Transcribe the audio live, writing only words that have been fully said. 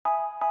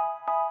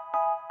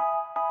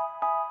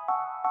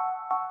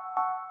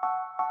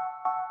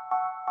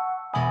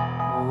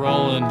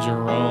rolling,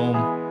 Jerome.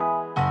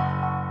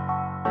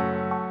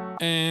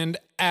 And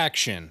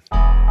action.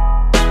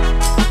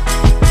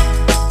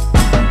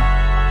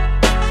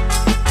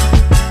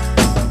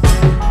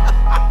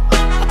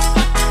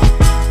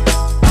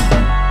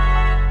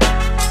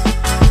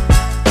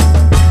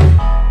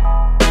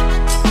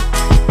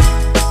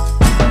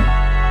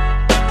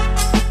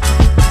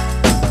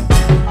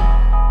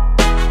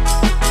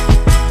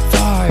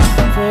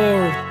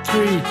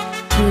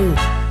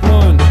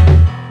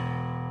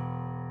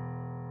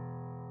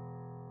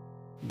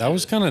 That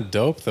was kind of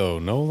dope, though.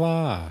 No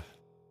lie.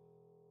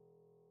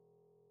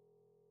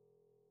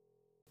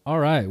 All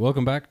right.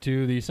 Welcome back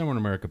to the Somewhere in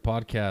America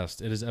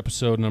podcast. It is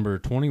episode number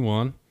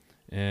 21,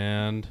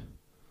 and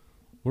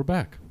we're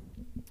back.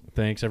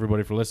 Thanks,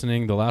 everybody, for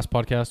listening. The last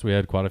podcast, we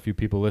had quite a few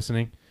people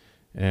listening,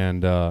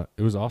 and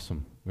it was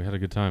awesome. We had a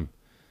good time.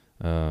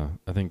 I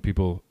think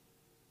people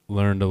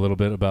learned a little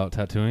bit about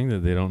tattooing that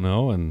they don't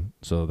know, and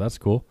so that's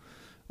cool.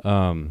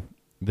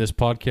 This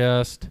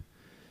podcast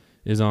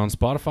is on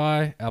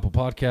Spotify, Apple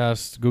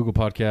Podcasts, Google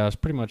Podcasts,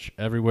 pretty much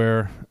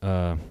everywhere.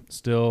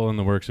 Still in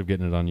the works of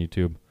getting it on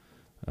YouTube,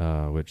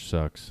 which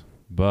sucks.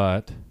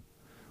 But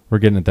we're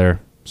getting it there,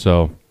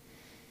 so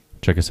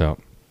check us out.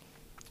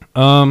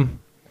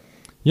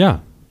 Yeah,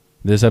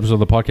 this episode of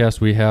the podcast,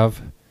 we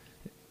have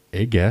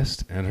a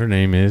guest, and her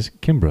name is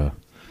Kimbra.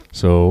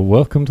 So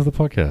welcome to the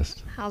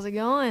podcast. How's it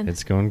going?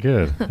 It's going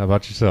good. How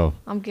about yourself?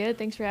 I'm good.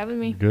 Thanks for having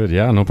me. Good.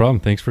 Yeah, no problem.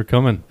 Thanks for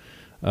coming.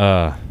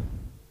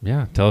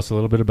 Yeah, tell us a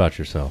little bit about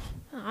yourself.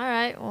 All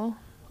right. Well,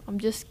 I'm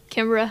just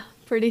Kimbra.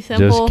 Pretty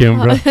simple. Just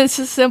Kimbra? It's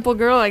a simple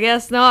girl, I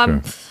guess. No,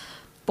 I'm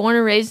born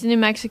and raised in New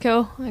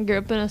Mexico. I grew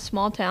up in a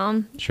small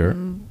town. Sure.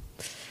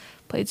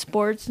 Played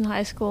sports in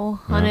high school.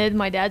 Hunted.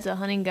 My dad's a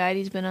hunting guide.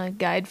 He's been a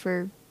guide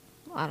for,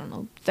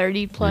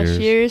 30 plus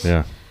years.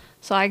 Yeah.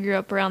 So I grew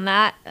up around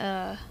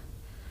that.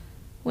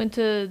 Went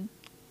to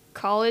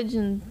college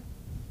and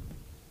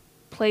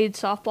played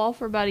softball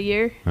for about a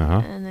year.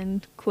 And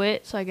then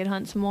quit so I could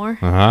hunt some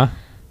more.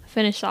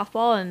 Finished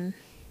softball, and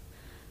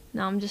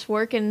now I'm just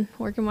working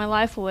my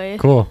life away.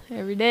 Cool.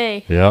 Every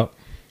day. Yep.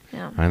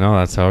 Yeah. I know,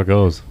 that's how it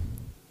goes.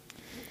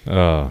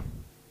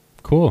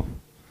 Cool.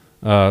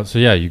 So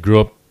yeah, you grew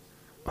up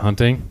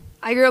hunting?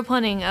 I grew up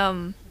hunting.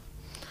 I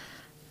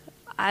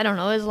don't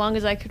know, as long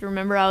as I could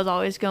remember, I was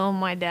always going with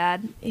my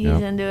dad. He's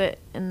into it,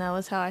 and that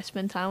was how I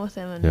spent time with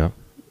him, and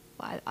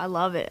I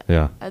love it.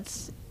 Yeah.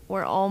 That's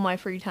where all my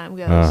free time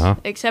goes,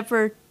 except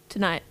for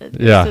tonight. To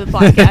the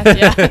podcast.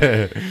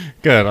 Yeah.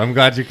 Good. I'm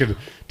glad you could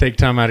take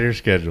time out of your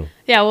schedule.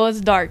 Yeah, well,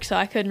 it's dark, so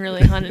I couldn't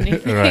really hunt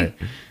anything. Right.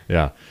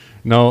 Yeah.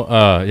 No,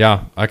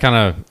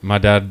 my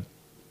dad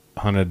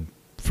hunted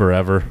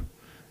forever.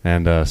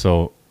 And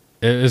so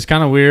it's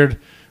kind of weird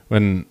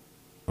when,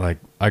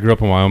 I grew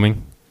up in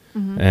Wyoming.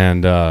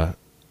 And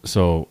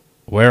so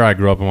where I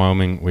grew up in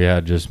Wyoming, we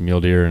had just mule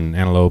deer and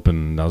antelope,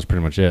 and that was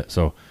pretty much it.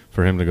 So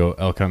for him to go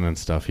elk hunting and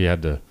stuff, he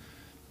had to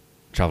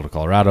travel to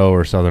Colorado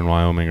or southern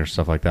Wyoming or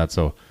stuff like that.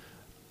 So,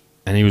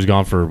 and he was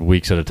gone for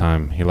weeks at a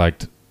time. He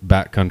liked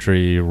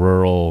backcountry,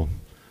 rural,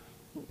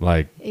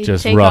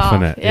 just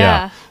roughing it.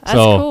 Yeah. That's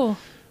cool.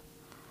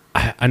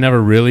 I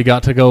never really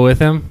got to go with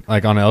him,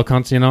 on elk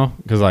hunts,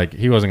 because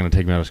he wasn't going to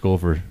take me out of school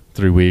for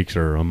 3 weeks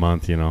or a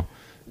month,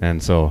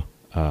 and so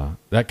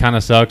that kind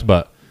of sucked.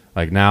 But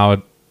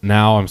now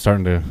I'm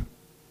starting to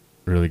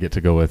really get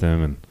to go with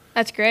him, and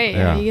that's great.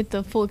 Yeah, you get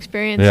the full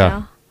experience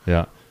now.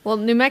 Yeah. Well,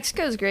 New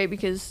Mexico is great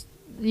because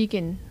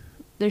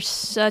there's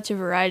such a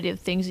variety of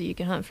things that you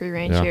can hunt free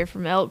range here,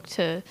 from elk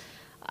to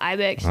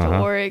ibex to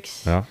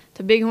oryx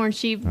to bighorn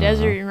sheep,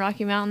 desert and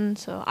Rocky Mountain.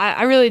 So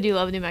I really do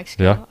love New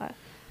Mexico.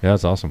 Yeah,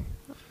 it's awesome.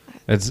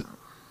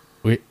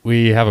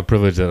 We have a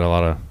privilege that a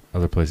lot of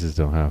other places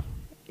don't have.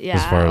 Yeah,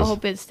 I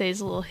hope it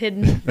stays a little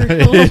hidden for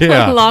a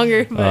little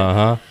longer.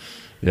 But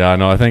yeah,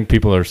 no, I think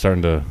people are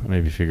starting to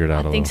maybe figure it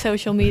out. I think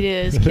social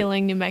media is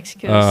killing New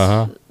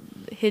Mexico's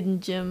hidden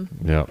gem.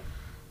 Yeah.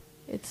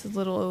 It's a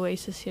little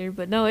oasis here,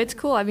 but no, it's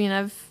cool. I mean,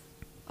 I've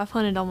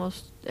hunted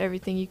almost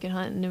everything you can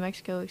hunt in New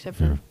Mexico except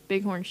for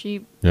bighorn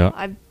sheep. Yeah.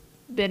 I've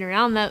been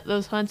around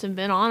those hunts and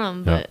been on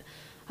them, but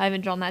I haven't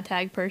drawn that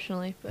tag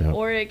personally. But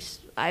oryx,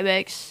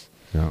 ibex,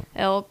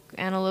 elk,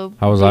 antelope.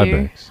 How was deer.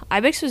 ibex?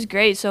 Ibex was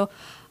great. So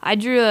I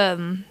drew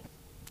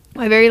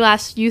my very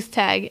last youth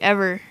tag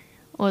ever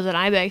was an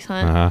ibex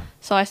hunt.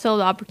 So I still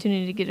had the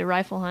opportunity to get a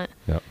rifle hunt.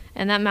 Yep.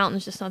 And that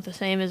mountain's just not the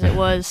same as it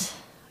was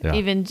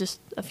even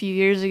just a few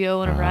years ago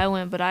whenever I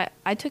went. But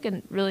I took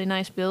a really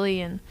nice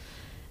billy, and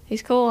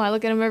he's cool. I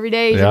look at him every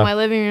day. He's in my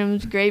living room.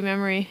 It's a great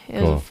memory. It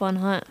was a fun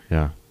hunt.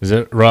 Yeah. Is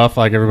it rough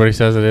like everybody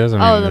says it is?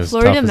 The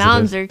Florida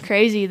mountains are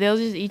crazy. They'll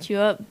just eat you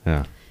up.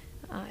 Yeah.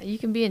 You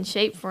can be in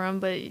shape for them,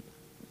 but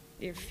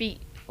your feet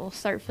will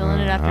start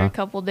feeling it after a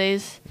couple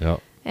days. Yep.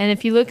 And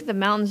if you look at the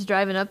mountains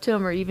driving up to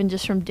them, or even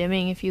just from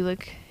dimming, if you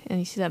look and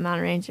you see that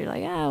mountain range, you're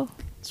like,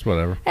 it's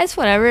whatever. It's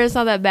whatever. It's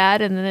not that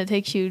bad. And then it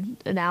takes you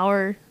an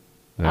hour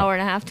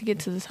and a half to get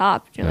to the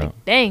top. You're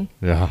like, dang.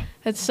 Yeah.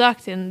 That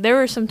sucked. And there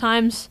were some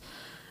times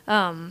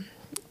on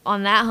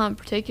that hunt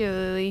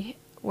particularly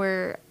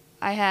where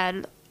I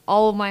had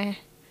all of my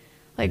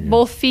like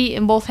both feet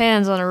and both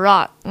hands on a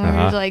rock. And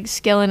we were like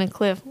scaling a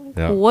cliff.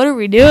 Yeah. What are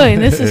we doing?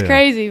 This is Yeah.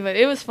 crazy, but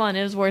it was fun.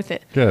 It was worth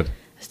it. Good.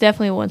 It's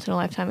definitely a once in a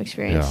lifetime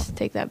experience. Yeah.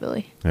 Take that,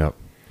 Billy. Yep.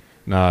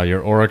 Now,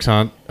 your oryx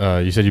hunt,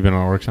 you said you've been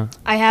on oryx hunt?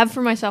 I have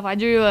for myself. I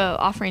drew a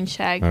off-range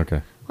tag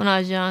Okay. when I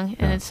was young,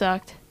 and it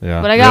sucked.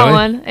 Yeah. But I got Really?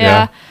 one.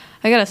 Yeah.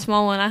 I got a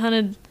small one. I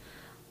hunted.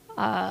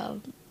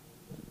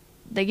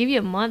 They give you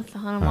a month to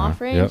hunt them off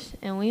range,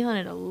 and we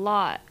hunted a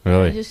lot.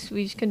 Really?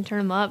 We just couldn't turn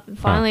them up. And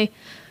finally,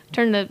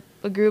 turned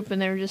a group,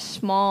 and they were just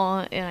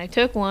small. And I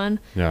took one.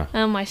 Yeah.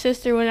 And my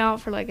sister went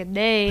out for like a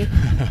day.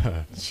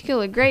 She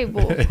killed a great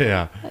bull.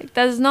 Yeah. Like,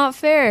 that is not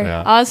fair.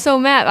 Yeah. I was so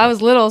mad. I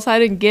was little, so I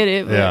didn't get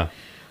it. But Yeah. I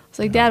was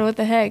like, Dad, what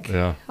the heck?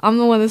 Yeah. I'm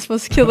the one that's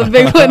supposed to kill the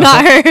big one,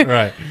 not her.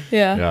 Right.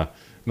 Yeah. Yeah.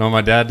 No,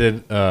 my dad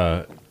did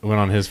went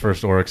on his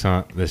first oryx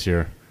hunt this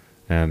year,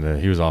 and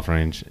he was off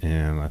range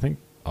in, I think,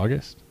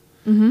 August.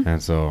 Mm-hmm.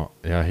 And so,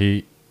 yeah,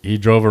 he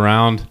drove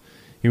around.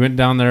 He went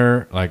down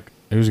there, like,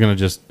 he was going to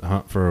just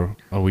hunt for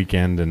a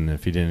weekend, and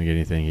if he didn't get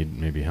anything, he'd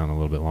maybe hunt a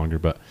little bit longer.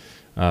 But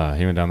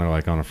he went down there,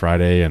 like, on a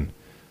Friday and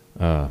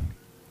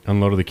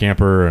unloaded the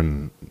camper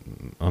and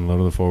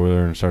unloaded the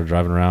four-wheeler and started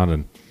driving around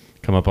and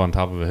come up on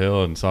top of a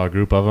hill and saw a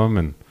group of them,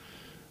 and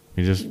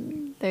he just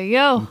There you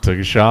go. took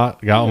a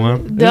shot, got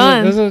one.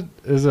 Done. It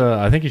was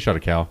I think he shot a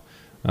cow,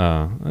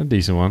 a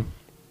decent one.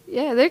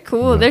 Yeah, they're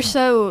cool. Yeah.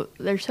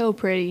 They're so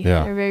pretty.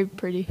 Yeah. They're very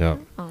pretty. Yeah,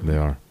 they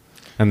are,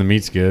 and the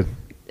meat's good.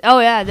 Oh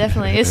yeah,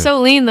 definitely. It's so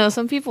lean though.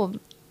 Some people,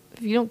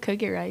 if you don't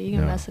cook it right, you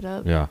can mess it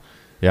up. Yeah,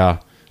 yeah.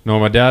 No,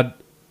 my dad.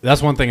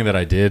 That's one thing that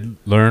I did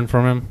learn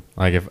from him.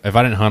 Like if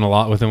I didn't hunt a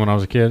lot with him when I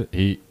was a kid,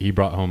 he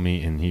brought home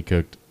meat and he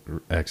cooked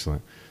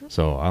excellent.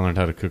 So I learned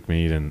how to cook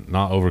meat and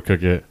not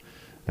overcook it,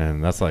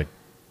 and that's like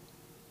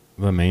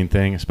the main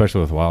thing,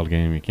 especially with wild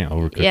game. You can't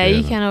overcook it. Yeah,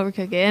 you can't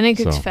overcook it, and it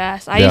cooks So,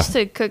 fast. I yeah. used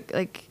to cook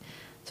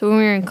so when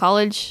we were in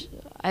college,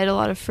 I had a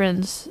lot of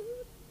friends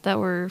that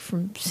were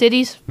from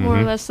cities, more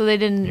or less, so they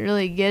didn't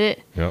really get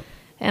it. Yep.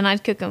 And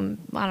I'd cook them,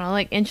 I don't know,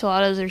 like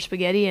enchiladas or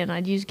spaghetti, and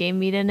I'd use game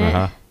meat in it.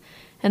 Uh-huh.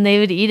 And they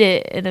would eat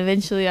it, and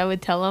eventually I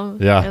would tell them.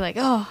 Yeah. They're like,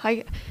 oh,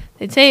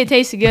 they'd say it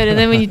tasted good, and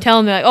then when you tell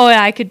them, they're like, oh,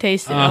 yeah, I could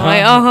taste it. I'm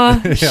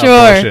like, Yeah,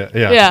 sure. bullshit.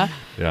 Yeah. Yeah.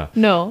 Yeah.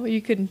 No,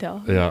 you couldn't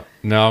tell. Yeah.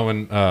 No,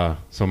 when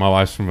so my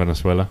wife's from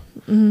Venezuela,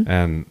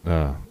 and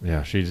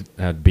yeah, she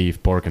had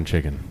beef, pork, and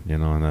chicken,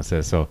 and that's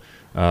it. So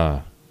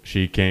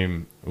she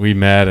came, we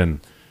met, and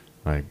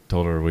like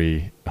told her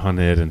we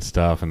hunted and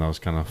stuff, and that was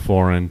kind of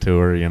foreign to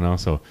her,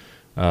 So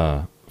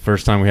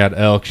first time we had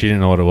elk, she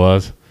didn't know what it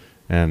was,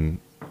 and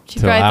She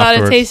probably thought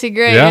it tasted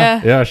great.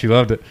 Yeah. Yeah, she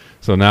loved it.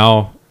 So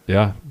now,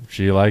 yeah,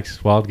 she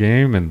likes wild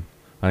game, and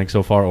I think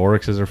so far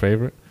oryx is her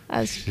favorite.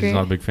 She's She's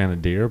not a big fan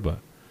of deer, but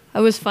It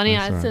was funny.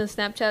 That's I sent a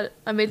Snapchat.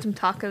 I made some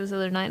tacos the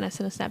other night, and I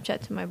sent a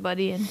Snapchat to my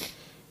buddy, and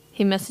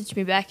he messaged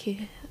me back.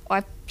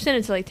 I sent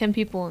it to like 10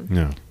 people,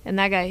 and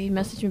that guy, he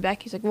messaged me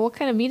back. He's like, well, what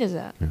kind of meat is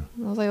that? Yeah.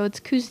 And I was like, oh,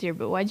 it's Coues deer,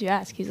 but why'd you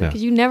ask? He's like, Yeah.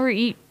 because you never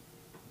eat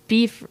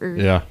beef or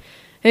yeah,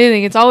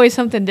 anything. It's always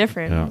something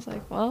different. Yeah. I was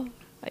like, well,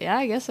 yeah,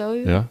 I guess so.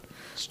 yeah.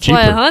 It's That's why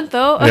I cheaper. hunt,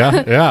 though.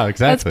 Yeah, exactly.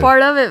 That's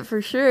part of it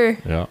for sure.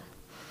 Yeah.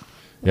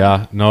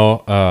 Yeah,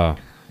 no,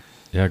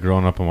 yeah,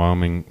 growing up in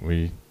Wyoming,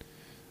 we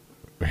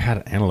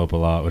had antelope a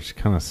lot, which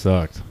kind of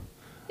sucked.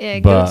 Yeah,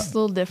 But- goat's a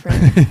little different.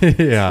 It's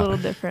Yeah. a little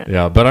different.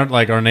 Yeah, but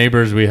our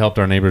neighbors, we helped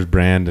our neighbors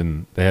brand,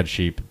 and they had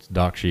sheep,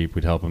 dock sheep,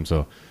 we'd help them.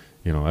 So,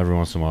 every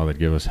once in a while they'd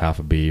give us half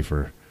a beef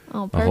or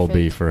Oh, a perfect. whole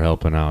beef for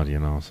helping out,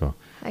 So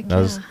Heck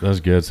that was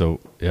good. So,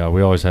 yeah,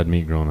 we always had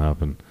meat growing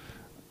up. And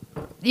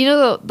You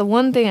know, the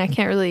one thing I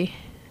can't really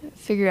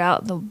figure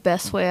out the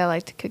best way I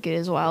like to cook it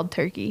is wild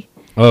turkey.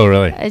 oh,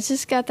 really? It's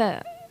just got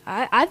that.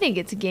 I think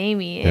it's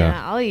gamey, and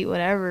Yeah. I'll eat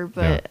whatever.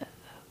 But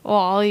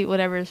I'll eat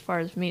whatever as far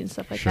as meat and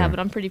stuff like Sure. that. But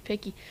I'm pretty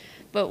picky.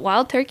 But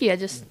wild turkey, I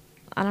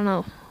don't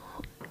know.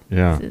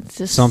 Yeah. It's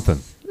just Something.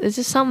 It's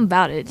just something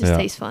about it. It just Yeah.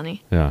 tastes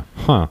funny. Yeah.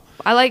 Huh.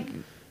 I like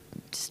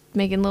just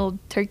making little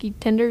turkey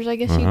tenders, I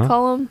guess Uh-huh. you'd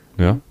call them,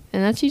 Yeah.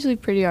 and that's usually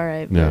pretty all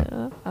right. But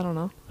Yeah. I don't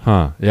know.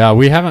 Huh. Yeah,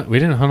 we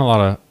didn't hunt a lot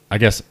of, I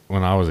guess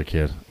when I was a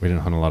kid, we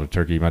didn't hunt a lot of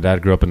turkey. My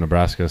dad grew up in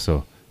Nebraska,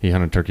 so he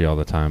hunted turkey all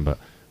the time. But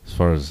as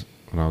far as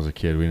when I was a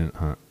kid, we didn't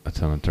hunt a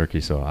ton of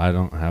turkey, so I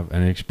don't have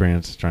any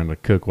experience trying to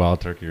cook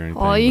wild turkey or anything.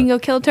 Oh, you can but- go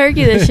kill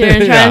turkey this year and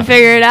try Yeah. and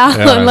figure it out,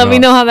 Yeah, and I let me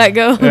know. know how that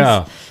goes.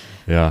 Yeah.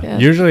 Yeah. Yeah.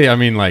 Usually, I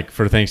mean, like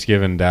for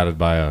Thanksgiving, Dad would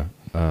buy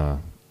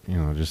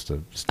just a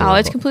store. Oh,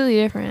 it's completely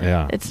different.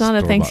 Yeah, It's not a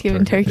store-bought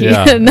Thanksgiving turkey.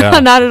 turkey. Yeah, No, yeah.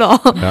 not at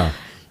all. Yeah.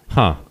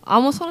 Huh. I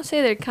almost want to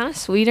say they're kind of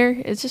sweeter.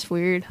 It's just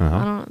weird. Uh-huh.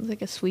 I don't know. It's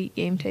like a sweet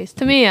game taste.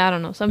 To me, I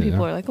don't know. Some people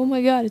Yeah. are like, oh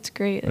my God, it's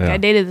great. Like Yeah. I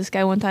dated this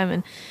guy one time,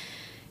 and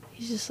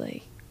he's just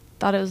like,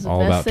 thought it was the All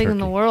best about thing in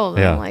the turkey. world.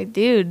 And Yeah. I'm like,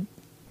 dude,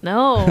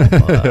 no.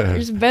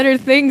 There's better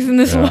things in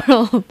this Yeah.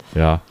 world.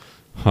 Yeah.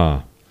 Huh.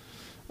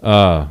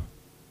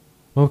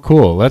 Well,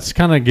 cool. Let's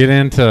kind of get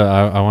into.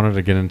 I wanted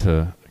to get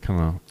into kind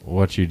of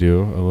what you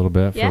do a little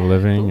bit Yeah, for a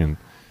living, cool.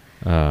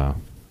 and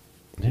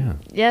yeah.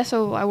 Yeah,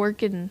 so I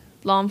work in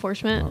law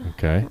enforcement.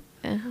 Okay.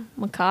 Yeah,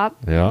 I'm a cop.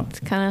 Yeah. It's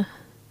kind of,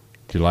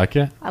 Do you like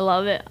it? I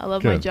love it. I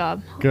love my Good.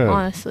 job, Good.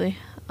 honestly.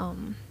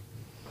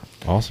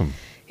 Awesome.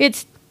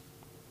 It's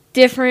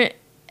different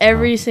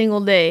every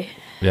single day.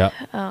 Yeah.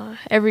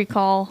 Every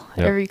call,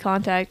 Yep. every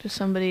contact with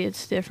somebody,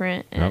 it's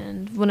different. Yep.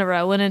 And whenever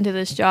I went into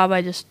this job,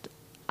 I just,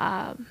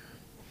 I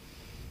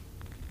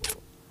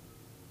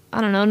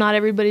don't know, not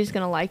everybody's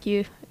going to like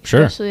you,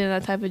 Sure. especially in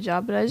that type of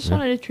job. But I just Yeah.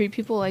 wanted to treat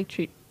people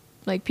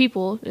like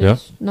people, Yeah.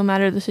 no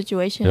matter the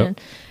situation. Yep.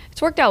 And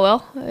it's worked out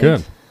well.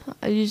 Good.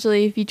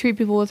 Usually, if you treat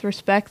people with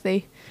respect,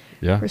 they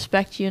Yeah.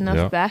 respect you enough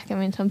Yeah. back. I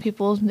mean, some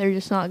people, they're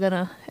just not going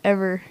to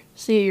ever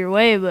see it your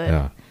way, but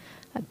Yeah.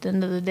 at the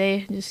end of the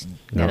day, just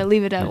Yeah. gotta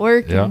leave it at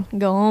work Yeah. and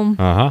go home.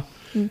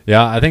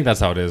 Yeah, I think that's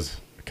how it is.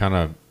 Kind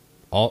of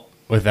all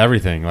with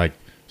everything. Like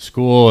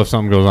school, if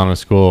something goes on at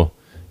school,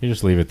 you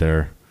just leave it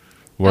there.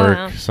 Work,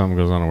 yeah. something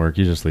goes on at work,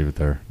 you just leave it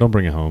there. Don't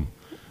bring it home.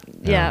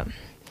 Yeah.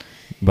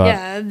 But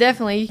Yeah,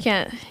 definitely. You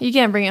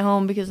can't bring it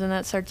home because then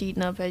that starts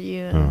eating up at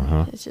you,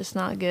 and it's just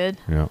not good.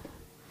 yeah.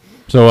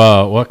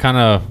 So,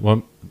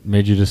 what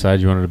made you decide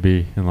you wanted to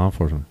be in law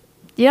enforcement?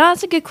 Yeah,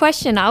 that's a good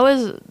question. I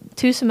was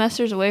 2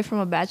 semesters away from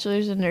a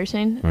bachelor's in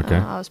nursing. Okay.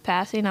 I was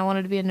passing. I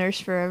wanted to be a nurse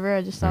forever.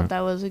 I just thought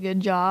that was a good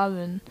job,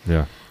 and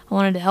Yeah. I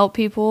wanted to help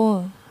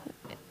people.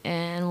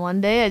 And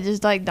one day, it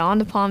just like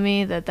dawned upon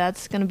me that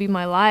that's gonna be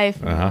my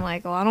life. And I'm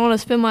like, well, I don't want to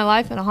spend my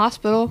life in a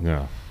hospital.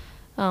 Yeah.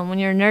 When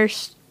you're a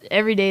nurse,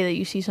 every day that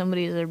you see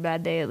somebody is their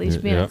bad day. At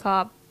least being a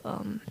cop,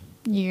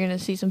 you're gonna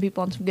see some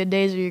people on some good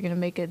days, or you're gonna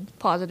make a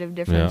positive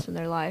difference in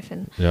their life.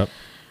 And Yep.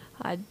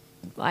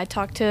 I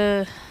talked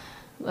to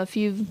a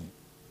few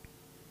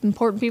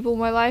important people in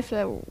my life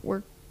that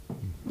were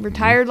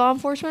retired law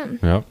enforcement,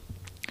 Yep.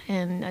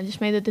 and I just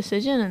made the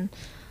decision and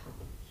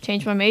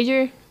changed my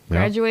major.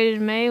 Graduated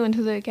in May, went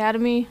to the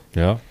academy.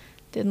 Yeah.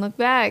 Didn't look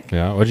back.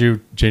 Yeah. What'd you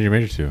change your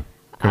major to?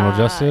 Criminal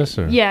justice?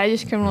 Or? Yeah,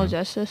 just criminal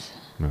justice.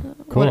 No.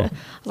 Cool. I was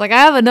like, I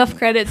have enough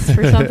credits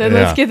for something.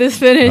 Let's get this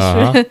finished.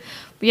 But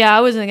yeah,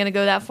 I wasn't gonna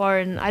go that far,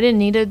 and I didn't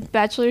need a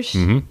bachelor's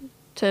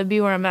to be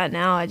where I'm at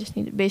now. I just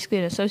needed basically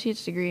an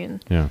associate's degree,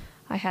 and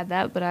I had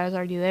that, but I was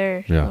already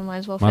there. Yeah. So I might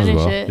as well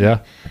finish it. Yeah.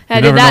 I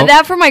did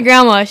that for my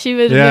grandma. She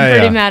would have been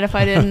pretty mad if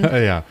I didn't.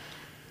 Yeah.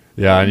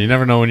 Yeah, and you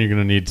never know when you're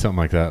gonna need something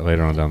like that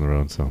later on down the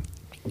road. So.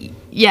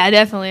 Yeah,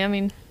 definitely. I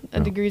mean, a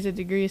degree's a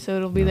degree, so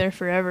it'll be there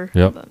forever.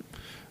 Yep. But.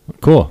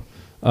 Cool.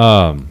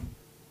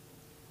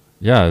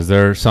 Yeah. Is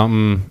there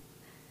something?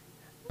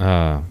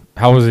 How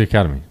was the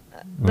academy?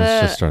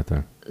 Let's just start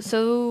there.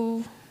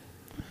 So.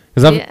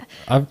 Because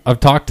I've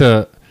talked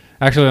to.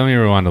 Actually, let me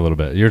rewind a little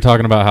bit. You're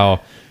talking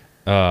about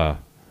how,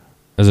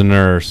 as a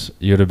nurse,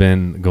 you'd have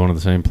been going to the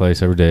same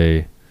place every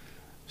day,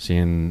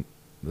 seeing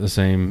the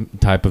same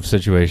type of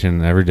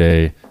situation every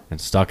day, and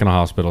stuck in a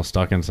hospital,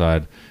 stuck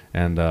inside.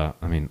 And I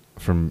mean,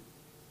 from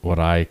what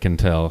I can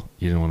tell,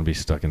 you didn't want to be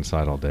stuck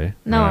inside all day.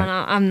 No, right?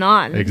 no, I'm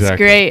not. Exactly. It's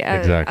great.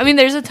 Exactly. I mean,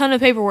 there's a ton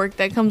of paperwork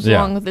that comes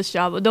along with this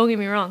job, but don't get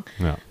me wrong.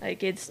 Yeah.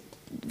 Like, it's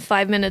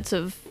 5 minutes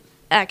of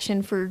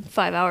action for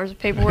 5 hours of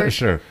paperwork.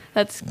 Sure.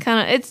 That's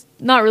kind of, it's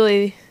not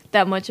really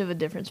that much of a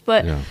difference,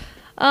 but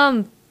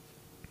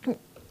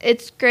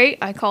it's great.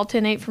 I call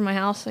 10-8 from my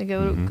house. I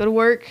go to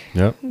work,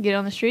 get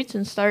on the streets,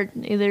 and start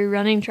either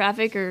running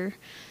traffic or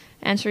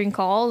answering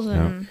calls,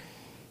 and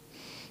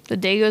the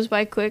day goes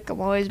by quick.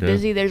 I'm always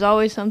busy. There's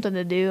always something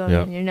to do. I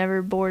mean, you're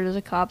never bored as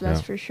a cop,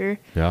 that's for sure.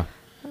 Yeah.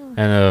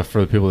 And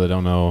for the people that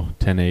don't know,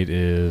 10-8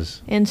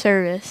 is? In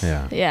service.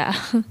 Yeah. Yeah.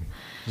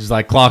 Just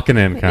like clocking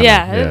in, kind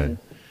of.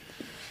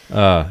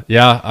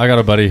 Yeah. I got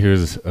a buddy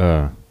who's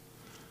a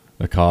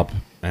cop,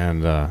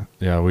 and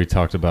we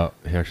talked about,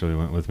 he actually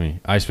went with me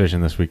ice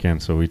fishing this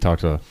weekend, so we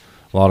talked a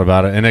lot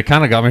about it, and it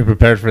kind of got me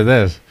prepared for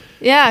this.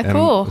 Yeah, and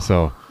cool.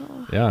 So,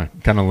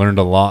 kind of learned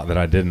a lot that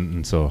I didn't,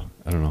 and so,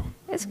 I don't know.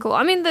 It's cool.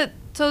 I mean, the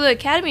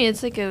academy,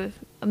 it's like a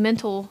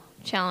mental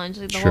challenge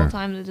like the whole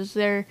time. It's just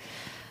there.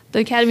 The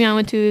academy I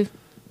went to,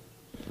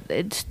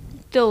 it's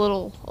still a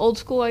little old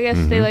school, I guess.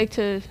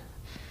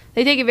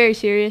 They take it very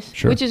serious,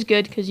 which is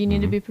good because you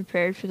need to be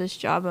prepared for this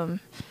job.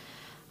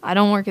 I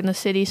don't work in the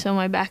city, so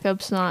my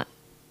backup's not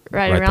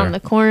right around the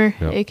corner.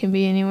 Yep. It can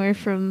be anywhere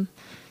from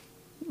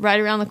right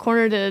around the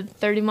corner to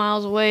 30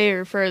 miles away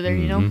or further,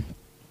 you know?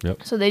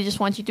 Yep. So they just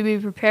want you to be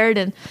prepared,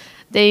 and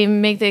they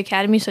make the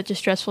academy such a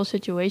stressful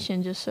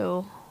situation just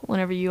so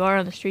whenever you are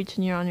on the streets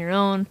and you're on your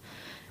own,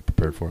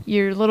 prepared for it.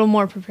 You're a little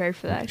more prepared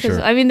for that. Because,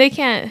 I mean, they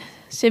can't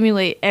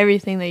simulate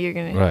everything that you're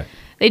going to. Right.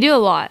 They do a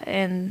lot,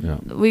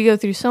 and we go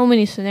through so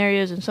many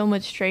scenarios and so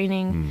much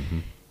training,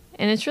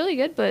 and it's really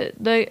good. But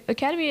the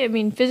academy, I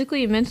mean,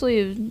 physically and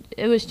mentally,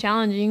 it was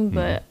challenging,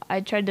 but I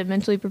tried to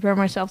mentally prepare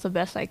myself the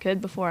best I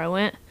could before I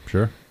went.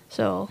 Sure.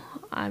 So,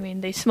 I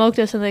mean, they smoked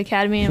us in the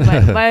academy, and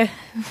by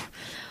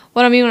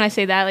what I mean when I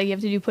say that, like, you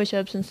have to do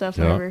push-ups and stuff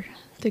whenever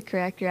to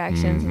correct your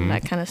actions and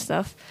that kind of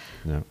stuff.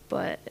 Yeah.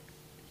 But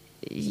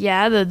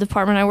yeah, the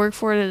department I work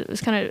for, it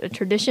was kind of a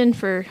tradition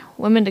for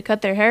women to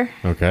cut their hair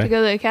to go to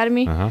the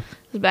academy.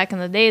 Back in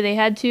the day, they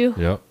had to.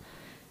 Yep.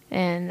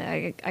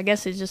 And I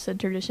guess it's just a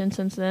tradition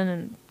since then.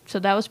 And So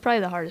that was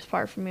probably the hardest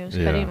part for me was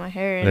Yeah. cutting my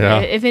hair. And Yeah.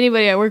 if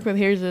anybody I work with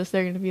hears this,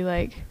 they're going to be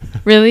like,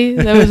 really?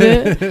 That was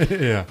it?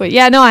 Yeah. But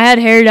yeah, no, I had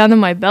hair down to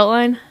my belt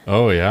line.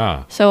 Oh,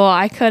 yeah. So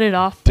I cut it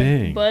off.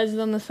 Dang. Buzzed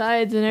on the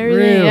sides and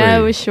everything. Yeah, it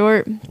Really? was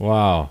short.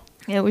 Wow.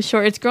 Yeah, it was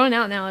short. It's growing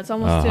out now. It's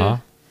almost Uh-huh.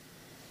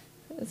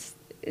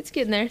 it's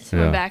getting there. It's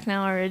Yeah. my back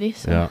now already.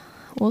 So Yeah.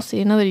 we'll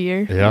see. Another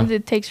year. Yeah.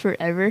 It takes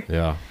forever.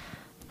 Yeah.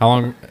 How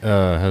long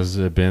has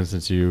it been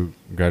since you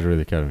graduated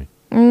the academy?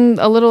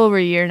 A little over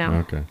a year now.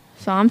 Okay.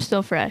 So I'm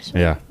still fresh.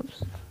 Yeah.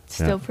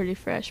 Still pretty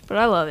fresh. But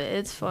I love it.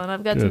 It's fun.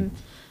 I've got Good.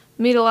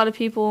 to meet a lot of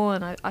people,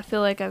 and I feel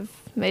like I've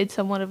made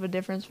somewhat of a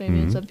difference maybe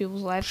in some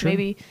people's lives. Sure.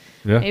 Maybe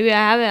Yeah. maybe I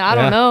haven't. I Yeah.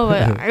 don't know.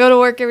 But I go to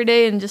work every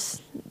day and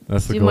just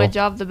That's the do goal. my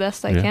job the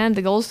best I Yeah. can.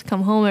 The goal is to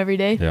come home every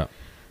day. Yeah.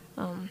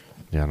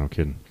 Yeah, no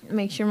kidding.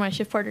 Make sure my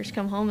shift partners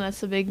come home. That's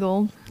the big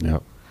goal.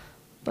 Yep.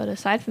 But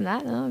aside from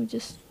that, no,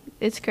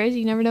 it's crazy.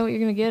 You never know what you're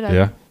going to get.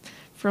 Yeah.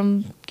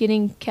 From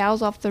getting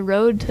cows off the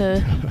road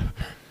to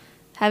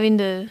having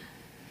to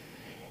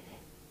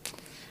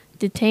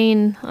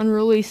detain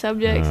unruly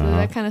subjects, Uh-huh.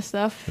 that kind of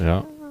stuff.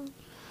 Yeah.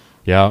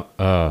 Yeah.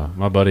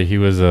 My buddy, he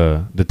was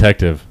a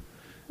detective.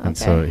 And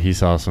so Okay. he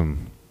saw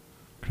some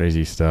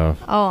crazy stuff.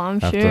 Oh, I'm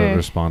Have to sure.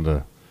 respond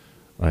to,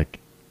 like,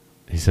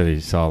 he said he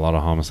saw a lot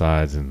of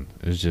homicides, and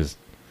it was just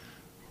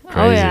crazy.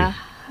 Oh, yeah.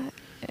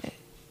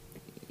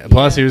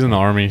 Plus, he was in the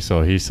Army,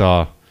 so he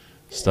saw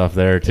stuff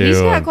there, too.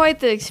 He's got and- quite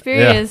the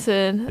experience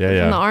Yeah, from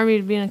yeah. the Army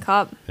to being a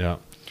cop. Yeah.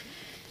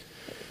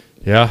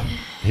 Yeah.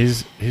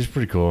 He's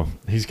pretty cool.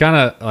 He's kind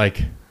of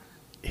like,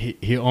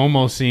 he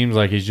almost seems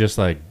like he's just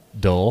like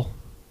dull.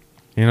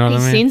 You know what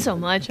He's I mean? seen so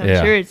much. I'm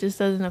Yeah. sure it just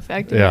doesn't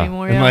affect him Yeah.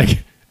 anymore. And Yeah.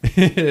 like,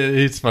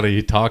 it's funny.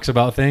 He talks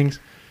about things,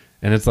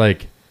 and it's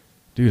like,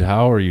 dude,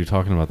 how are you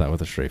talking about that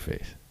with a straight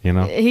face? You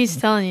know? He's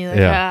telling you, like,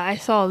 Yeah. I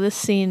saw this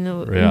scene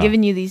Yeah. and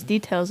giving you these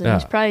details, and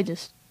he's Yeah. probably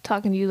just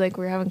talking to you like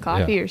we're having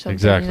coffee Yeah, or something.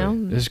 Exactly. You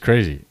know? It's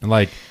crazy. And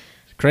like,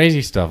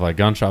 crazy stuff like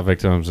gunshot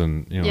victims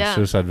and, Yeah.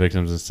 suicide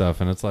victims and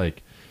stuff. And it's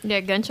like, Yeah,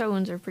 gunshot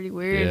wounds are pretty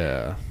weird.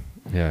 yeah.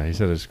 Yeah. He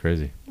said it's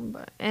crazy.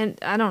 And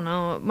I don't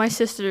know. My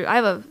sister, I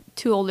have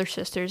two older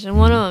sisters, and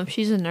one of them,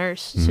 she's a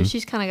nurse, so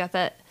she's kind of got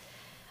that.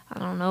 I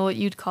don't know what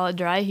you'd call it,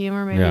 dry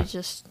humor. Maybe Yeah. it's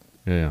just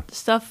Yeah.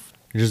 stuff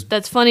Just,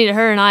 that's funny to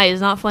her and I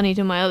is not funny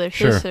to my other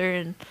Sure. sister,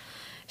 and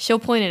she'll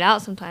point it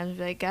out sometimes.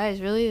 Be like,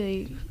 guys,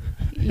 really,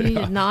 you need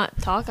Yeah. to not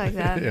talk like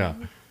that. yeah.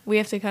 We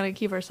have to kind of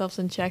keep ourselves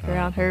in check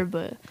around her,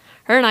 but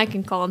her and I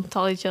can call and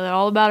tell each other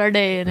all about our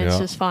day, and it's Yeah.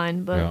 just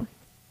fine. But Yeah.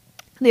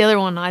 the other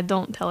one, I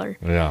don't tell her.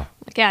 Yeah.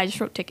 Like, yeah, I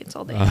just wrote tickets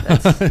all day.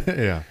 That's,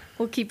 Yeah.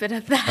 we'll keep it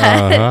at that.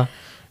 Uh-huh.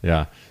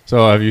 Yeah.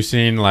 So have you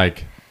seen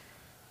like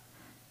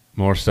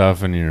more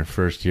stuff in your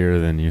first year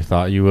than you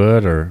thought you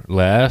would, or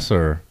less,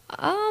 or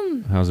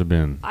how's it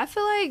been? I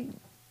feel like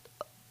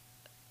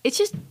it's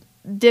just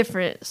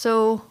different.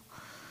 So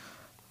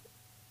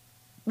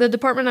the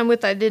department I'm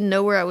with, I didn't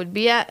know where I would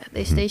be at.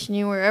 They station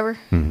you wherever,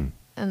 Mhm.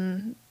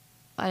 and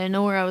I didn't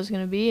know where I was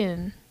going to be.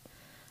 And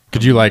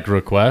Could you like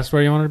request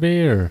where you wanted to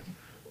be, or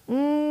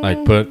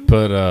like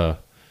put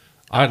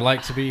I'd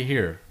like to be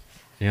here,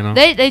 you know?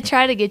 they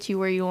try to get you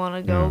where you want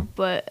to go, Yeah.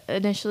 but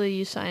initially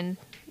you sign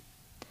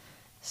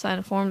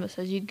a form that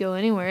says you'd go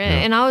anywhere,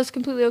 Yeah. and I was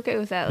completely okay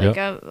with that. Like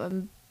Yep.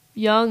 I'm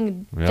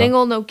young, Yeah.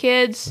 single, no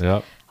kids.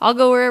 Yep. I'll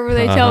go wherever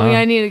they tell me Uh-huh.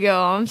 I need to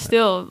go. I'm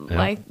still Yeah.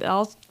 like,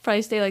 I'll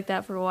probably stay like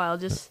that for a while.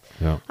 Just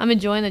Yep. I'm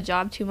enjoying the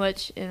job too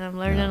much, and I'm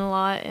learning Yeah. a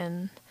lot,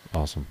 and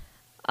Awesome.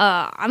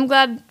 I'm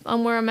glad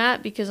I'm where I'm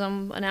at because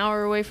I'm an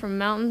hour away from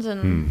mountains,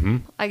 and Mm-hmm.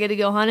 I get to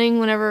go hunting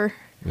whenever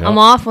Yep. I'm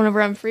off.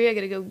 Whenever I'm free, I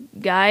get to go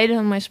guide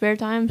on my spare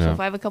time. So Yeah. if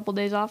I have a couple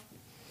days off,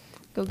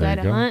 go There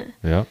guide you a go. hunt.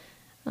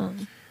 Yep.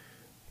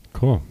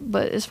 Cool.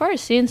 But as far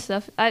as seeing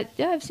stuff,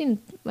 I've seen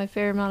my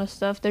fair amount of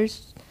stuff.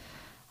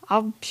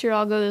 I'm sure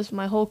I'll go this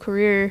my whole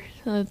career,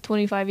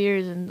 25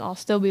 years, and I'll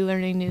still be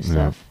learning new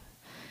stuff.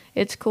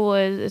 It's cool.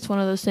 It's one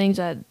of those things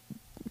that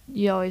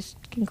you always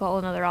can call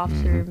another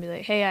officer and be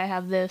like, "Hey, I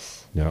have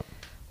this. Yep.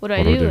 What do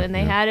I do?" And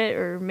they had it,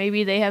 or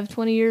maybe they have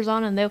 20 years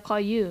on, and they'll call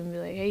you and be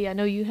like, "Hey, I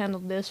know you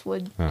handled this.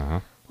 What Uh-huh.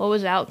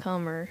 was the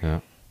outcome?" Or Yeah.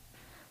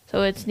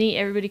 so it's neat.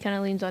 Everybody kind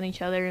of leans on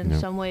each other in Yep.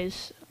 some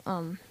ways,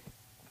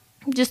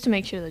 just to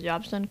make sure the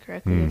job's done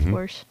correctly, of Mhm.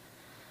 course.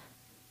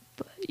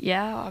 But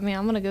yeah, I mean,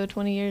 I'm gonna go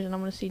 20 years and I'm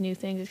gonna see new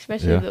things.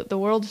 Especially Yeah. the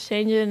world's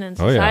changing and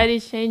Oh, yeah.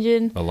 society's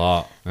changing A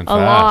lot. And a fast.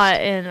 lot.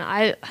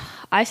 And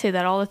I say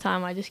that all the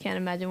time. I just can't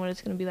imagine what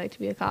it's gonna be like to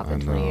be a cop I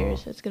in 20 know.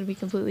 years. It's gonna be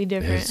completely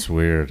different. It's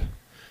weird.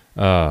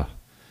 I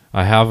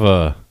have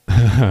a I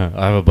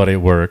have a buddy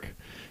at work,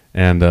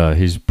 and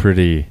he's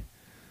pretty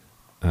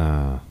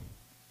I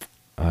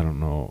don't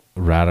know,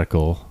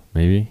 radical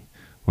maybe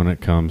when it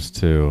comes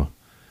to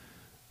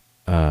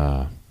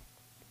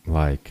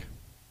like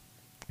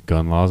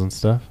gun laws and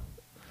stuff.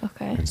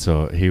 Okay. And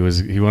so he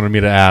wanted me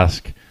to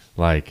ask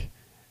like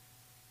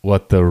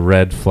what the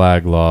red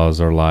flag laws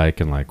are like,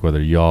 and like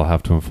whether y'all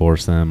have to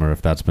enforce them, or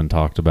if that's been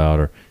talked about,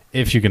 or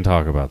if you can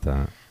talk about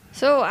that.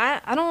 So I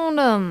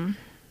don't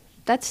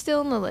that's still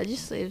in the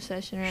legislative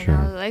session right Sure.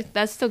 now. Like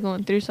that's still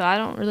going through, so I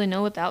don't really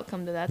know what the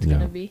outcome to that's Yeah.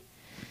 gonna be.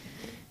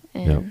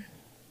 And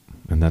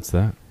And that's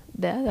that.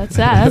 Yeah, that's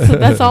that.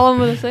 That's all I'm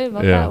gonna say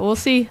about Yeah. that. We'll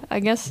see. I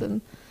guess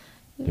in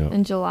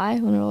Yep. July,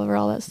 whenever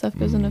all that stuff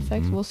goes into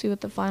effect, Mhm. we'll see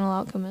what the final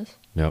outcome is.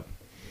 Yep.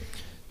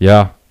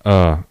 Yeah.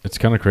 It's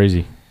kind of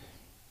crazy.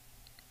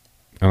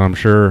 And I'm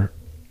sure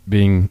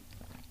being,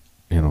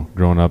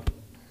 growing up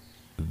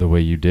the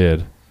way you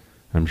did,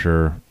 I'm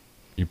sure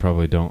you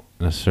probably don't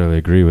necessarily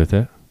agree with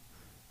it.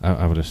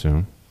 I would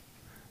assume.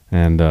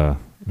 And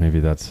maybe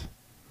that's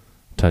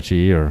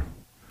touchy or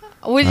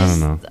I don't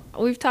know.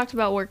 We've talked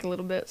about work a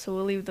little bit, so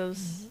we'll leave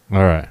those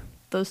All right.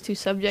 two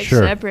subjects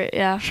Sure. separate.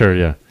 Yeah. Sure,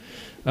 yeah.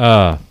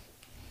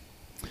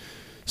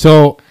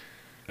 So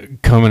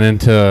coming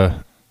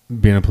into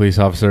being a police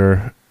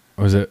officer,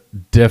 was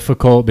it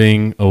difficult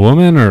being a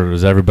woman, or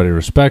was everybody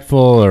respectful?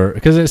 Or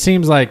because it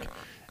seems like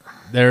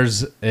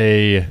there's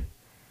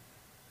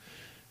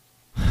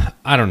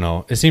I don't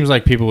know. It seems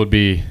like people would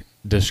be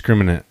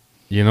discriminate.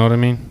 You know what I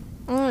mean?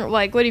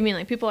 Like, what do you mean?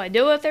 Like people I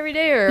deal with every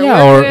day, or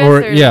Yeah, work or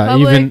with, or yeah,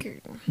 public,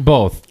 even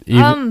both.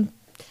 Even,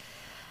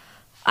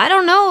 I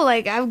don't know.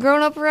 Like, I've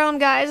grown up around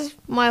guys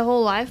my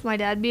whole life. My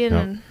dad being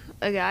Yep.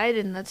 a guide,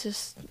 and that's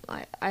just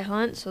I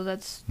hunt, so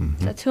that's Mhm.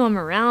 that's who I'm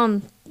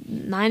around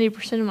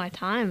 90% of my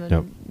time. And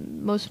Yep.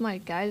 most of my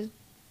guys,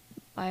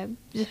 I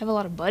just have a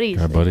lot of buddies.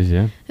 our like, buddies,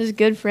 yeah. just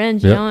good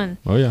friends, you Yep. know. And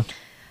Oh yeah.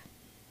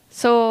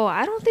 so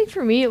I don't think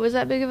for me it was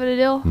that big of a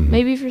deal. Mhm.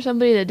 Maybe for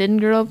somebody that didn't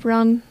grow up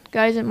around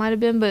guys, it might have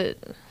been. But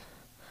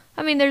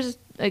I mean, there's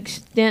an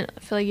extent. I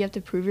feel like you have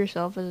to prove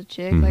yourself as a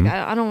chick. Mhm. Like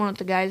I don't want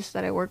the guys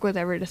that I work with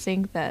ever to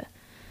think that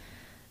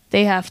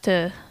they have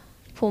to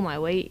pull my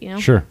weight. You know.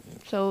 Sure.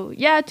 So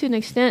yeah, to an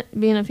extent,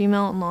 being a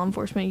female in law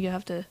enforcement, you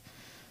have to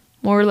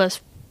more or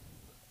less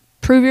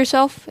prove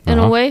yourself in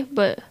Uh-huh. a way.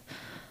 But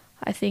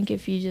I think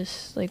if you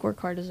just like work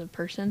hard as a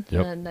person,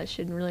 Yep. then that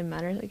shouldn't really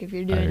matter. Like if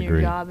you're doing your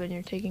agree. job and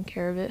you're taking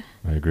care of it.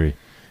 I agree.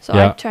 So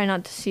Yeah. I try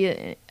not to see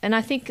it. And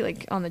I think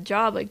like on the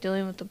job, like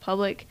dealing with the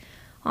public,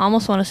 I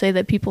almost want to say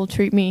that people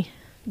treat me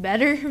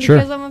better Sure.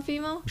 because I'm a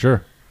female.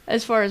 Sure.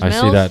 As far as I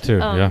males, see that too,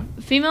 yeah.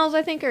 Females,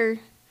 I think, are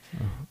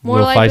more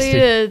little likely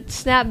feisty. to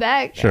snap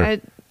back. Sure.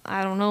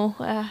 I don't know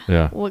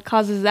Yeah. what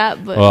causes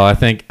that, but Well, I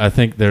think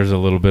there's a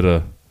little bit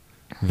of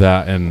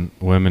that in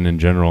women in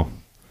general,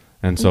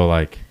 and so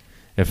like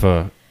if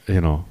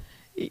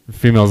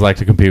females like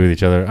to compete with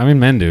each other. I mean,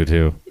 men do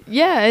too.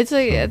 yeah, it's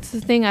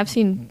the thing. I've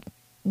seen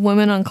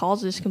women on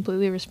calls just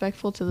completely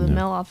respectful to the Yeah.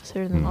 male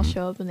officer, and then I'll Mhm.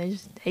 show up and they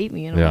just hate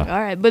me, and I'm Yeah. like, all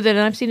right. But then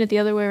I've seen it the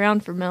other way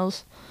around for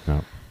males.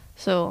 Yeah.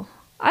 So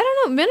I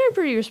don't know. Men are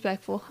pretty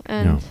respectful,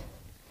 and Yeah.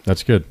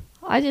 That's good.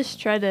 I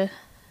just try to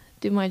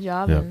do my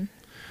job. Yeah. And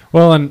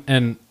Well,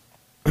 and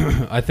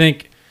I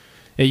think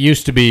it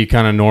used to be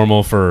kind of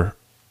normal for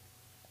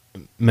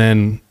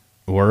men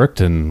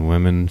worked and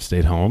women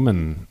stayed home,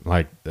 and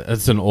like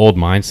it's an old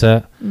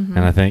mindset. Mhm. And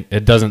I think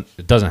it doesn't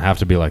have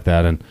to be like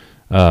that. And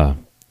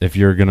if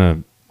you're gonna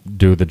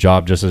do the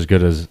job just as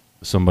good as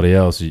somebody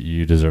else,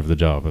 you deserve the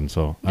job. And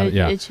so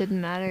it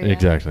shouldn't matter. Yeah.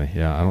 exactly.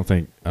 Yeah, I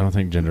don't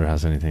think gender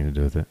has anything to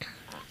do with it.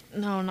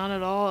 No, not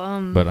at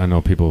all. But I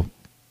know people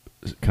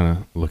kind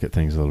of look at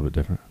things a little bit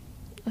different.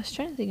 I was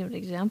trying to think of an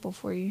example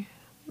for you,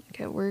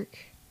 like at work.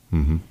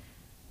 Mm-hmm.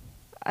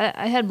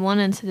 I had one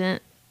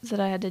incident that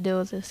I had to deal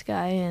with this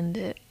guy,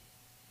 and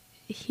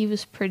he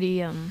was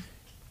pretty.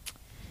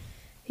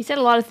 He said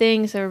a lot of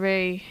things that were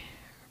very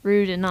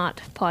rude and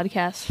not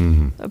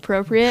podcast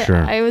appropriate. Sure.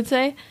 I would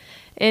say,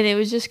 and it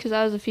was just because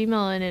I was a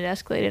female, and it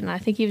escalated. And I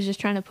think he was just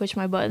trying to push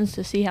my buttons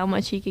to see how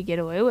much he could get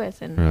away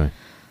with. And Really?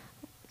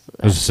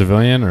 It was a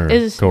civilian or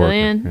it was a coworker?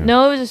 civilian. Yeah.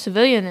 No, it was a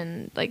civilian,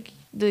 and like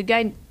the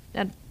guy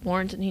had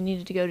warrants and he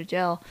needed to go to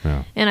jail.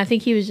 Yeah. And I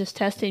think he was just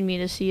testing me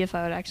to see if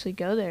I would actually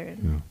go there.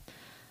 And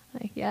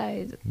like,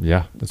 yeah,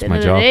 Yeah, that's at the my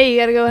end of job. the day, you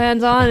got to go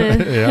hands on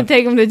and Yeah.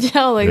 take him to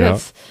jail. Like Yeah.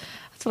 that's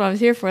what I was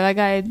here for. That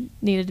guy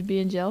needed to be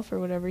in jail for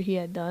whatever he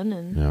had done,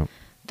 and Yeah.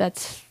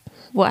 that's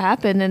what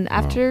happened. And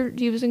after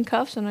he was in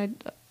cuffs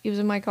and he was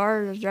in my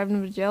car, I was driving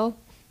him to jail.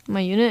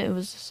 My unit, it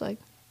was just like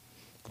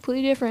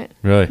completely different.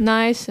 Really?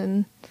 Nice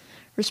and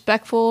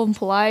respectful and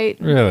polite.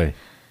 Really?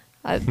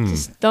 I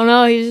just don't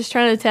know. He was just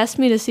trying to test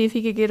me to see if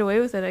he could get away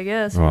with it, I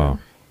guess. Wow.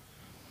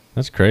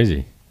 That's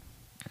crazy.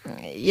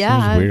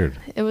 Yeah. Seems weird.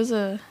 It was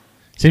a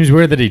Seems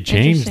weird that he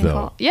changed interesting though.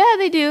 call. Yeah,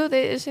 they do.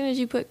 As soon as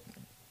you put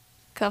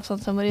cuffs on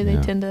somebody, they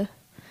Yeah. tend to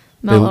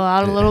mellow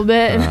out a little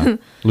bit.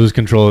 Lose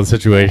control of the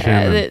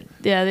situation.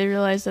 They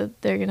realize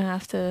that they're going to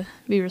have to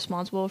be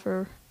responsible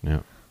for yeah.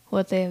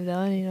 what they have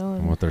done, you know.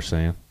 And what they're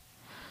saying.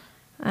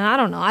 And I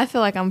don't know. I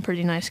feel like I'm a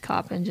pretty nice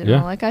cop in general.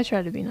 Yeah. Like, I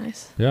try to be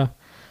nice. Yeah.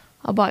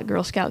 I bought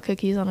Girl Scout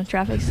cookies on a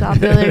traffic stop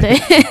the other day.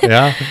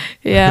 Yeah.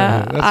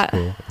 Yeah. That's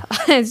cool.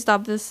 I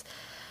stopped this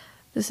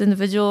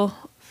individual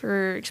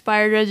for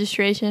expired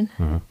registration,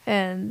 Uh-huh.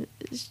 and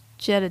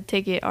she had a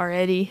ticket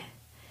already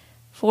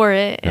for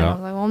it. And Yeah. I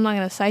was like, well, I'm not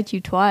going to cite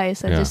you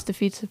twice. That Yeah. just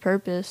defeats the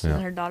purpose. Yeah.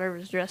 And her daughter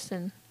was dressed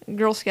in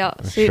Girl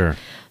Scout suit. Sure.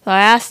 So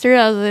I asked her,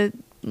 I was like,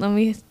 let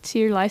me see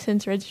your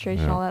license,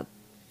 registration, Yeah. all that.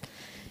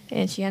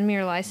 And she handed me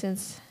her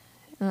license.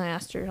 And I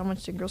asked her how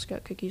much the Girl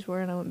Scout cookies were.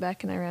 And I went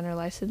back and I ran her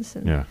license.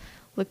 And Yeah.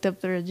 looked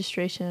up the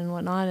registration and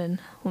whatnot, and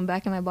went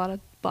back and I bought a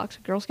box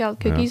of Girl Scout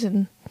cookies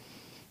and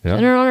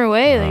sent her on her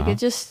way. Like, it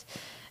just,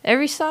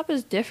 every stop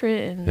is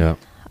different, and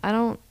I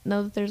don't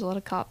know that there's a lot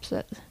of cops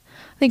that,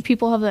 I think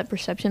people have that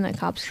perception that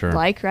cops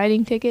like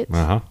writing tickets.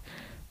 At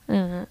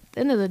the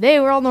end of the day,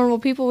 we're all normal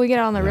people. We get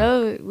on the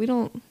road. We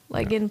don't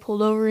like getting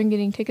pulled over and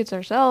getting tickets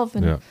ourselves.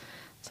 And it's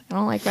like, I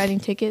don't like writing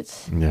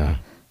tickets. Yeah.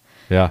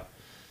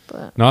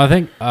 But no,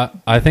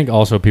 I think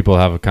also people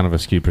have a kind of a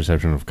skewed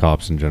perception of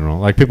cops in general.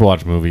 Like, people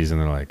watch movies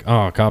and they're like,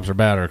 oh, cops are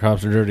bad or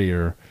cops are dirty,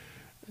 or,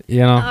 you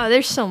know.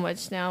 There's so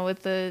much now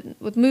with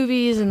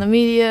movies and the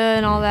media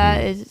and all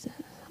that.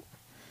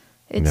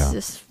 It's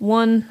just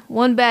one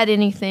bad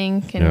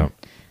anything can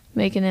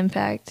make an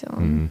impact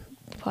on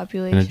the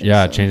population. And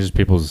it changes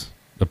people's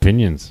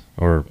opinions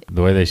or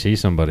the way they see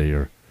somebody.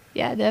 Or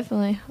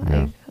definitely.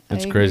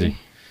 It's crazy.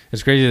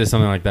 It's crazy that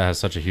something like that has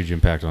such a huge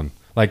impact on,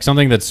 like,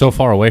 something that's so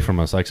far away from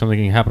us. Like, something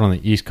can happen on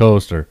the East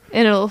Coast, and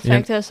it'll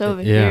affect us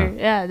over here.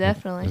 Yeah,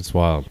 definitely. It's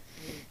wild.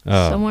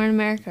 Somewhere in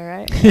America,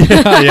 right?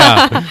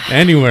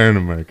 Anywhere in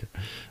America.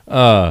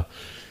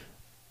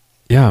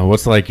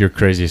 What's like your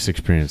craziest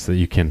experience that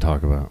you can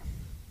talk about?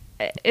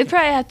 It'd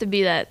probably have to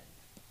be that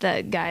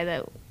guy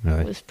that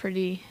was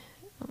pretty,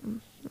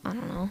 I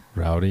don't know.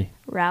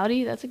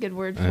 Rowdy, that's a good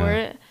word for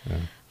it. Yeah.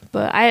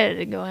 But I had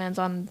to go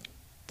hands-on,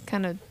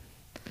 kind of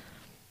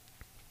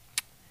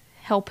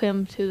help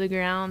him to the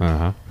ground.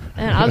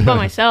 And I was by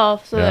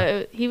myself,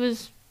 so he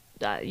was,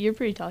 you're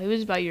pretty tall. He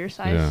was about your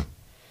size. Yeah.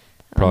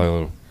 Probably a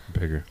little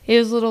bigger. He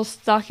was a little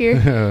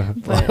stockier.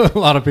 But a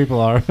lot of people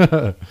are.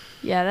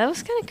 Yeah, that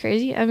was kind of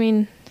crazy. I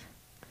mean,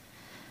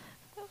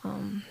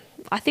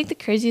 I think the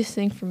craziest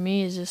thing for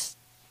me is just,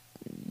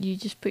 you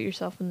just put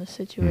yourself in the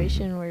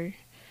situation where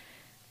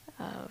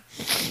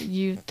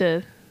you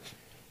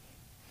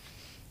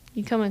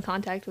come in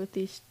contact with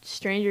these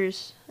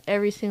strangers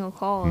every single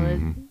call,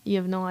 and you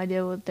have no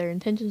idea what their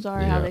intentions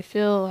are, how they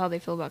feel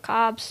about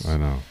cops. I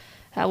know.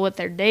 What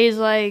their day's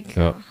like.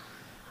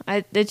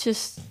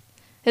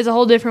 It's a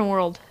whole different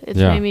world. It's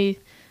made me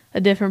a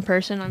different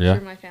person. I'm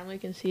sure my family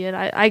can see it.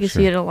 I can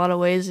see it in a lot of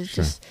ways. It's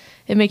just,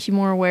 it makes you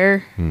more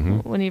aware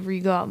whenever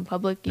you go out in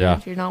public, even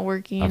if you're not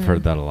working. I've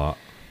heard that a lot.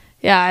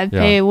 Yeah, I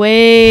pay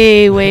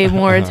way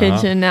more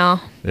attention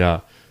now.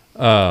 Yeah.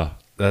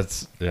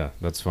 That's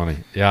funny.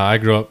 Yeah, I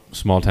grew up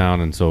small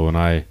town, and so when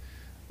I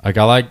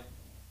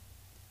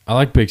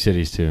like big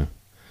cities too.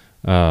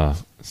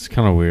 It's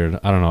kind of weird.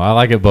 I don't know. I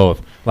like it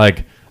both.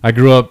 Like, I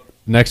grew up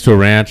next to a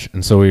ranch,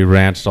 and so we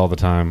ranched all the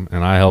time,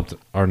 and I helped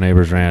our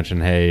neighbors ranch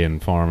and hay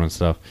and farm and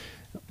stuff.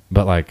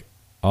 But, like,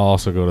 I'll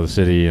also go to the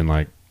city, and,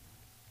 like,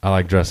 I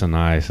like dressing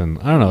nice, and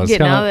I don't know. It's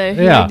getting out there.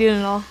 You like doing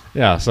it all.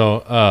 Yeah.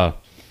 So,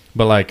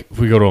 but, like, if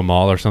we go to a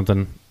mall or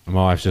something,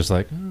 my wife's just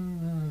like,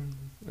 and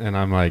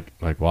I'm like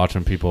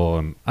watching people,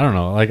 and I don't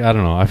know.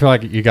 I feel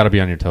like you got to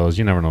be on your toes.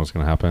 You never know what's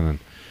gonna happen, and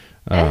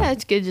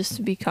it's good just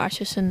to be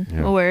cautious and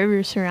aware of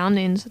your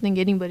surroundings. I think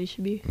anybody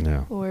should be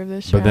aware of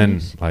their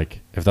surroundings. But then, like,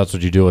 if that's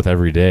what you deal with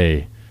every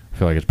day, I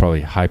feel like it's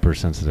probably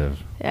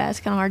hypersensitive. Yeah, it's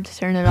kind of hard to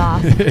turn it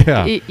off.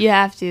 You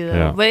have to, though.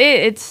 Yeah. But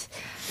it's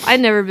I've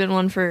never been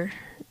one for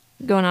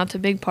going out to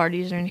big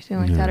parties or anything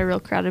like that, or real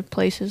crowded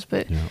places.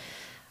 But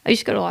I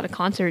used to go to a lot of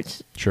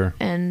concerts. Sure.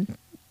 And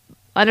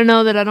I don't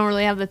know that I don't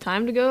really have the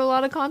time to go to a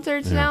lot of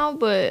concerts now,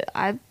 but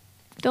I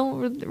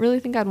don't really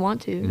think I'd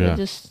want to. Yeah.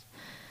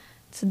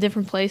 It's a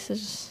different place.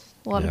 There's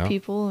a lot of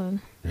people, and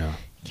you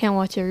can't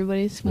watch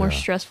everybody. It's more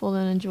stressful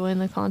than enjoying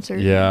the concert.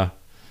 Yeah.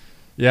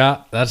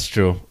 Yeah, that's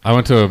true. I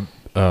went to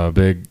a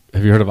big,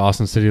 have you heard of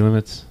Austin City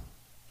Limits?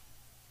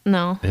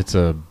 No. It's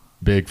a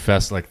big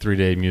fest, like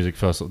 3-day music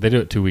festival. They do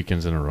it 2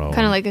 weekends in a row.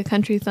 Kind of like a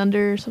Country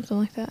Thunder or something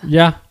like that.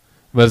 Yeah.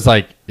 But it's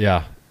like,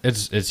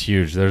 it's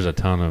huge. There's a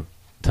ton of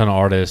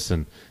artists,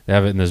 and they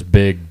have it in this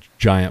big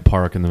giant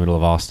park in the middle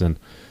of Austin.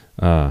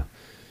 And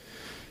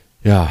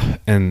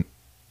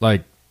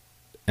like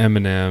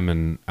Eminem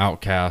and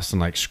Outkast and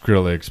like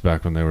Skrillex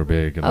back when they were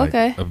big, and like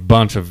a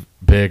bunch of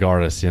big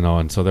artists,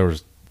 and so there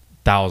was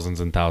thousands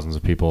and thousands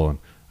of people, and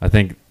I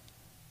think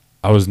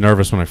I was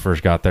nervous when I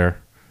first got there,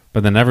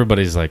 but then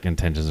everybody's like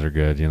intentions are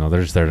good,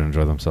 they're just there to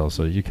enjoy themselves,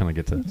 so you kind of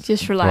get to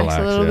just relax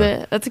a little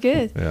bit. That's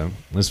good. Yeah,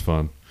 it's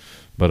fun.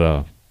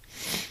 But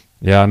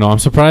I'm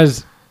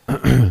surprised.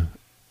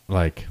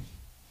 Like,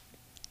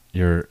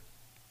 you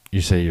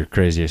say your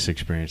craziest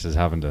experience is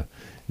having to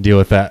deal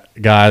with that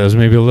guy that was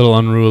maybe a little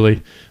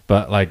unruly,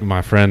 but like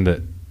my friend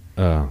that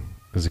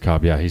is a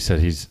cop, he said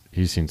he's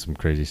seen some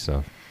crazy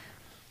stuff.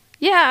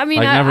 Yeah, I mean,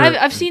 like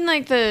I've seen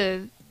like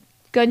the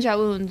gunshot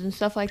wounds and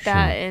stuff like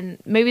that, and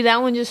maybe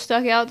that one just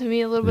stuck out to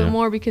me a little bit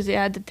more because they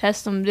had to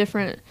test some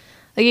different,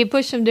 like he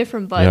pushed some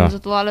different buttons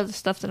with a lot of the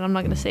stuff that I'm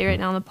not going to say right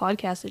now on the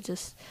podcast. It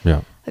just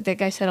like that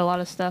guy said a lot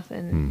of stuff,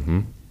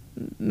 and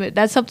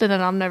that's something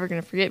that I'm never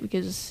going to forget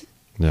because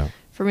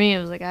for me it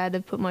was like I had to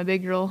put my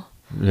big girl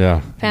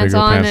pants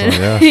on, and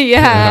I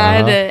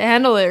had to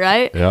handle it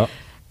right. Yeah.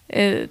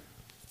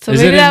 So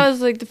maybe that was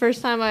like the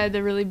first time I had to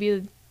really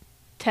be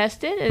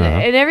test it,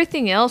 and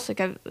everything else. Like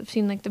I've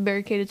seen like the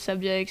barricaded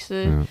subjects,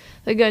 the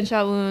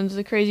gunshot wounds,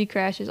 the crazy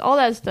crashes, all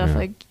that stuff.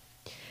 Like,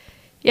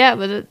 yeah,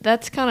 but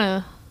that's kind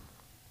of,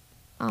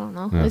 I don't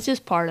know. It's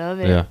just part of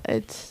it. Yeah.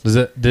 It's.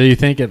 Do you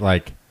think it,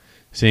 like,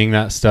 seeing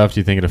that stuff? Do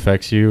you think it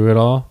affects you at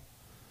all?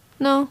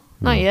 No,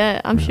 not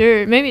yet. I'm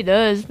sure. Maybe it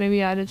does.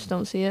 Maybe I just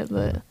don't see it.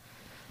 But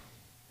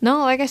no,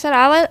 like I said,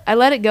 I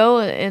let it go,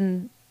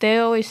 and they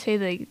always say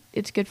that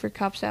it's good for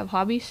cops to have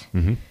hobbies.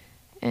 Mm-hmm.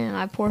 And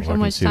I pour so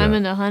much time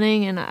into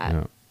hunting, and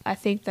I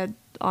think that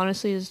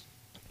honestly is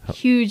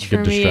huge for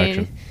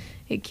me.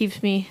 It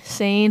keeps me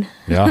sane.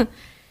 Yeah.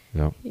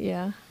 Yeah.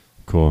 Yeah.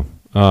 Cool.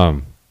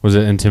 Was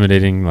it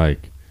intimidating,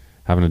 like,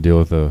 having to deal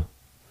with a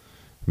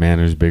man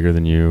who's bigger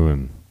than you,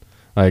 and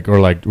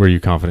were you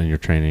confident in your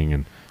training,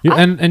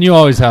 and you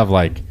always have,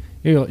 like,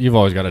 you've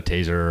always got a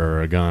taser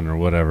or a gun or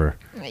whatever.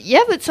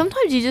 Yeah, but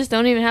sometimes you just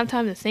don't even have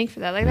time to think for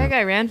that. Like that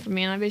guy ran from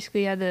me, and I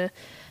basically had to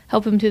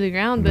help him to the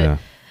ground, but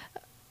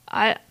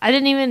I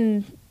didn't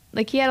even,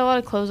 like, he had a lot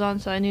of clothes on,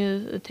 so I knew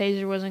the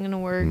taser wasn't going to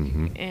work,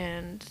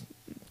 and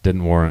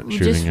didn't warrant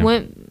shooting just him.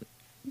 Went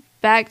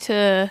back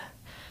to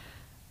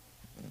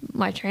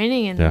my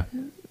training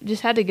and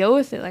just had to go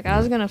with it. Like, I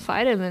was going to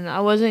fight him, and I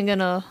wasn't going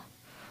to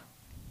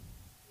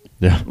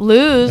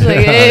lose. Like,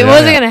 it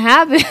wasn't going to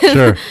happen.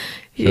 Sure.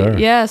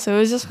 Yeah, so it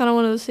was just kind of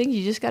one of those things.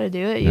 You just got to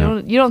do it.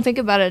 You don't think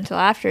about it until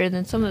after, and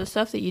then some of the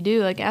stuff that you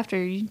do, like,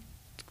 after you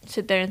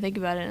sit there and think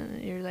about it,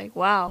 and you're like,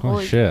 wow,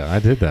 holy shit, I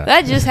did that.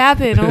 That just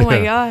happened. Oh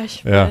my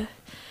gosh. Yeah.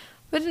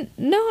 But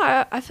no,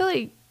 I feel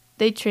like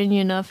they train you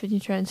enough, and you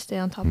try and stay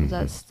on top of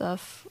that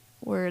stuff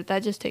where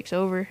that just takes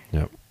over.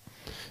 Yep.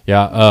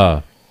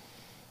 Yeah.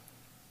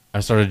 I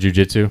started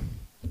jiu-jitsu,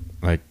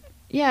 like,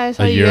 yeah, I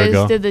saw you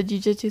guys did the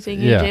jiu-jitsu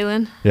thing in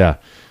Jalen. Yeah.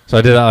 So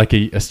I did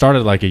that I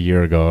started like a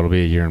year ago. It'll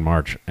be a year in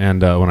March.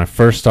 And when I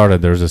first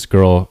started, there was this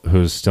girl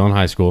who's still in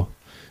high school,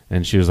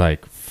 and she was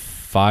like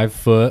 5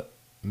 foot,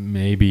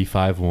 maybe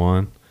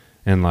 5'1",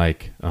 and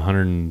like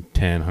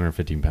 110,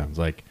 115 pounds,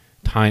 like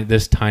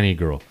this tiny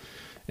girl.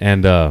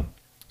 And so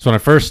when I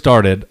first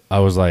started, I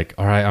was like,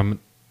 all right,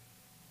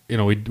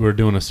 we were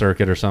doing a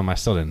circuit or something. I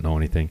still didn't know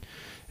anything,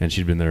 and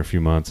she'd been there a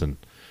few months, and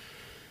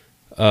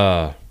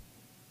I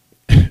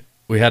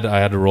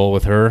had to roll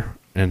with her.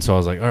 And so I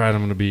was like, all right,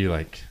 I'm going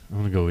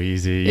to go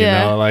easy, you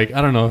know, like,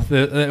 I don't know.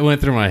 It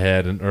went through my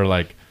head, or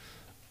like,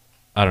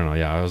 I don't know.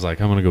 Yeah. I was like,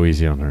 I'm going to go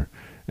easy on her.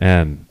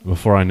 And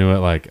before I knew it,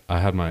 like, I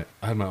had my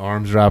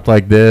arms wrapped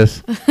like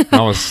this, and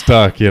I was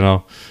stuck, you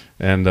know?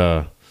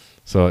 And,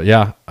 so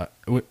yeah,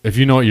 if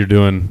you know what you're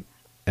doing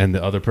and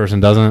the other person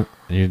doesn't,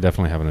 you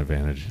definitely have an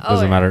advantage. It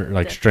doesn't matter.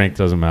 Like, strength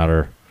doesn't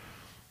matter.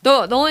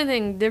 The only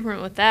thing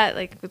different with that,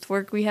 like with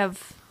work, we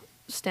have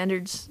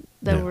standards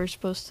that we're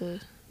supposed to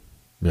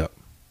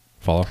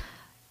follow.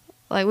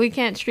 Like, we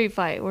can't street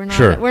fight. We're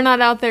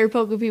not out there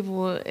poking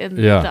people in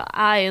the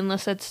eye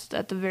unless that's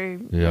at the very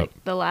like,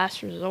 the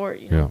last resort,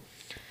 you know. Yeah.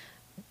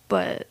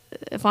 But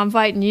if I'm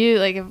fighting you,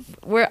 like,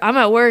 I'm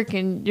at work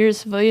and you're a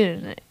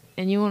civilian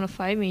and you want to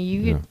fight me,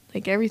 you could,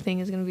 like, everything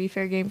is going to be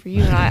fair game for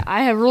you. And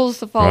I have rules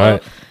to follow.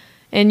 Right.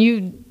 And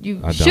you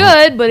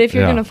should, but if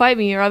you're going to fight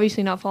me, you're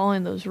obviously not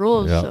following those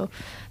rules. Yep. So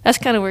that's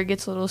kind of where it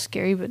gets a little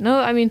scary. But no,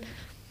 I mean,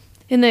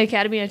 in the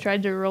academy, I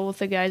tried to roll with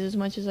the guys as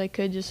much as I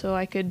could just so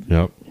I could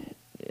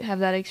have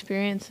that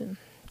experience. And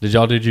did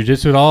y'all do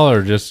jiu-jitsu at all,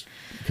 or just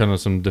kind of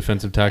some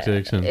defensive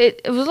tactics? And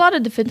it was a lot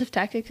of defensive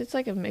tactics. It's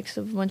like a mix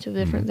of a bunch of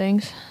different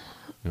things.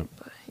 Yep.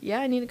 But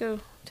yeah, I need to go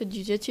to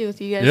jiu-jitsu with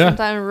you guys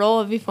sometime and roll.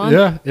 It'd be fun.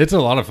 Yeah, it's a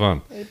lot of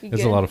fun.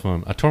 It's a lot of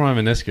fun. I tore my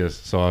meniscus,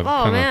 so I'm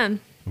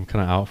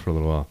kind of out for a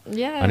little while.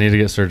 Yeah. I need to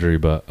get surgery,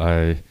 but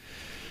it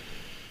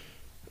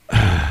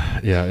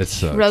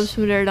sucks. Rub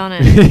some dirt on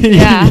it.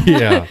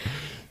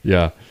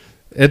 Yeah.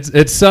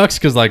 It sucks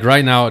because, like,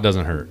 right now it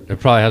doesn't hurt. It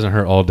probably hasn't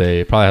hurt all day.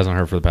 It probably hasn't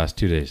hurt for the past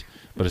 2 days.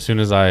 But as soon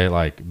as I,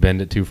 like,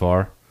 bend it too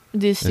far,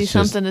 just do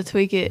something to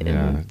tweak it,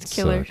 and it's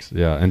killer. Sucks.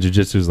 Yeah, and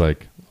jiu-jitsu's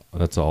like,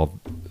 that's all.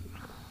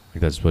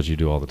 Like, that's what you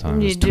do all the time.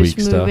 You tweak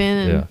just stuff. Move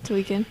in and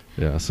tweaking.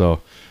 Yeah.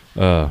 So,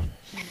 so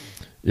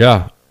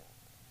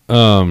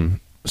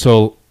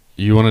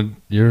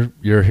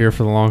you're here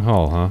for the long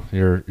haul, huh?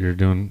 You're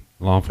doing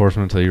law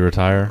enforcement until you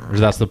retire, or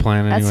that's the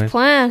plan anyway? That's the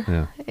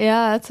plan.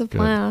 Yeah, that's the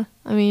plan.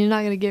 I mean, you're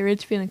not gonna get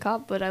rich being a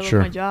cop, but I love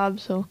my job,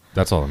 so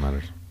that's all that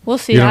matters. We'll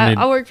see.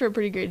 I work for a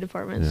pretty great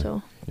department,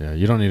 so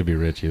you don't need to be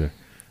rich either.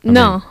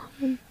 I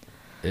mean,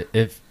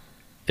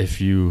 if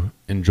you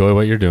enjoy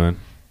what you're doing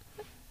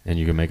and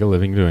you can make a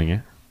living doing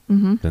it,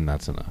 then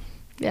that's enough.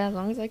 Yeah, as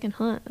long as I can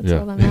hunt, that's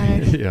all that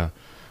matters.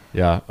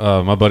 Yeah.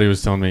 My buddy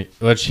was telling me,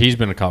 which he's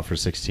been a cop for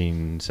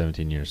 16,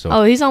 17 years.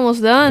 So he's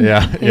almost done.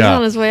 Yeah. He's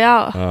on his way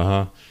out.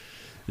 Uh-huh.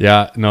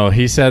 Yeah. No,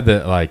 he said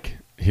that, like,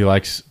 he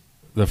likes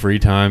the free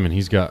time, and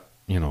he's got,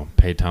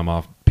 paid time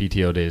off,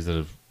 PTO days that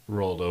have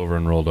rolled over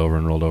and rolled over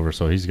and rolled over.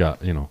 So he's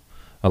got,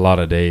 a lot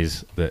of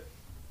days that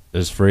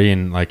is free.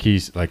 And like,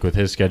 he's like, with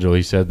his schedule,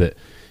 he said that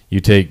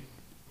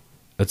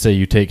let's say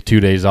you take 2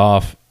 days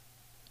off.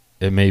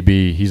 It may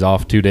be he's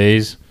off 2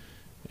 days,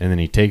 and then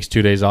he takes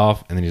 2 days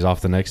off, and then he's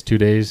off the next 2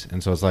 days.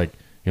 And so it's like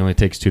he only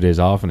takes 2 days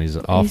off, and he's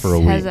off for a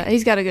week.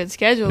 He's got a good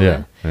schedule.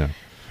 Yeah, yeah.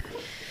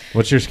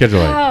 What's your schedule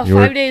like?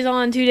 5 days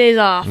on, 2 days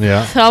off.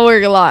 Yeah. So I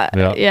work a lot.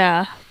 Yeah.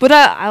 Yeah. But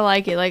I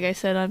like it. Like I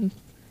said,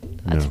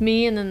 that's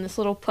me and then this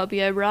little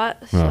puppy I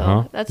brought.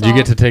 So that's Do you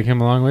get to take him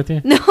along with you?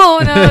 No,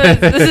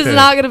 this is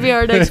not going to be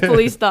our next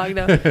police dog,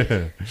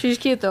 no. She's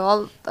cute,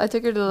 though. I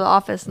took her to the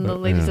office, and the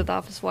ladies at the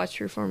office watched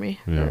her for me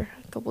for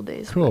a couple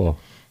days. Cool.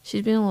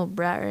 She's being a little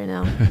brat right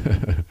now.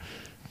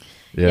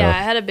 Yeah,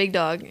 I had a big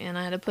dog, and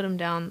I had to put him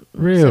down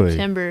in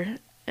September,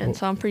 and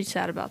so I'm pretty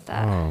sad about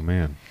that. Oh,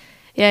 man.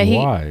 Yeah,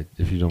 why,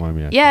 if you don't mind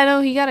me asking? Yeah,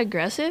 no, he got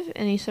aggressive,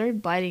 and he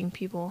started biting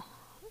people.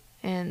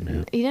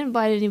 And he didn't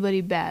bite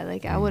anybody bad.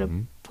 Like, I would have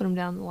put him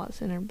down a lot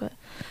sooner. But,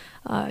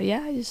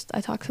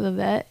 I talked to the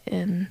vet,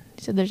 and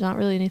he said there's not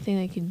really anything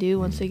they can do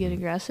once they get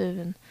aggressive.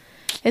 And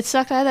it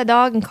sucked. I had that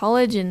dog in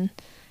college, and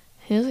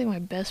he was like my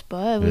best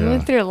bud. We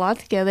went through a lot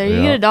together.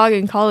 You get a dog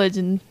in college,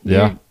 and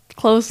you're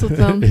close with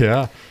them.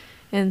 Yeah.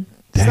 And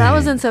so that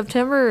was in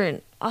September,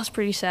 and I was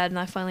pretty sad, and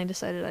I finally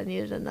decided I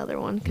needed another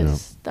one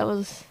because that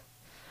was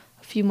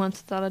a few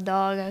months without a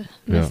dog. I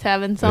missed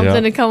having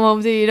something to come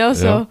home to, you know.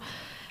 So,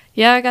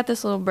 I got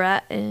this little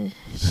brat, and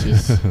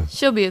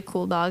she'll be a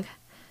cool dog.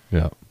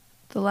 Yeah.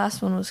 The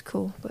last one was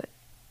cool, but.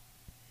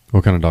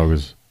 What kind of dog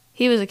was?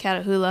 He was a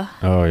Catahoula.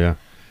 Oh, yeah.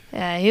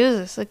 Yeah, he was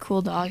just a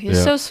cool dog. He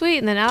was so sweet,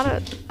 and then out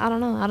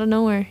of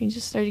nowhere, he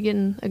just started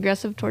getting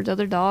aggressive towards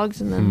other dogs,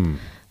 and then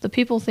the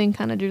people thing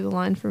kind of drew the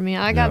line for me.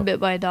 I got bit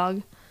by a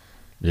dog.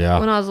 Yeah.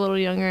 When I was a little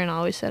younger, and I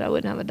always said I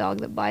wouldn't have a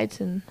dog that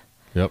bites, and.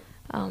 Yep.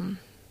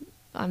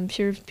 I'm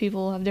sure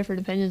people have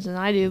different opinions than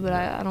I do, but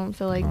I don't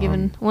feel like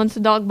once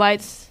a dog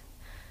bites,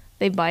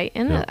 they bite.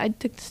 And I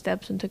took the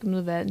steps and took him to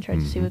the vet and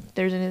tried to see if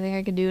there's anything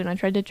I could do, and I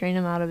tried to train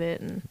him out of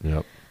it.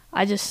 And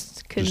I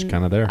just couldn't. Just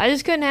kind of there. I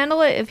just couldn't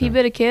handle it if he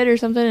bit a kid or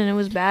something and it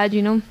was bad,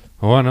 you know.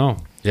 Oh, I know.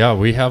 Yeah,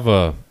 we have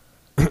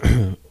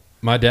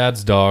my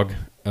dad's dog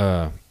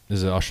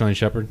is an Australian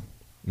Shepherd,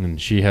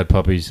 and she had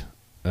puppies.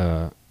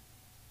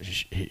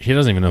 He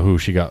doesn't even know who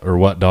she got or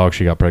what dog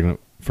she got pregnant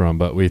from,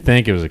 but we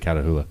think it was a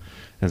Catahoula.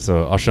 And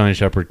so Australian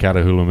Shepherd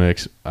Catahoula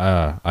mix.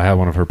 I had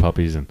one of her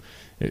puppies, and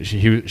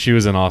she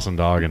was an awesome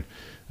dog,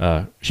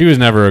 and she was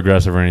never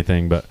aggressive or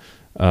anything. But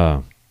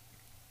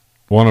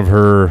one of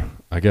her,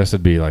 I guess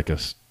it'd be like a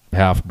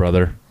half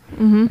brother,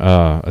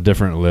 a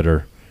different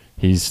litter.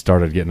 He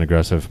started getting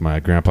aggressive. My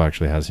grandpa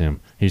actually has him.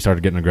 He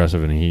started getting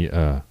aggressive, and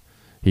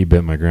he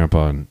bit my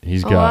grandpa, and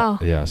he's got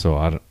So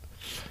I don't.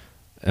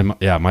 And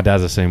my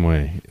dad's the same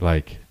way.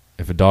 Like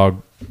if a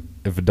dog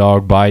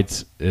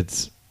bites,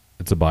 it's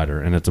a biter,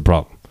 and it's a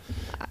problem.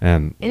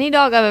 And any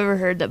dog I've ever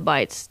heard that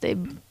bites, they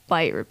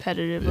bite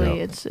repetitively.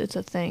 Yeah. It's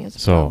a thing.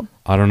 It's a problem.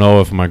 I don't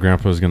know if my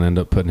grandpa was going to end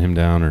up putting him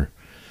down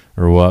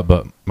or what,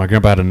 but my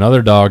grandpa had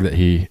another dog that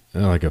he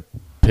like a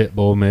pit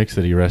bull mix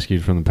that he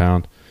rescued from the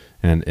pound,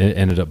 and it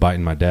ended up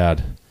biting my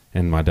dad.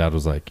 And my dad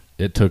was like,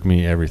 it took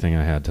me everything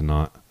I had to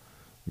not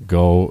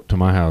go to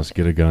my house,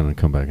 get a gun, and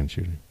come back and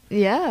shoot him.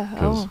 Yeah.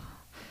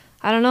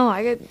 I don't know.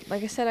 I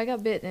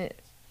got bit, and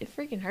it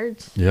freaking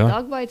hurts. Yeah.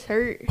 Dog bites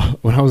hurt.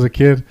 When I was a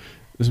kid,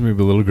 this may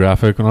be a little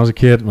graphic. When I was a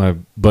kid, my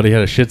buddy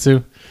had a Shih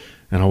Tzu,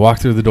 and I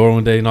walked through the door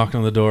one day, knocked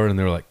on the door, and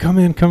they were like, come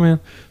in.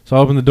 So I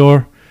opened the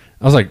door.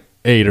 I was like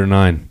 8 or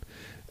 9.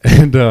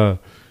 And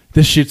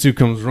this Shih Tzu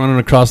comes running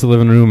across the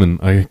living room,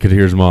 and I could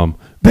hear his mom,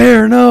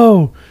 Bear,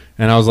 no!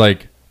 And I was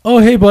like, oh,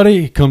 hey,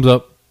 buddy. He comes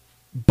up,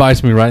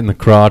 bites me right in the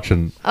crotch,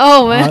 and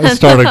I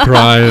started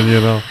crying,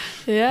 you know.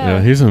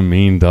 Yeah, he's a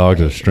mean dog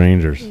to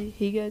strangers.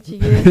 He got you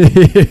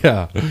good.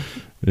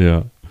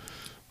 Yeah.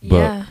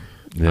 But,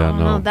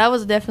 no. That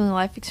was definitely a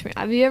life experience.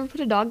 Have you ever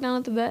put a dog down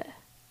at the vet?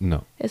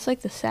 No. It's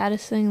like the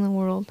saddest thing in the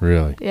world.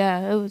 Really?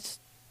 Yeah, it was.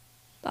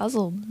 I was a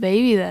little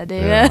baby that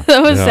day. Yeah.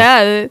 That was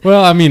sad.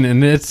 Well, I mean,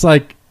 and it's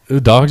like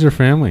dogs are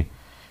family.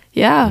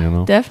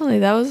 Yeah, definitely.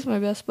 That was my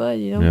best bud,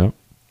 you know. Yeah.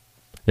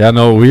 Yeah,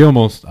 no, we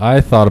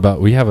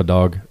have a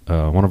dog,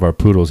 one of our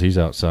poodles, he's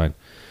outside.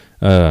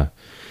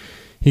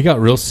 He got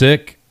real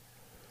sick.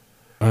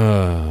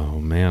 Oh,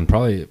 man,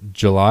 probably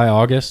July,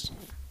 August.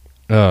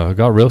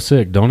 Got real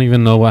sick. Don't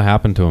even know what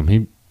happened to him.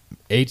 He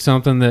ate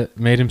something that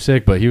made him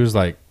sick, but he was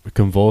like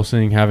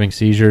convulsing, having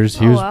seizures.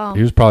 He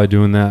was probably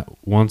doing that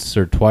once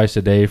or twice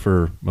a day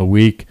for a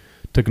week.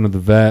 Took him to the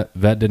vet.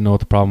 Vet didn't know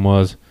what the problem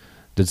was.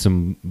 Did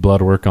some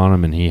blood work on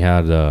him, and he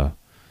had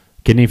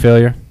kidney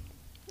failure.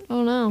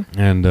 Oh, no.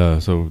 And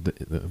so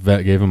the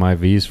vet gave him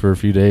IVs for a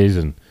few days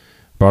and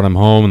brought him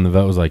home, and the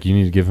vet was like, you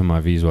need to give him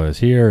IVs while he's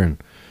here. And,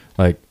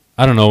 like,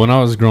 I don't know. When I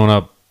was growing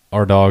up,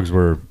 our dogs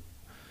were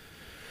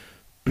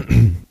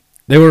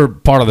they were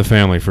part of the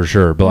family for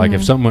sure. But, like,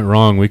 if something went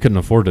wrong, we couldn't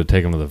afford to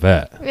take them to the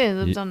vet. Yeah,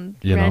 lived on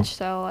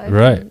ranch-style life.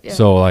 Right. Yeah.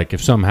 So, like,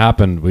 if something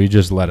happened, we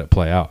just let it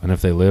play out. And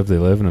if they lived, they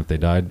lived. And if they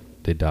died,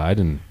 they died.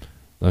 And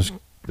that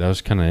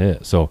was kind of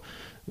it. So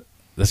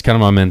that's kind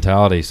of my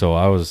mentality. So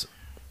I was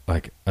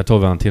like, I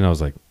told Valentina, I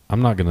was like,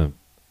 I'm not gonna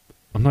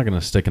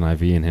stick an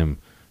IV in him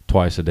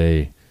twice a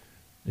day,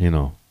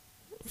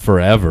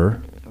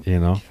 forever,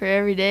 for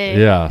every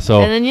day. Yeah.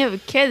 So and then you have a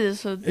kid,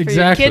 so for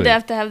your kid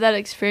to have that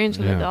experience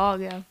with a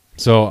dog,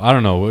 So I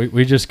don't know.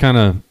 We just kind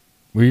of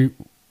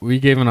we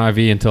gave an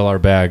IV until our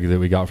bag that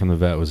we got from the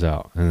vet was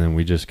out, and then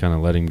we just kind of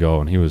let him go.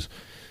 And he was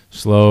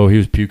slow. He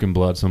was puking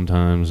blood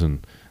sometimes,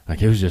 and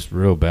like it was just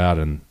real bad.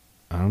 And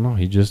I don't know.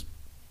 He just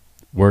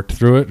worked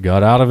through it,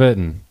 got out of it,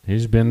 and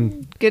he's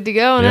been good to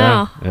go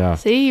now. Yeah.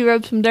 See, you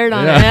rubbed some dirt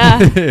on it.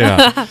 Yeah.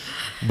 Yeah.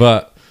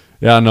 But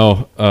yeah,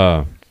 no.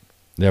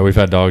 Yeah, we've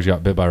had dogs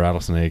got bit by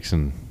rattlesnakes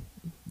and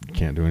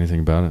can't do anything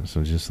about it.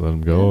 So just let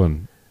them go,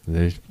 and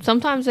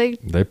sometimes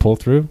they pull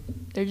through.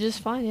 They're just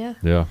fine. Yeah.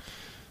 Yeah.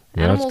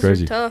 Yeah, Animals that's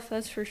crazy. are tough.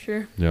 That's for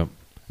sure. Yep.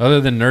 Other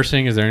than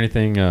nursing, is there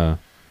anything that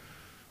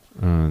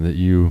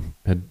you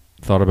had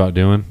thought about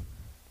doing?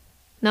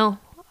 No,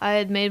 I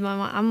had made my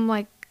mind. I'm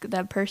like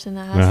that person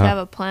that has to have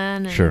a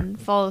plan and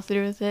follow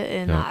through with it.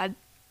 And I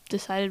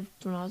decided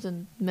when I was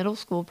in middle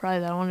school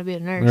probably that I wanted to be a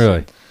nurse.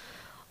 Really?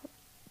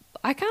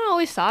 I kind of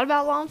always thought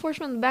about law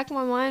enforcement in the back of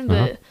my mind,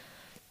 but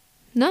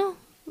no,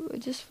 I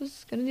just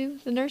was going to do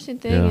the nursing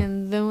thing. Yeah.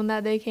 And then when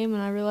that day came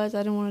and I realized I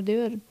didn't want to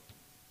do it,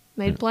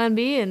 made plan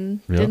B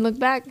and didn't look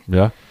back.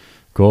 Yeah.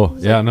 Cool.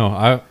 Yeah,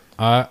 no,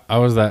 I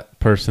was that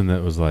person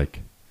that was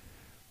like,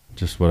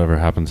 just whatever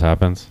happens,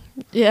 happens.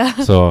 Yeah.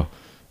 So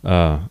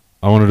I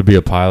wanted to be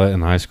a pilot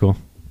in high school.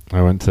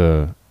 I went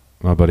to,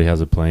 my buddy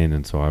has a plane,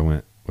 and so I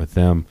went with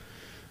them.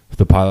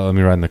 The pilot let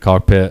me ride in the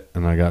cockpit,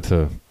 and I got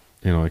to,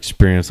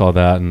 experience all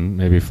that and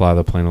maybe fly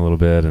the plane a little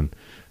bit and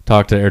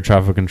talk to air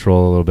traffic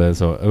control a little bit.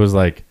 So it was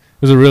like,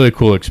 it was a really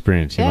cool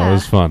experience. It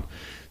was fun.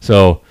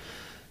 So,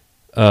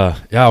 I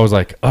was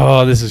like,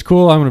 oh, this is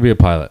cool. I'm going to be a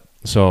pilot.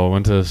 So I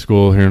went to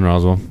school here in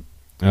Roswell,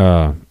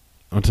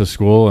 went to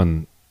school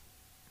and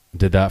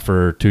did that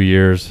for 2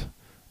 years.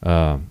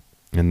 And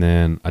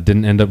then I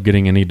didn't end up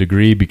getting any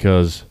degree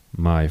because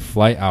my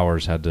flight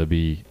hours had to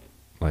be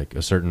like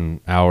a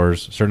certain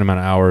amount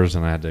of hours,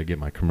 and I had to get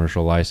my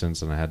commercial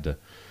license, and I had to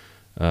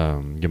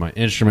get my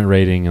instrument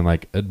rating and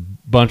like a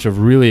bunch of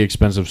really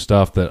expensive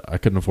stuff that I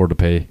couldn't afford to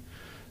pay.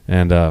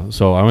 And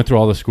so I went through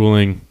all the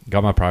schooling,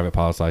 got my private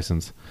pilot's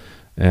license,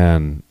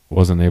 and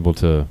wasn't able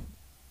to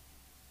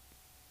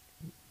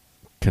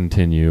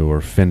continue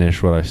or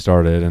finish what I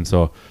started. And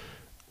so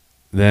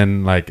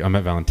then like I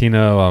met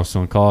Valentina while I was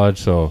still in college,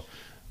 so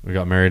we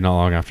got married not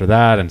long after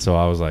that. And so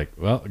I was like,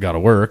 well, I got to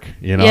work,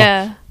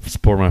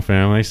 support my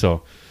family.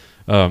 So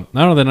I don't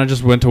know, then I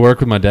just went to work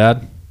with my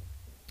dad.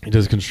 He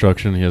does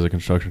construction. He has a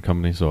construction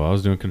company. So I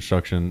was doing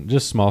construction,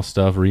 just small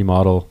stuff,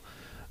 remodel,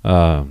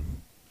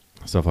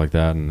 stuff like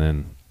that. And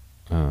then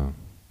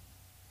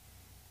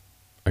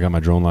I got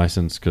my drone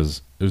license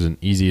because it was an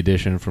easy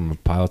addition from a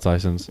pilot's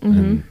license. Mm-hmm.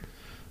 And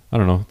I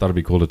don't know, thought it'd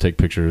be cool to take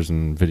pictures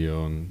and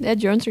video. And yeah,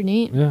 drones are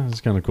neat. Yeah,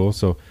 it's kind of cool.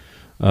 So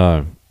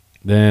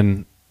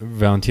then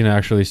Valentina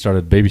actually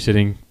started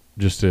babysitting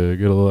just to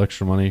get a little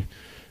extra money.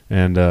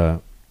 And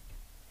the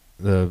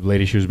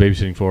lady she was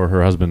babysitting for,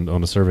 her husband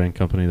owned a surveying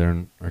company there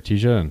in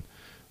Artesia. And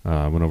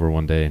I went over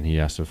one day and he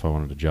asked if I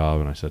wanted a job.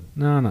 And I said,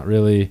 no, not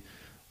really.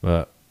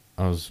 But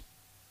I was,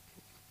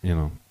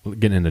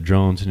 getting into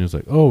drones. And he was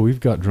like, oh, we've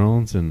got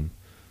drones and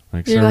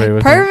like You're survey like,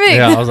 with perfect.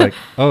 them. Yeah, I was like,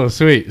 oh,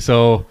 sweet.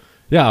 So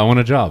yeah, I want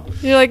a job.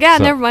 You're like, so,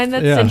 never mind.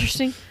 That's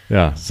interesting.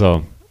 Yeah,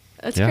 so.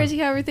 That's crazy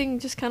how everything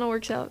just kind of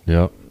works out.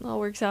 Yep. It all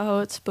works out how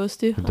it's supposed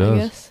to, it does. I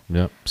guess.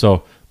 Yep.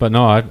 So, but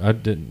no, I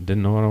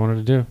didn't know what I wanted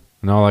to do.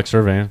 Now I like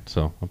surveying,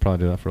 so I'll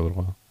probably do that for a little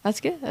while. That's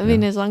good. I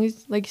mean, as long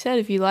as, like you said,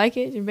 if you like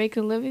it, you're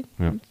making a living,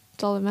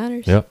 that's all that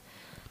matters. Yep.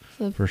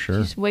 So for sure.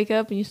 You just wake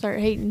up and you start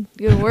hating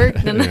to go to work,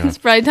 then it's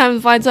probably time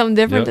to find something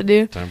different to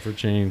do. Time for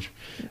change.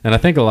 And I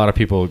think a lot of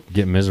people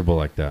get miserable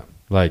like that.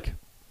 Like,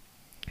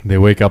 they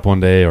wake up one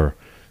day or,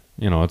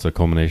 it's a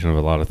culmination of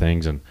a lot of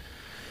things, and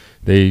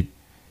they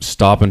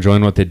stop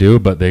enjoying what they do,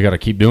 but they got to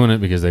keep doing it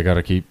because they got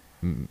to keep,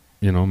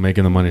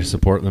 making the money to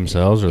support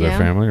themselves or their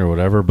family or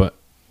whatever.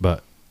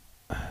 But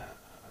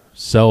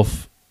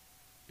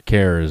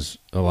self-care is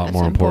a lot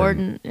more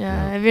important.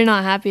 Yeah. If you're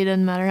not happy, it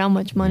doesn't matter how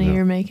much money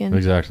you're making.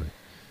 Exactly.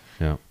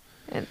 Yeah.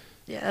 And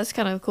that's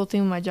kind of a cool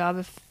thing with my job.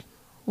 If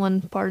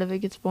one part of it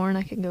gets boring,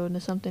 I can go into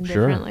something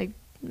different, like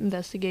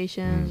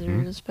investigations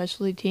or a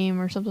specialty team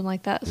or something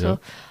like that. So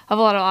I have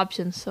a lot of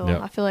options. So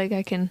I feel like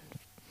I can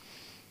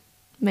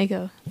make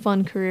a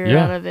fun career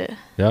out of it.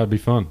 Yeah, it'd be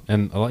fun.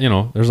 And,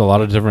 there's a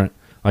lot of different,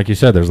 like you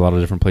said, there's a lot of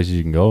different places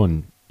you can go,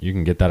 and you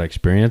can get that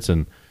experience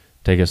and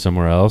take it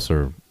somewhere else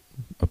or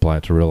apply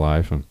it to real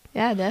life. And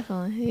yeah,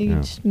 definitely. You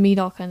can just meet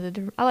all kinds of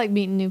different, I like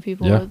meeting new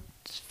people. Yeah.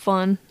 It's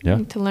fun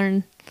to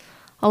learn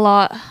a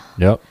lot.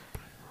 Yep.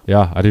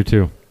 Yeah, I do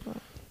too.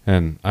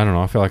 And I don't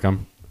know, I feel like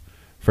I'm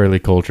fairly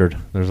cultured.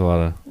 There's a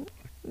lot of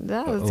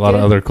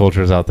other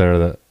cultures out there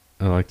that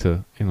I like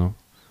to,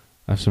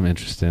 have some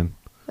interest in.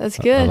 That's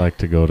good. I like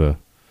to go to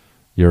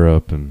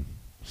Europe and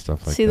stuff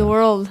like that. See the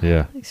world.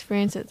 Yeah.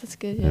 Experience it. That's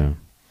good. Yeah.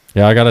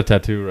 Yeah, I got a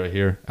tattoo right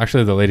here.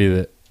 Actually, the lady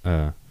that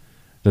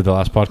did the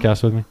last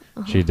podcast with me,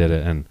 she did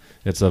it, and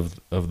it's of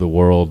the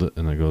world,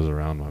 and it goes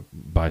around my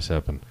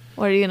bicep. And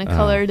what are you gonna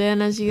color it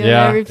in as you go to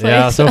every place?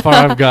 Yeah. So far,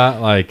 I've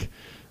got like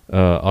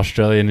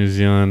Australia, New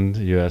Zealand,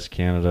 U.S.,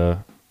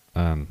 Canada.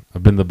 I've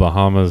been to the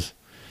Bahamas,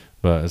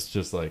 but it's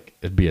just like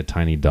it'd be a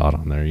tiny dot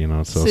on there.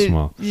 It's so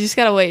small. You just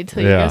gotta wait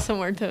till you Yeah. go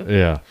somewhere to.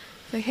 Yeah.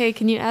 Like, hey,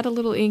 can you add a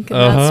little ink in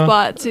that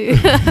spot too?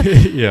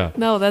 Yeah.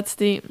 No, that's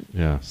deep.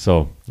 Yeah.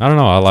 So I don't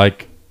know. I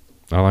like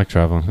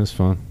traveling. It's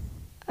fun.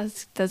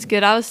 That's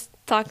good. I was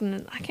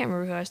talking. I can't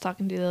remember who I was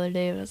talking to the other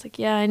day, but I was like,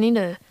 yeah, I need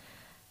to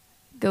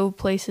go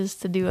places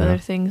to do other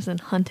things than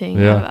hunting.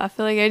 Yeah. I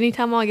feel like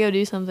anytime I go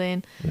do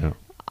something, Yeah.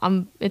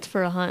 it's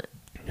for a hunt.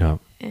 Yeah.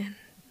 And I'm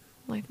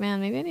like,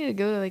 man, maybe I need to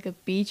go to like a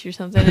beach or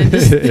something and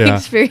just Yeah.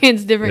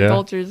 experience different Yeah.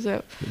 cultures.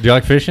 So Do you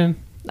like fishing?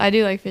 I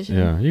do like fishing.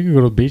 Yeah. You can go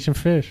to the beach and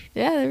fish.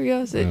 Yeah, there we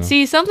go. So, Yeah.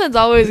 see, something's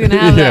always gonna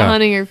have that Yeah.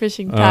 hunting or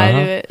fishing tie to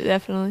Uh-huh. it.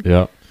 Definitely.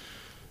 Yeah.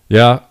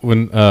 Yeah.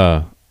 When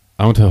I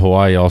went to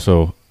Hawaii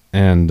also,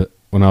 and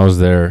when I was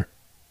there,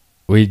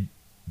 we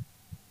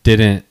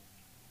didn't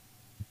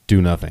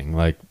do nothing.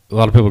 Like a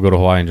lot of people go to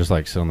Hawaii and just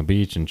like sit on the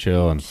beach and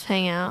chill and Just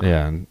hang out.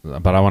 yeah.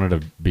 But I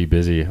wanted to be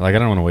busy. Like I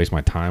didn't want to waste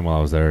my time while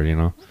I was there.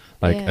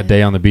 Like Yeah. a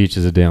day on the beach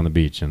is a day on the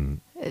beach, and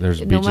there's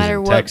No beaches matter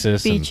in what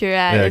Texas. beach and, you're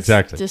at, yeah, it's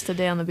exactly. just a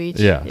day on the beach.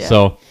 Yeah.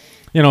 So,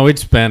 we'd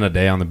spend a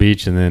day on the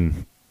beach, and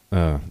then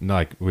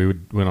like we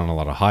went on a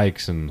lot of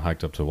hikes and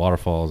hiked up to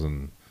waterfalls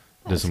and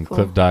did That's some cool.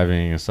 cliff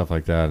diving and stuff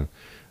like that.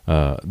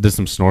 Did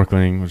some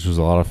snorkeling, which was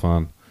a lot of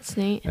fun. It's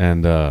neat.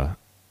 And I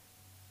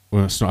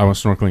went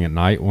snorkeling at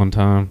night one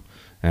time,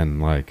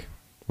 and like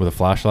with a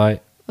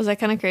flashlight. Was that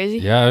kind of crazy?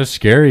 Yeah, it was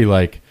scary.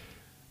 Like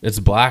it's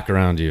black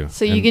around you,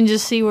 So you can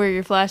just see where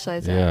your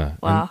flashlight's at. yeah.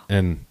 Wow.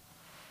 And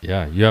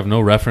yeah, you have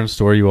no reference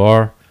to where you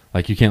are.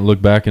 Like you can't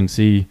look back and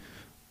see.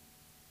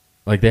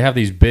 Like they have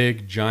these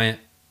big, giant.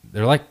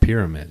 They're like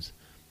pyramids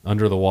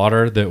under the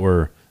water that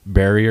were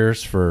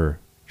barriers for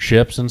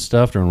ships and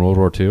stuff during World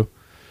War II.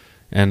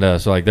 And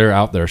so like they're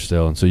out there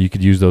still, and so you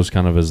could use those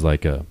kind of as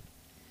like a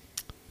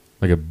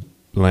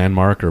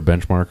landmark or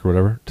benchmark or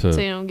whatever to.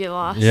 So you don't get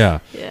lost. Yeah.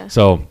 Yeah.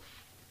 So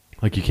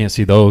like you can't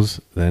see those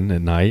then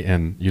at night,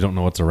 and you don't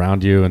know what's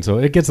around you, and so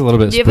it gets a little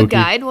bit Do you spooky.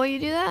 have a guide while you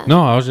do that?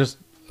 No, I was just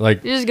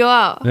like You just go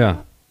out.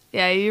 yeah.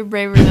 Yeah, you're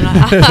braver than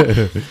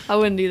I. I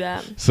wouldn't do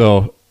that.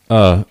 So,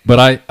 but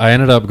I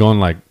ended up going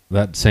like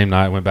that same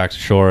night. I went back to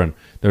shore, and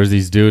there was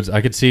these dudes. I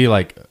could see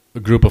like a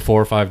group of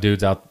 4 or 5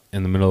 dudes out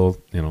in the middle,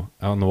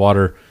 out in the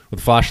water with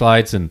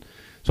flashlights. And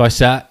so I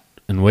sat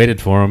and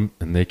waited for them,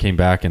 and they came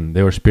back, and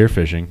they were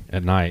spearfishing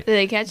at night. Did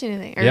they catch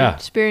anything or Yeah.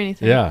 spear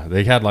anything? Yeah,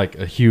 they had like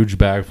a huge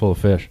bag full of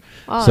fish.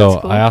 Oh, So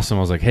that's cool. I asked them,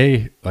 I was like,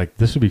 "Hey, like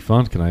this would be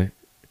fun. Can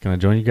I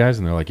join you guys?"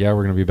 And they're like, "Yeah,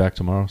 we're gonna be back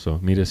tomorrow. So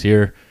meet us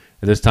here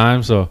at this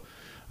time." So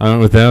I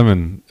went with them,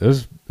 and it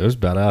was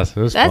badass.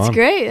 It was That's fun.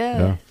 great. Yeah.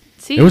 Yeah.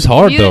 See, It was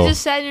hard, if you though. would've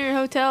just sat in your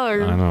hotel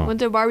or I know. went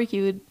to a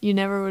barbecue, you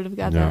never would have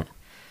got Yeah. that.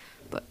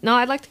 But no,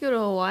 I'd like to go to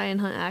Hawaii and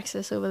hunt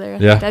access over there. I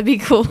Yeah. think that'd be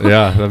cool.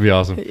 Yeah, that'd be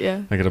awesome.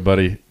 Yeah. I got a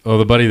buddy. Oh,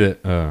 the buddy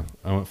that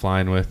I went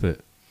flying with that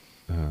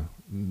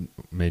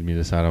made me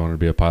decide I wanted to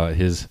be a pilot.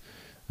 He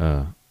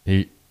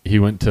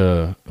went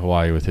to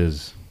Hawaii with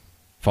his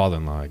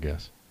father-in-law, I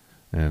guess,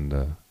 and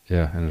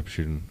ended up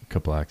shooting a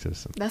couple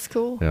axes. That's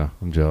cool. Yeah,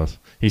 I'm jealous.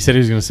 He said he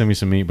was gonna send me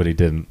some meat, but he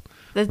didn't.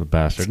 That's The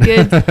bastard.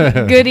 good.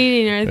 Good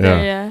eating right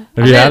there. Yeah.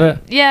 Have you had met-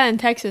 it? Yeah, in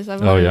Texas.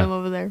 I've Oh, hunted yeah. them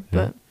over there,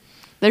 Yeah. but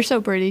they're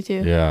so pretty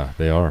too. Yeah,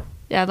 they are.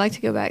 Yeah, I'd like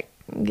to go back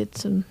and get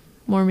some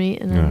more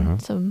meat and then Uh-huh.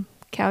 some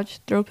couch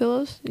throw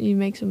pillows. You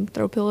make some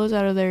throw pillows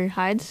out of their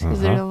hides because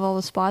they Uh-huh. have all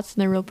the spots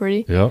and they're real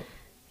pretty. Yep.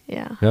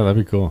 Yeah, Yeah, that'd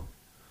be cool.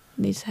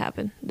 needs to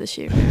happen this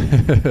year.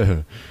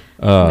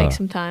 Uh, Make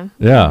some time.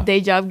 yeah. Day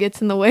job gets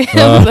in the way of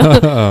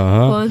the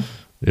uh-huh. fun.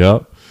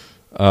 Yep.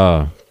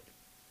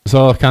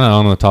 So kind of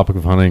on the topic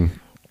of hunting,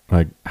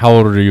 like how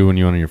old are you when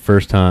you went on your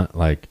first hunt?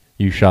 Like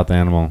you shot the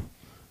animal.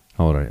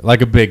 How old are you?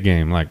 Like a big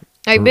game, like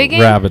Like big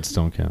game? rabbits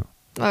don't count.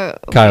 Okay,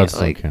 Coyotes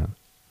like don't count.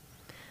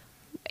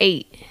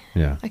 8.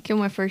 Yeah. I killed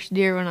my first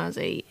deer when I was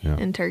 8 Yeah.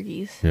 and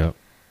turkeys. Yep.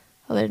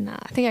 Other than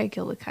that, I think I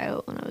killed a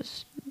coyote when I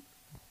was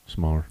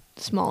Smaller.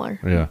 smaller.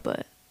 Yeah.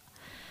 But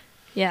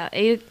yeah,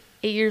 8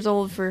 years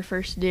old for a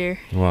first deer.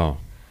 Wow.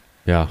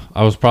 Yeah.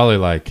 I was probably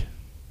like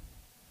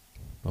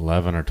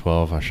 11 or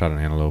 12. I shot an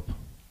antelope.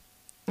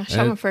 I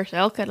shot my first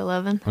elk at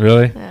 11.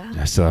 Really? Yeah.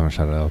 I still haven't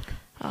shot an elk.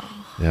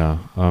 Oh. Yeah.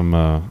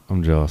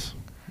 I'm jealous.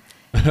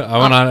 I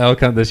went on an elk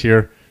hunt this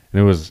year,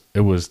 and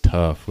it was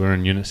tough. We were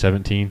in Unit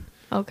 17.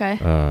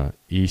 Okay.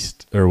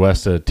 East or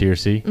west of Tier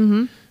C,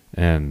 Mm-hmm.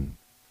 and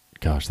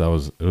gosh, it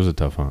was a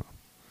tough hunt.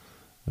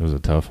 It was a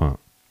tough hunt.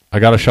 I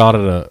got a shot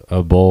at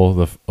a bull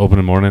the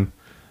opening morning,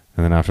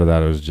 and then after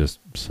that it was just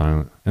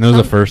silent. And it was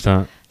the first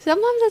hunt.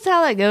 Sometimes that's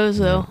how that goes,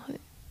 though.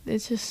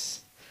 It's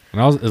just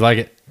And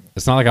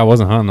it's not like I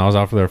wasn't hunting. I was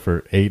out there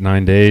for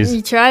 8-9 days.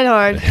 you tried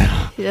hard.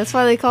 That's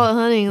why they call it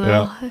hunting,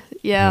 though.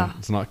 Yeah.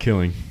 It's not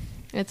killing.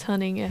 It's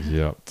hunting. Yeah.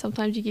 Yep.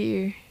 Sometimes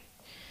you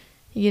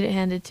get it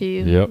handed to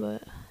you. Yep.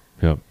 But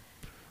Yep.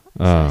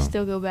 so I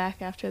still go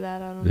back after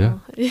that. I don't yeah.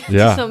 know. It's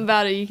Yeah. something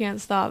about it you can't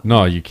stop.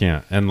 No, you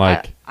can't. And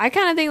like, I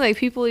kind of think like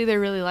people either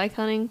really like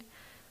hunting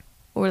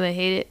or they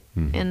hate it,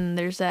 Mhm. and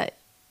there's that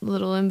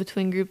little in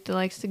between group that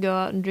likes to go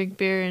out and drink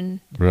beer and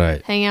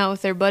right. hang out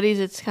with their buddies.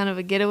 It's kind of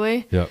a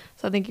getaway. Yep.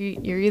 So I think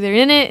you're either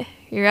in it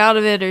you're out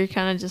of it, or you're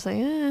kind of just like,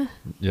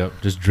 Yep,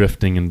 just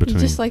drifting in between.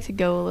 You just like to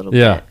go a little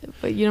Yeah. bit,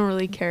 but you don't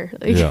really care.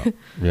 Like, Yeah,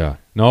 yeah.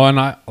 No, and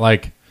I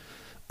like.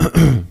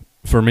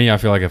 For me, I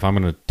feel like if I'm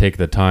gonna take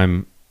the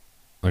time,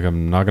 like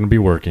I'm not gonna be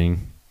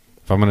working.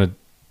 If I'm gonna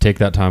take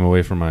that time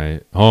away from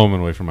my home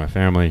and away from my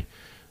family,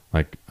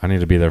 like I need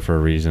to be there for a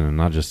reason and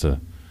not just to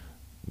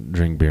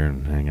drink beer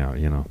and hang out.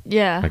 You know.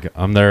 Yeah. Like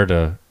I'm there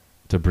to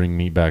bring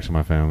meat back to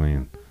my family,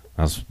 and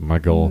that's my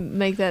goal.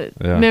 Make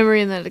that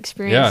memory and that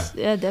experience.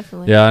 Yeah,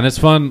 definitely. Yeah, and it's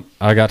fun.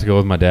 I got to go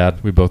with my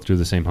dad. We both do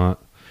the same hunt.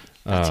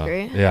 That's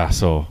great. Yeah,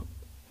 so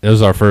it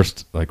was our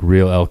first like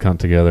real elk hunt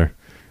together,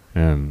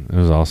 and it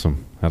was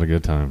awesome. Had a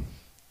good time.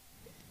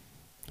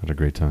 Had a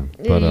great time.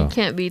 But you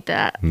can't beat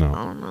that. No.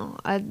 I don't know.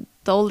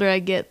 The older I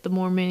get, the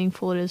more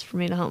meaningful it is for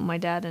me to hunt with my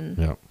dad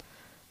and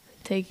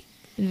take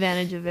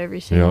advantage of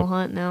every single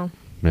hunt now.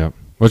 Yep.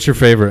 What's your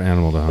favorite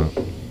animal to hunt?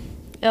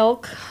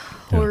 Elk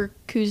or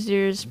Coues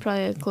deer is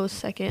probably a close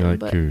second. You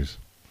like Coues?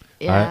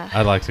 Yeah.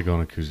 I'd like to go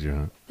on a Coues deer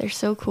hunt. They're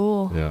so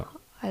cool. Yeah.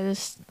 I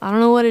don't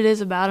know what it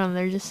is about them.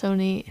 They're just so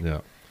neat.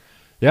 Yeah.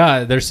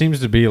 Yeah, there seems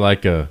to be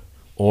like a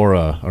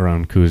aura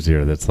around Coues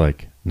deer that's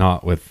like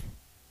not with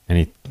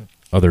any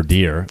other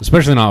deer,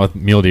 especially not with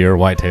mule deer,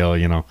 whitetail,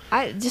 you know.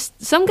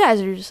 Some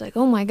guys are just like,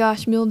 oh my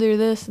gosh, mule deer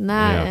this and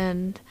that,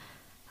 and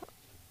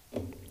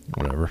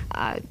whatever.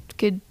 I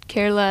could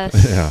care less.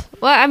 Yeah.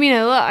 Well, I mean,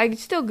 I could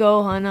still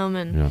go hunt them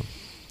and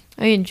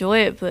I enjoy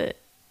it, but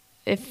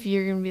if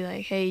you're gonna be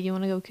like, hey, you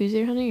want to go Coues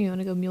deer hunting or you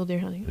want to go mule deer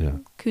hunting? Yeah.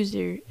 Coues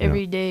deer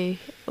every day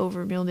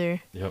over mule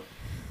deer. Yep.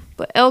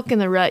 But elk in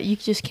the rut, you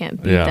just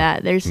can't beat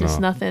that. There's just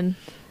nothing.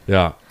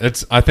 Yeah,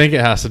 I think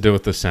it has to do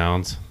with the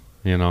sounds,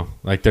 you know,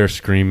 like they're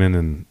screaming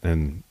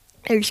and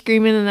they're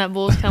screaming and that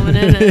bull's coming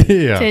in at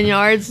 10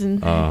 yards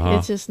and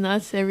it's just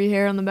nuts. Every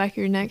hair on the back of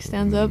your neck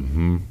stands up.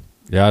 Mm-hmm.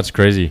 Yeah, it's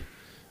crazy.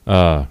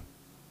 When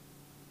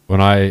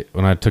I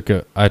took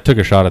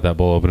a shot at that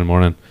bull opening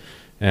morning,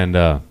 and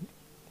I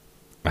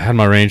had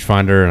my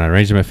rangefinder and I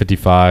ranged him at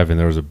 55, and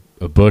there was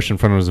a bush in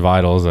front of his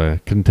vitals. I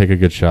couldn't take a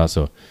good shot,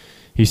 so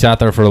he sat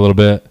there for a little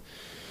bit.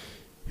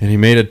 And he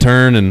made a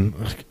turn and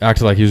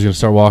acted like he was going to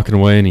start walking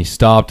away, and he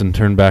stopped and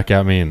turned back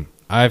at me. And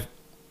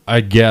I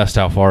guessed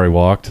how far he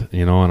walked,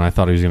 you know, and I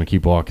thought he was going to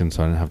keep walking,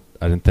 so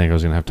I didn't think I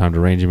was going to have time to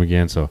range him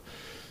again. So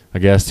I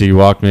guessed he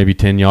walked maybe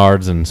 10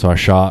 yards, and so I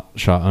shot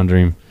under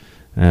him,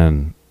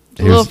 and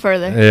a little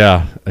further.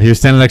 Yeah, he was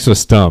standing next to a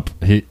stump.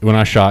 When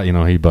I shot, you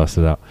know, he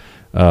busted out.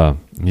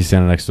 He's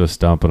standing next to a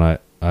stump, and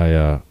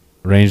I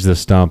ranged the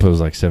stump. It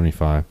was like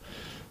 75.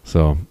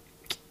 So.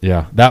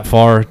 Yeah, that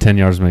far, 10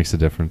 yards makes a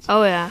difference.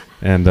 Oh, yeah.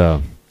 And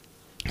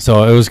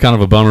so it was kind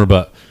of a bummer,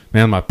 but,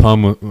 man, my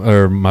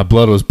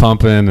blood was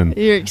pumping. And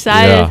you're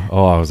excited? Yeah.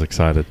 Oh, I was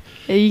excited.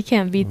 Yeah, you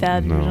can't beat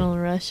that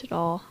adrenaline rush at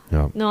all.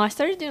 Yeah. No, I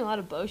started doing a lot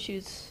of bow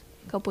shoots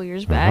a couple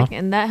years back,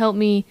 and that helped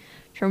me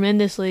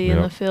tremendously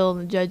in the field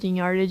and judging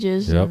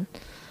yardages. Yep. And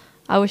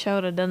I wish I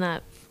would have done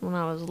that when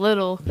I was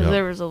little because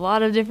there was a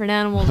lot of different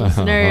animals and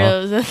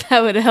scenarios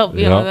that would have helped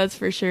me on, that's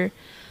for sure.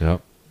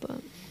 Yep. But.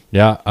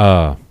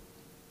 Yeah.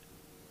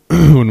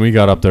 When we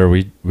got up there,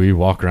 we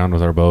walk around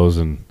with our bows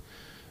and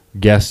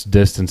guess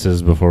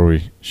distances before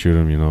we shoot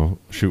them, you know,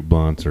 shoot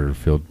blunts or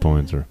field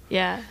points or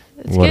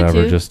it's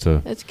whatever.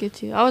 Good That's good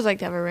too. I always like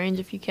to have a range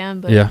if you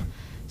can, but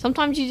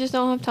sometimes you just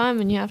don't have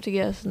time and you have to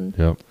guess, and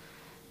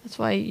that's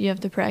why you have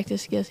to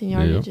practice guessing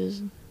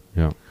yardages.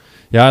 Yeah,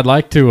 I'd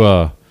like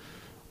to,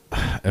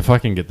 if I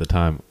can get the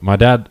time. My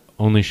dad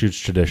only shoots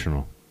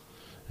traditional,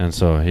 and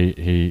so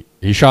he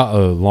shot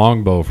a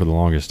longbow for the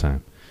longest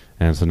time.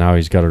 And so now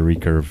he's got a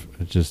recurve.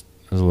 It just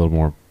has a little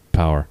more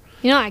power.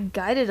 You know, I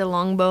guided a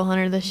longbow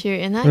hunter this year,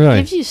 and that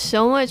gives you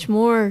so much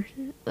more.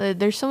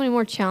 There's so many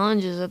more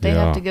challenges that they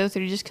have to go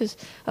through just because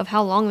of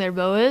how long their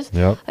bow is.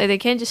 Yep. Like, they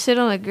can't just sit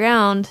on the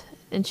ground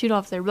and shoot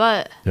off their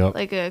butt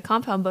like a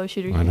compound bow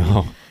shooter. I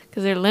know.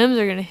 Because their limbs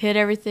are going to hit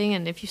everything,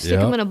 and if you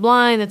stick them in a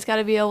blind, it's got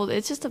to be able to,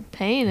 it's just a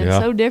pain. It's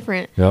so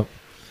different. Yep.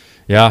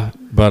 Yeah,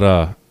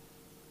 but,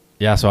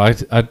 so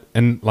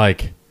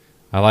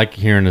I like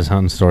hearing his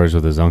hunting stories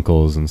with his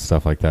uncles and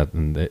stuff like that,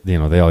 and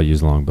they all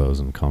use longbows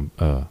and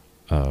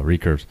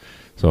recurves.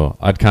 So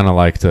I'd kind of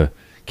like to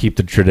keep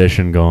the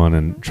tradition going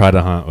and try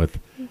to hunt with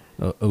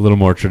a little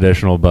more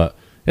traditional. But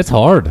it's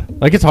hard.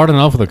 Like, it's hard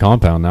enough with a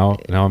compound now.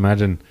 Now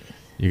imagine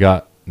you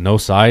got no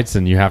sights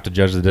and you have to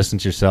judge the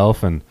distance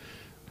yourself, and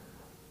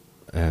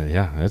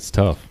it's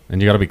tough.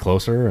 And you got to be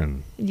closer.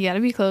 And you got to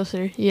be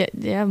closer.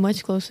 Yeah,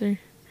 much closer.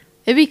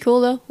 It'd be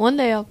cool though. One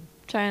day I'll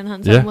try and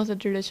hunt something with a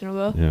traditional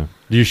bow. Yeah.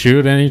 Do you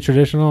shoot any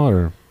traditional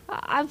or?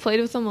 I've played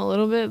with them a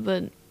little bit,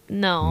 but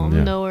no,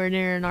 I'm nowhere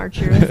near an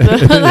archer with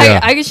them.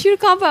 I can shoot a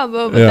compound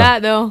bow, but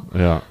that though,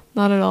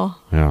 not at all.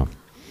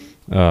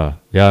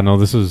 Yeah. No,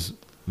 this was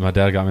my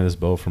dad got me this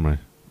bow for my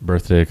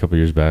birthday a couple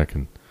years back,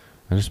 and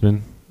I just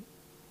been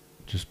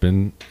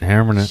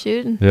hammering it.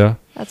 Shooting. Yeah.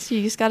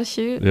 You just gotta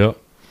shoot. Yep.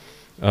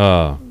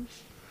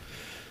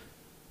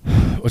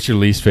 What's your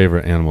least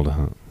favorite animal to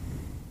hunt?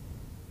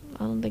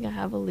 I don't think I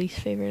have a least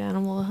favorite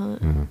animal to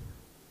hunt. Mm-hmm.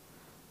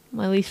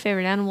 My least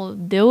favorite animal to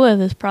deal with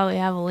is probably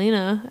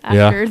javelina.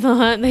 After the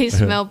hunt, they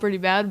smell pretty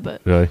bad,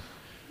 but really,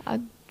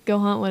 I'd go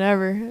hunt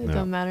whatever. It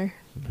don't matter.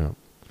 Yeah.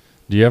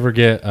 Do you ever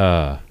get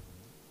I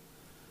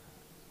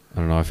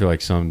don't know, I feel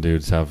like some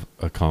dudes have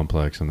a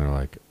complex and they're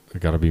like, I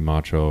gotta be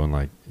macho, and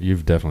like,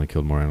 you've definitely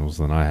killed more animals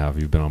than I have.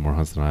 You've been on more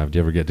hunts than I have. Do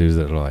you ever get dudes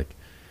that are like,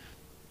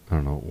 I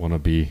don't know, want to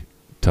be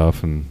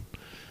tough and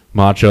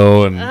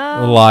macho and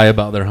lie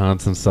about their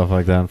hunts and stuff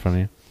like that in front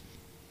of you?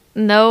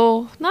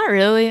 No, not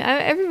really.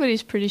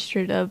 Everybody's pretty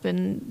straight up,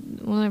 and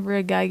whenever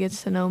a guy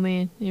gets to know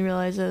me, he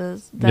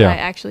realizes that I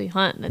actually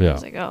hunt, and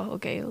it's like, oh,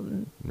 okay.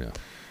 Yeah.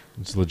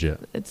 It's legit.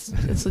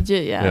 It's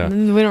legit, yeah.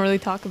 And we don't really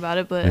talk about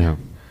it, but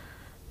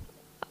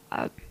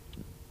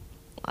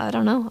I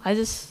don't know. I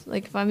just,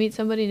 like, if I meet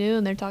somebody new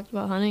and they're talking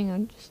about hunting, I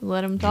just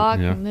let them talk.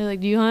 Yeah. And they're like,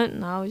 do you hunt?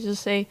 And I always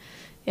just say,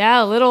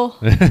 yeah, a little.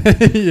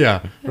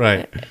 Yeah,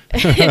 right.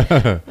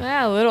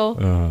 Yeah, a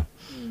little.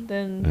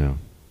 Then,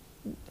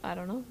 I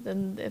don't know.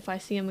 Then if I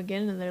see them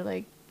again and they're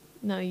like,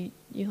 no, you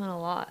hunt a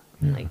lot.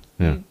 Yeah. Like,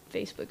 you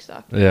Facebook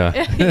stalk.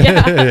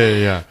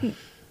 Yeah.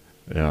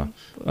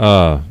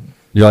 Yeah.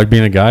 You like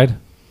being a guide?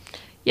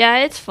 Yeah,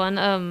 it's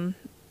fun.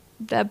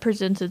 That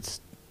presents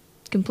its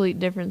complete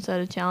different set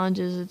of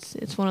challenges.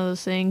 It's one of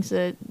those things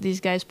that these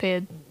guys pay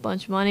a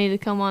bunch of money to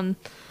come on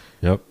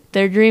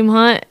their dream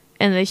hunt,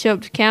 and they show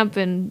up to camp,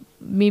 and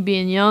me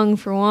being young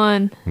for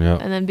one, and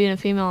then being a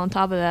female on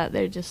top of that,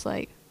 they're just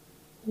like,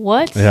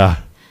 what? Yeah.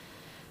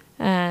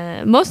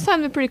 Most of the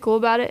time they're pretty cool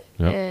about it,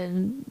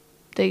 and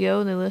they go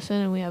and they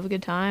listen, and we have a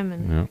good time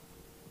and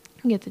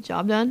get the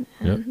job done.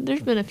 And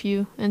there's been a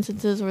few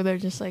instances where they're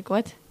just like,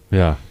 what?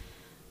 Yeah.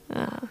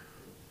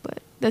 But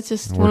that's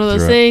just one of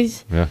those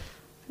things. Yeah.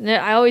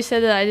 I always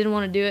said that I didn't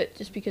want to do it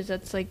just because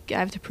that's like I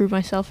have to prove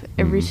myself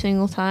every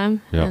single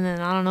time. Yep. And then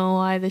I don't know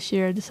why this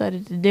year I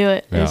decided to do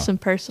it. There's some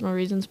personal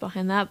reasons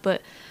behind that,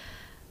 but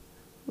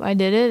I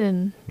did it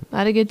and I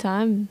had a good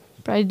time.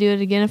 Probably do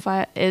it again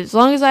as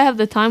long as I have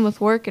the time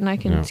with work and I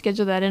can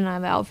schedule that in. I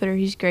have an outfitter.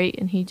 He's great,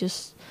 and he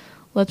just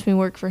lets me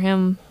work for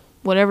him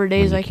whatever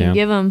days I can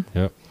give him.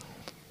 Yep.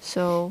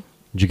 So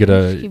did you get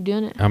just keep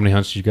doing it. How many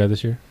hunts did you get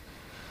this year?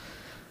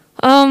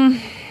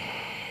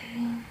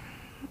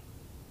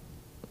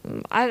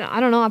 I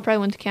don't know. I probably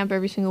went to camp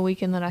every single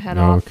weekend that I had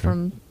off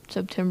from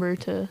September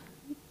to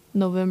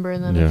November,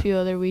 and then a few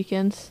other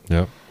weekends.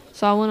 Yep.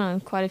 So I went on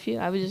quite a few.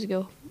 I would just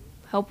go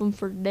help them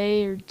for a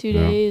day or 2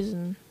 days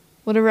and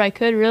whatever I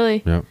could,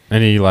 really. Yep.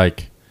 Any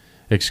like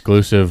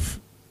exclusive?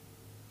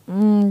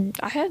 I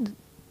had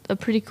a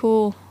pretty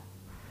cool.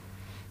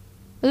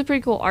 It was a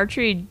pretty cool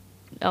archery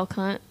elk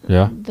hunt.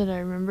 Yeah. That I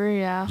remember.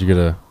 Yeah. Did you get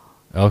a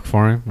elk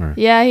for him? Or?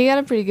 Yeah, he got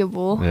a pretty good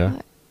bull.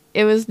 Yeah.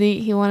 It was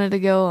neat. He wanted to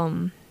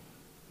go.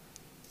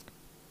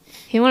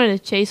 He wanted to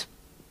chase.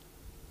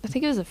 I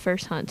think it was the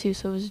first hunt too,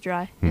 so it was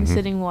dry. And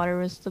sitting water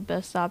was the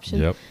best option.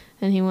 Yep.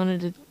 And he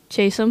wanted to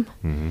chase him.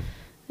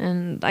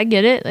 And I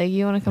get it. Like,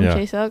 you want to come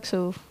chase elk?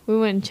 So we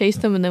went and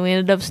chased him, and then we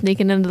ended up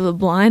sneaking into the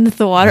blind at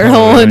the water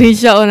hole, and he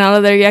shot one out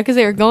of there. Yeah, because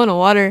they were going to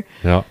water.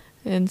 Yeah.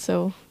 And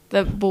so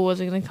that bull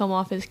wasn't going to come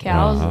off his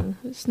cows,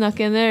 and snuck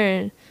in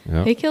there,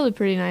 and he killed a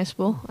pretty nice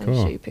bull. I'll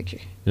show you a picture.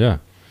 Yeah.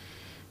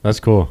 That's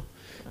cool.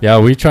 Yeah,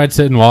 we tried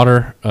sitting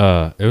water.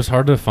 It was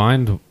hard to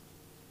find,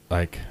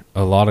 like,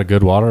 a lot of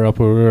good water up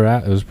where we were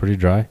at. It was pretty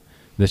dry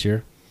this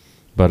year.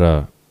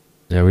 But,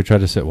 yeah, we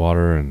tried to sit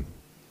water, and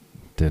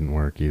didn't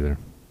work either.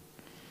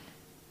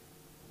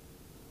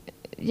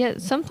 Yeah,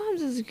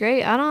 sometimes it's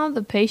great. I don't have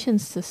the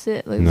patience to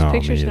sit. Like, this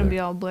picture's going to be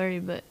all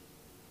blurry, but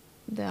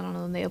I don't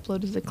know. They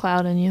upload to the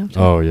cloud, and you have to.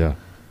 Oh, yeah.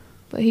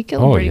 But he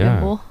killed a pretty good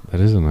bull. That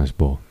is a nice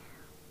bull.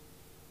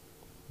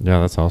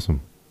 Yeah, that's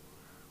awesome.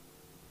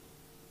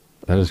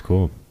 That is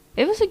cool.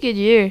 It was a good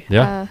year.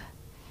 Yeah.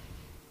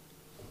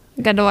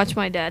 I got to watch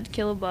my dad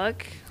kill a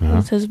buck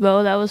with his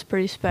bow. That was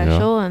pretty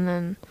special. And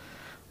then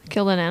I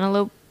killed an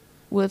antelope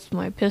with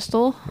my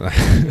pistol. That's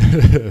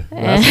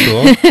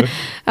cool.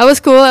 That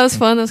was cool. That was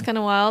fun. That was kind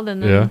of wild.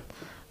 And then a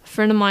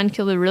friend of mine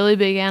killed a really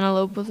big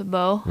antelope with a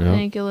bow. And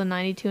he killed a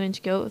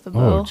 92-inch goat with a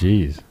bow. Oh,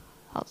 jeez.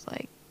 I was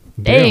like,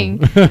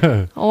 dang.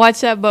 I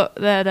watched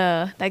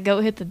that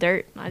goat hit the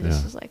dirt. And I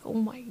just was like, oh,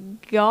 my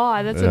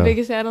God. That's the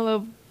biggest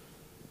antelope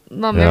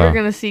I'm ever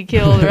going to see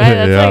killed, right?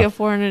 That's like a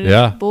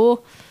 400-inch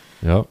bull.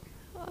 Yep.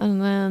 And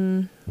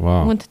then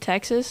went to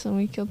Texas, and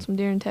we killed some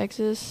deer in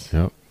Texas.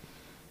 Yep.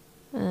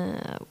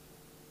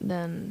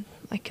 Then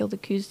I killed a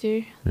Coues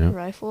deer with a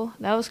rifle.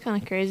 That was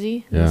kind of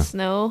crazy. Yeah. The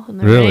snow and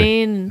the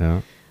rain.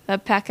 And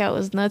that pack out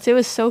was nuts. It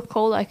was so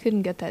cold I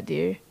couldn't get that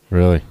deer.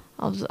 Really?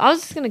 I was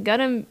just going to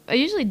gut him. I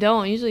usually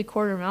don't. I usually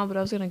quarter him out, but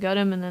I was going to gut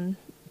him and then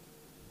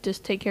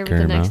just take care of it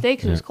the next day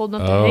because it was cold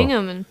enough to hang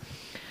him. And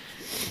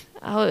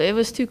it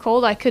was too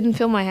cold. I couldn't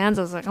feel my hands.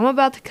 I was like, I'm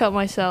about to cut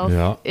myself.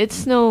 Yeah. It's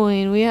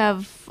snowing. We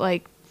have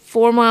like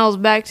 4 miles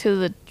back to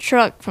the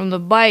truck from the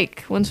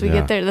bike once we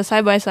get there, the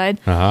side-by-side.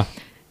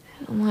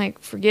 I'm like,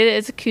 forget it.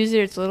 It's a Coues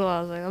deer. It's little.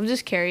 I was like, I'll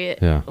just carry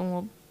it and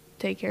we'll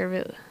take care of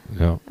it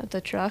at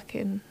the truck.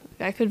 And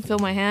I couldn't feel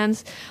my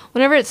hands.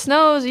 Whenever it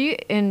snows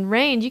and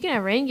rains, you can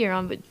have rain gear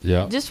on, but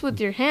just with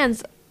your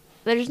hands,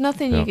 there's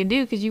nothing you can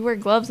do because you wear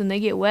gloves and they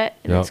get wet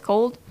and it's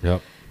cold.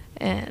 Yep.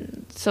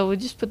 And so we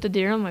just put the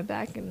deer on my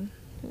back and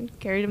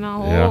carried him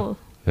out whole.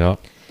 Yeah.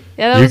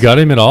 Yeah. You got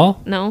him at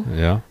all? No.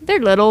 Yeah. They're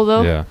little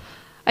though. Yeah.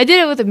 I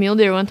did it with a mule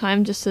deer one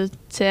time just to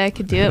say I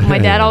could do it. My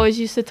dad always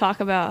used to talk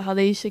about how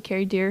they used to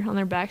carry deer on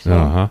their backs.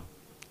 And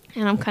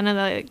I'm kind of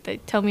like, they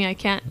tell me I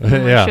can't. I'm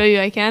gonna show you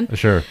I can.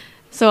 Sure.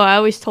 So I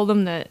always told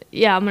them that,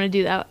 yeah, I'm going to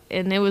do that.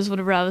 And it was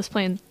whenever I was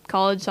playing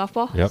college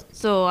softball. Yep.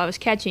 So I was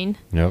catching.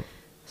 Yep.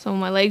 So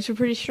my legs were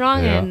pretty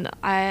strong. Yeah. And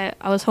I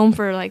was home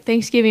for like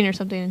Thanksgiving or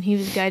something. And he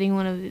was guiding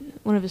one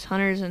of his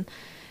hunters. And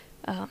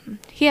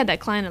he had that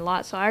client a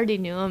lot. So I already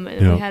knew him.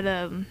 And we had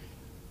it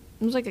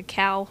was like a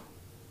cow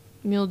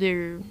mule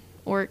deer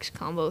oryx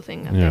combo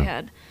thing that they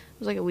had. It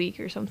was like a week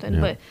or something.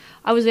 But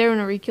I was there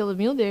whenever he killed a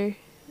mule deer.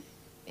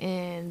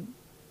 And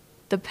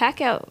the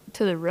pack out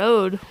to the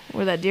road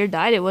where that deer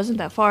died, it wasn't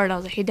that far. And I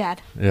was like, hey,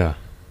 Dad. Yeah.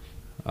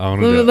 Let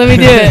me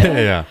do it.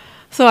 Yeah.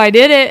 So I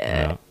did it.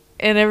 Yeah.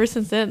 And ever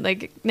since then,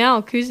 like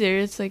now, Coos deer,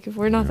 it's like if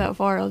we're not that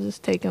far, I'll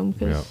just take them.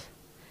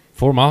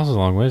 4 miles is a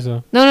long ways,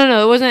 though.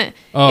 No, it wasn't.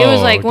 Oh, it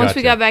was like once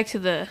we got back to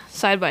the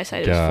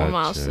side-by-side, it was 4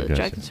 miles to gotcha.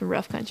 track in some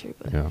rough country.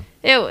 But Yeah.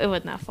 it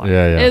wasn't that far.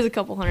 Yeah. It was a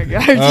couple 100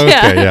 yards.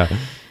 Okay, yeah.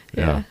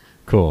 Yeah.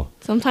 Cool.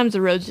 Sometimes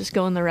the roads just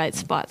go in the right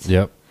spots.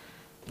 Yep.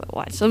 But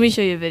watch. Let me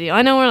show you a video.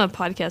 I know we're on a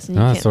podcast and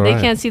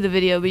they can't see the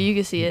video, but you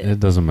can see it.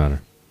 It doesn't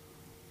matter.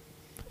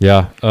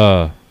 Yeah.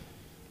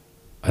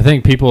 I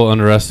think people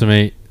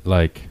underestimate,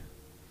 like,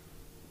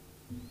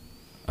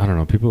 I don't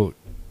know, people.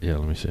 Yeah,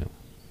 let me see.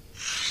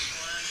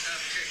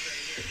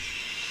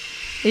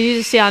 Did you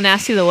just see how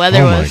nasty the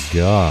weather was? Oh, my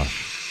gosh.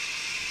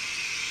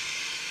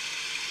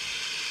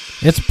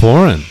 It's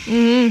pouring.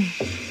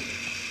 Mm-hmm.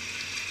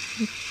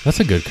 That's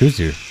a good Coos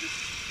deer.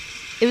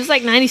 It was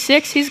like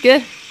 96. He's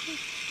good.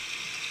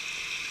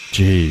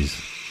 Jeez.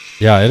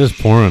 Yeah, it is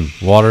pouring.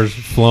 Water's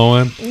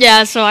flowing.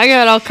 Yeah, so I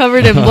got all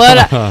covered in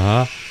blood.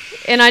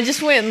 And I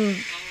just went and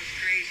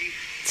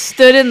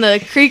stood in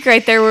the creek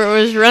right there where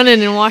it was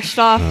running and washed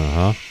off.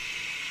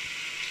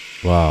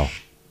 Wow.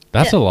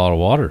 That's a lot of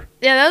water.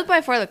 Yeah, that was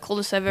by far the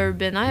coldest I've ever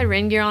been. I had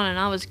rain gear on and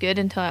I was good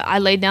until I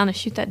laid down to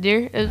shoot that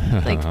deer. It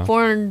was like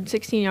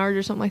 416 yards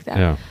or something like that.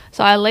 Yeah.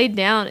 So I laid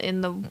down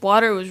and the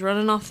water was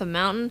running off the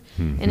mountain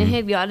and it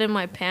had got in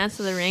my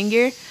pants of the rain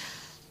gear.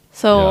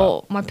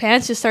 So my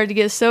pants just started to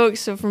get soaked.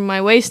 So from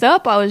my waist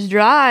up, I was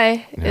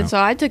dry. Yeah. And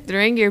so I took the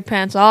rain gear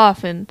pants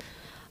off and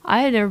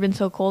I had never been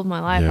so cold in my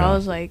life. I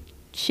was like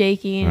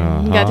shaking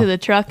and got to the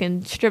truck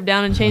and stripped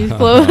down and changed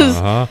clothes.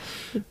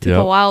 It took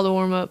a while to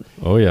warm up.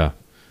 Oh, yeah.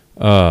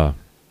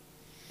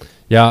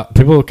 Yeah,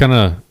 people kind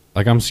of,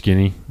 like, I'm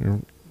skinny,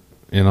 you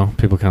know,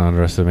 people kind of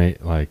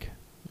underestimate, like,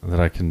 that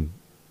I can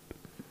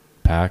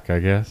pack, I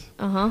guess.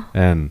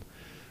 And,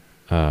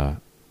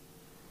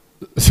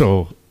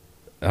 so,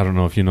 I don't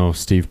know if you know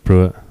Steve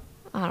Pruitt.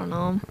 I don't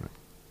know him.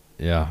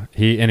 Yeah,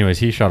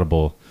 he shot a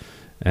bull,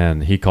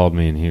 and he called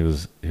me, and he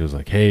was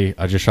like, hey,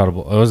 I just shot a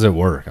bull. I was at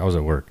work. He was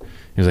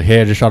like,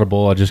 hey, I just shot a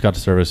bull. I just got to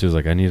service. He was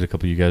like, I need a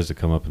couple of you guys to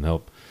come up and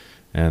help,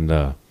 and,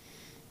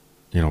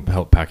 you know,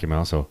 help pack him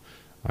out. So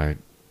I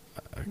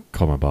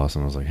called my boss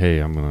and I was like, hey,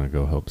 I'm going to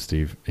go help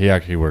Steve. He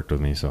actually worked with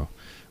me. So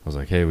I was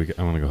like, hey, I'm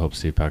going to go help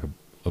Steve pack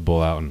a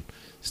bull out. And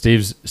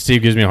Steve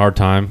gives me a hard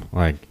time.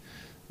 Like,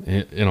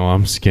 you know,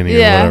 I'm skinny or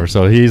whatever.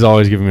 So he's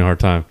always giving me a hard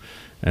time.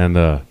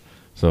 And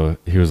so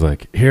he was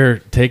like, here,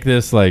 take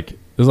this. Like, it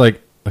was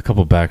like a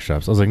couple back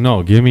straps. I was like,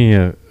 no, give me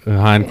a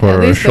hind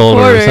quarter or a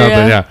shoulder or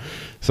something. Yeah.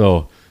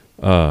 So,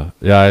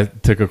 I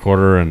took a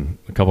quarter and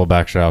a couple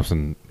back straps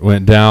and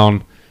went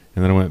down.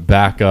 And then I went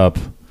back up,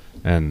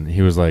 and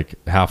he was like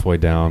halfway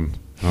down.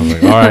 I was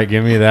like, all right,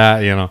 give me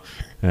that, you know.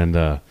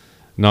 And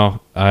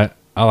no, I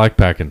like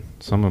packing.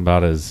 Something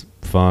about it is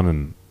fun,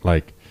 and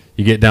like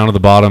you get down to the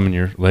bottom and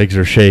your legs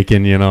are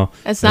shaking, you know.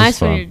 It's nice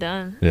when you're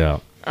done. Yeah.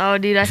 Oh,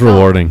 dude, it's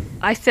rewarding.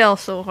 I fell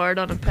so hard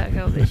on a pack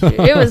out this year.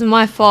 It was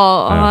my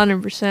fault,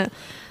 100%.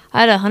 I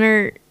had a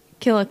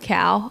 100-kilo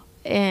cow,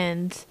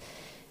 and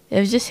it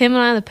was just him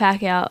and I on the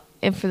pack out.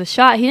 And for the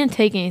shot, he didn't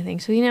take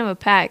anything, so he didn't have a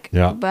pack.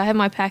 Yeah. But I had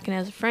my pack in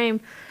as a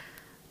frame.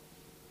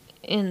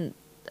 And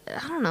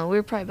I don't know, we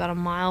were probably about a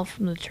mile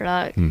from the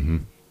truck.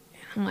 I'm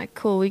like,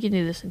 cool, we can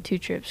do this in 2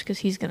 trips because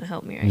he's going to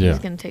help me, right? Yeah. He's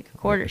going to take a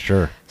quarter.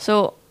 Sure.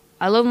 So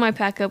I load my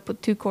pack up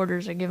with 2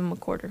 quarters. I give him a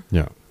quarter.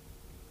 Yeah.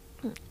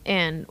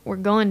 And we're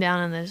going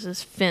down, and there's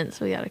this fence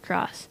we got to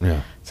cross.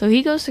 Yeah. So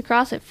he goes to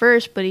cross it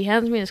first, but he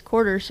hands me his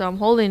quarter, so I'm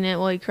holding it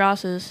while he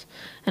crosses,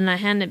 and I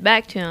hand it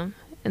back to him.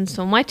 And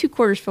so my 2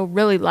 quarters feel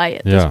really light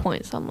at this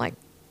point. So I'm like,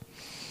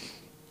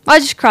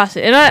 I'll just cross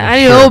it. And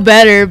I know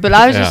better, but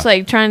I was just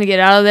like trying to get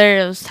out of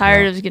there. I was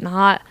tired. It was getting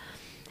hot.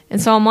 And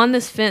so I'm on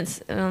this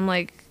fence, and I'm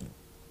like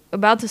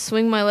about to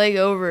swing my leg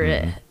over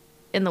it.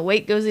 And the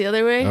weight goes the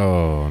other way.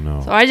 Oh,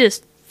 no. So I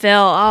just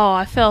fell. Oh,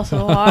 I fell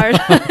so hard.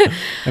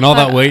 And all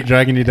that weight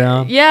dragging you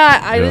down? Yeah,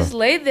 I just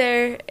laid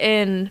there,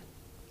 and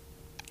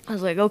I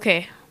was like,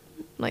 okay.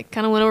 Like,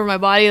 kind of went over my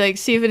body, like,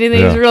 see if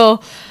anything's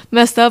real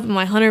messed up. And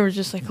my hunter was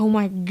just like, oh,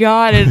 my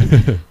God.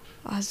 And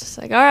I was just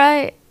like, all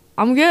right,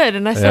 I'm good.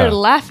 And I started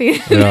laughing.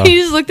 Yeah. He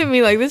just looked at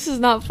me like, this is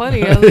not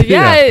funny. I was like,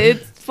 yeah,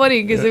 it's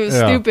funny because it was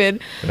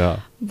stupid. Yeah.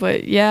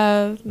 But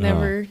yeah,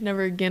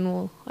 never again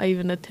will I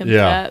even attempt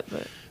that.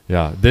 But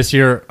yeah, this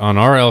year on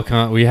our elk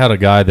hunt, we had a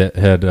guy that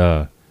had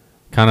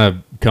kind of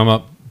come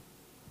up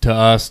to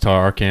us, to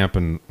our camp,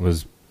 and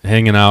was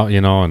hanging out,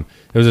 you know, and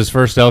it was his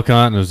first elk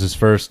hunt, and it was his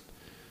first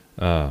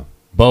bow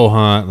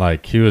hunt.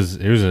 Like, he was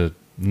a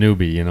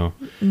newbie, you know.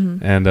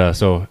 Mm-hmm. And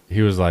so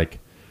he was like,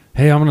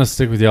 hey, I'm gonna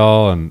stick with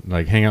y'all and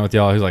like hang out with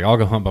y'all. He's like, I'll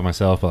go hunt by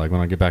myself, but like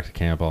when I get back to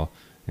camp, I'll,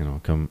 you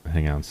know, come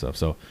hang out and stuff.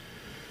 So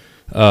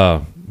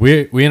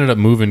we ended up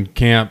moving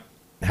camp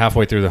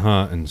halfway through the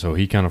hunt, and so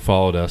he kind of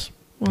followed us,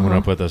 went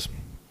up with us,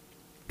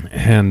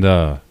 and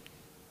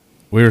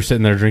we were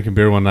sitting there drinking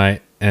beer one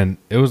night, and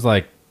it was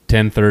like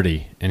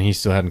 10:30, and he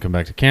still hadn't come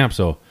back to camp.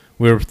 So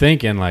we were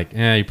thinking like,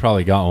 he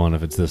probably got one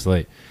if it's this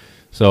late.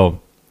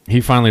 So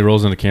he finally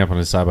rolls into camp on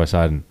his side by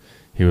side, and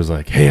he was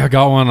like, hey, I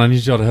got one. I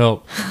need y'all to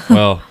help.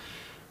 Well,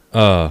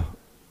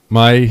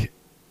 my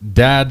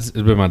dad's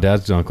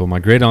uncle, my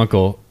great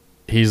uncle,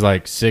 he's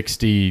like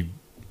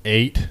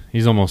 68.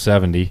 He's almost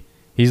 70.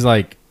 He's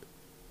like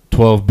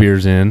 12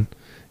 beers in.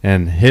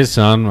 And his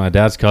son, my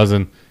dad's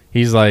cousin,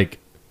 he's like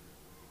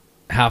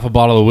half a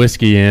bottle of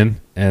whiskey in.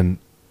 And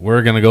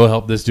we're going to go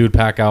help this dude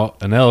pack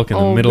out an elk in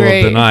the middle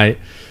of the night.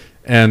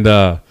 And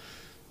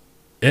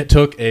it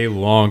took a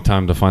long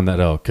time to find that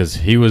elk because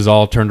he was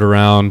all turned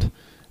around.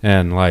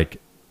 And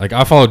like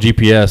I follow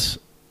GPS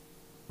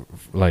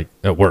like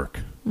at work.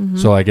 Mm-hmm.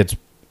 So like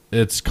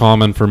it's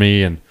common for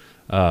me. And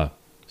so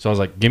I was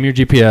like, give me your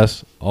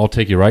GPS. I'll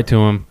take you right to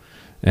him.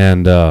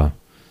 And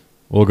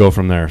we'll go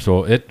from there.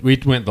 So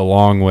we went the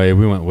long way.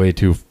 We went way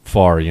too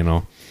far, you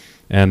know.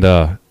 And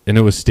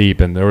it was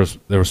steep, and there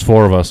was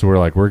 4 of us. So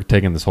we're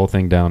taking this whole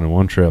thing down in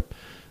one trip.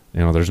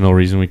 You know, there's no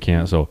reason we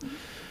can't. So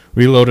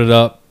we loaded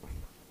up,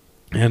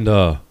 and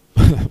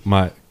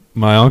my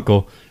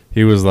uncle,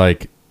 he was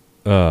like,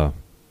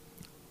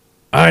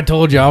 I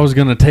told you I was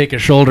gonna take a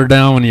shoulder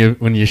down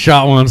when you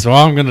shot one, so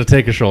I'm gonna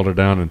take a shoulder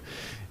down. And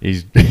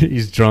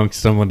he's drunk,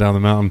 stumbling down the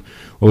mountain.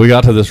 Well, we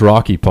got to this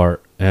rocky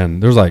part,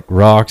 and there's like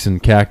rocks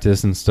and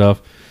cactus and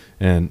stuff,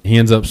 and he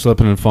ends up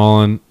slipping and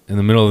falling in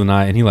the middle of the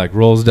night, and he like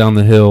rolls down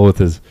the hill with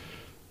his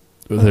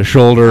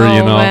shoulder,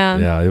 you know.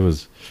 Man. Yeah, it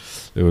was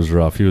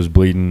rough. He was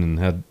bleeding and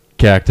had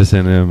cactus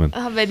in him, and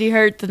I bet he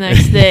hurt the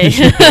next day.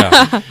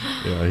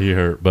 yeah, he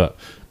hurt. But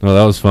no,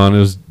 that was fun. It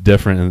was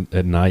different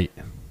at night.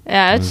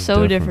 Yeah, it's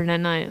so different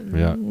at night.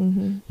 Yeah.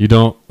 Mm-hmm. You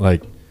don't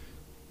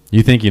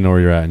you think you know where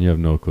you're at, and you have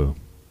no clue.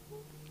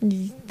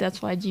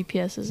 That's why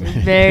GPS is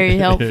very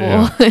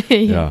helpful.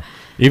 Yeah.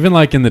 Even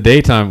like in the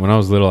daytime when I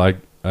was little, I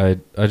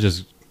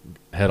just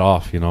head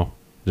off, you know,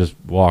 just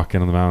walk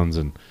into the mountains,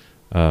 and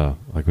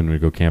like when we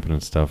go camping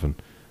and stuff. And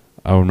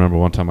I remember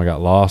one time I got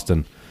lost,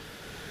 and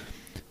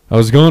it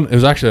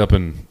was actually up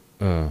in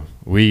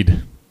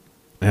Weed,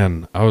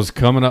 and I was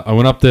coming up. I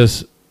went up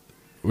this.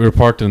 We were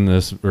camped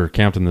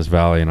in this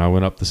valley, and I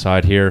went up the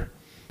side here,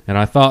 and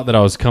I thought that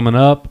I was coming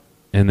up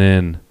and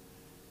then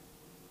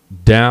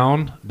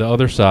down the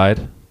other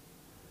side,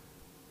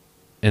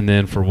 and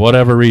then for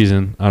whatever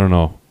reason, I don't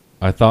know,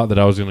 I thought that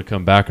I was going to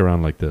come back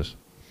around like this.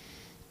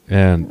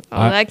 And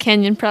that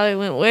canyon probably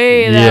went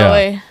way that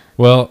way.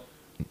 Well,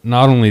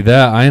 not only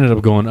that, I ended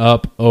up going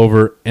up,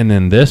 over, and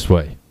then this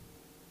way.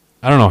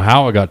 I don't know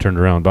how I got turned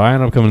around, but I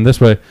ended up coming this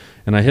way,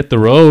 and I hit the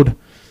road,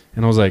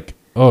 and I was like,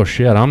 oh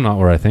shit, I'm not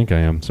where I think I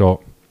am.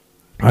 So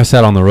I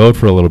sat on the road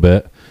for a little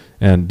bit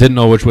and didn't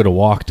know which way to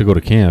walk to go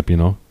to camp, you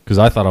know, because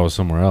I thought I was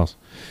somewhere else.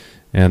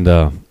 And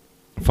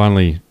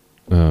finally,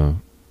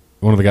 one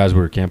of the guys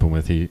we were camping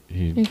with, he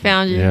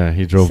found you. Yeah,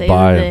 he drove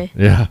by.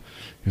 Yeah,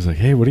 he was like,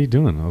 hey, what are you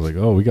doing? I was like,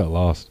 oh, we got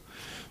lost.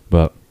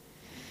 But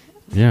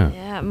yeah.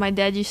 Yeah, my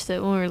dad used to,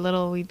 when we were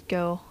little, we'd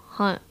go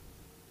hunt.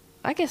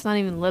 I guess not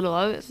even little.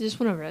 I was just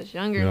whenever I was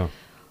younger. Yeah.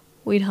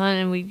 We'd hunt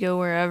and we'd go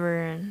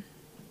wherever, and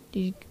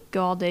you'd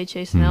go all day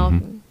chasing elk.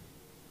 And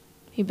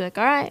he'd be like,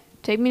 all right,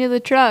 take me to the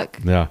truck.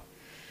 Yeah.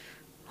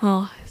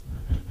 Well,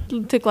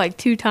 it took like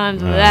 2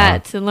 times of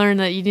that to learn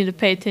that you need to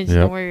pay attention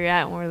to where you're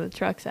at and where the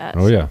truck's at.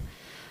 Oh, yeah.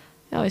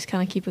 I always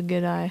kind of keep a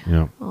good eye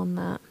on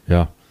that.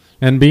 Yeah.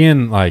 And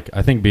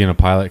I think being a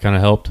pilot kind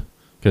of helped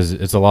because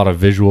it's a lot of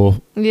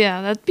visual.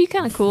 Yeah, that'd be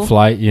kind of cool.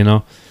 Flight, you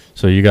know.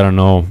 So you got to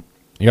know,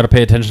 you got to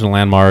pay attention to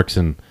landmarks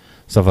and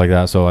stuff like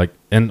that. So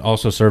and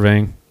also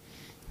surveying.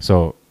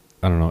 So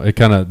I don't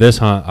know. This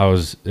hunt,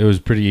 it was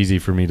pretty easy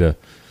for me to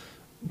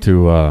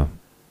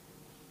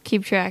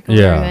keep track of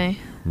everything.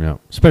 Yeah.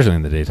 Especially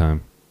in the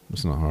daytime.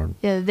 It's not hard.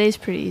 Yeah, the day's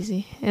pretty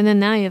easy. And then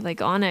now you have like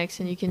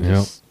Onyx, and you can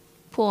just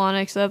pull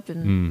Onyx up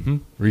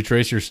and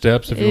retrace your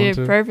steps if you want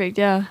to. Perfect,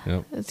 yeah.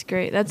 Yep. That's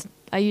great.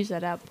 I use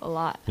that app a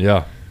lot.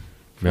 Yeah.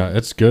 Yeah,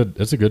 it's good.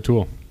 It's a good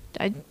tool.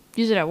 I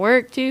use it at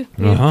work too.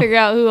 You figure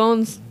out who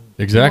owns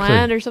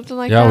land or something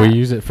like that. Yeah, we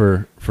use it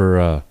for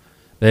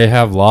they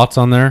have lots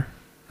on there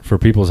for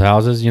people's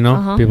houses, you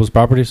know, people's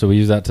property. So we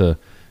use that to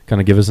kind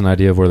of give us an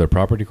idea of where their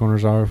property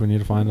corners are if we need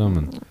to find them.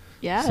 And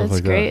yeah,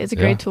 it's great. It's a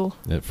great tool.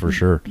 Yeah, for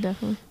sure.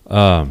 Definitely.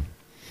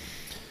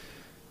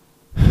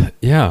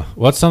 Yeah.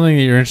 What's something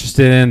that you're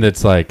interested in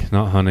that's like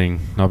not hunting,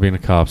 not being a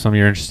cop? Something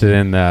you're interested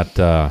in that,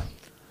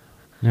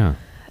 yeah.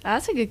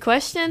 That's a good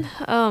question.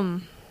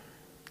 Dang,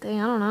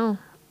 I don't know.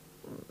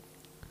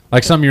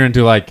 Like something you're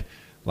into, like.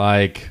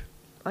 I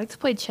like to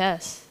play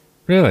chess.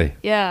 Really?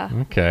 Yeah.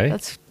 Okay.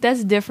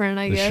 That's different,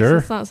 I guess. Sure.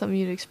 It's not something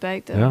you'd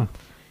expect. Yeah.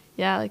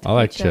 Yeah, I like to I play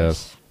like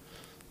chess.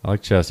 I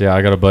like chess. Yeah,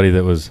 I got a buddy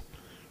that was,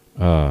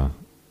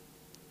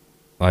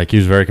 like he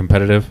was very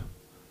competitive,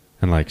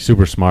 and like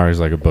super smart. He's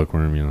like a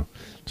bookworm, you know.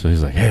 So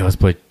he's like, hey, let's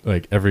play.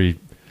 Like every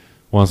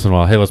once in a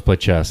while, hey, let's play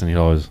chess, and he'd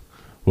always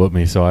whoop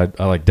me. So I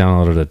like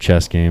downloaded a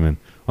chess game and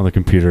on the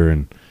computer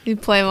and. You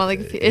play them on the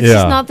computer. It's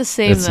just not the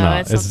same it's though.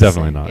 Not. It's not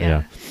definitely not.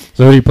 Yeah.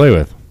 So who do you play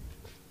with?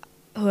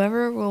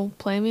 Whoever will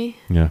play me.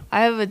 Yeah.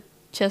 I have a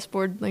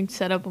chessboard like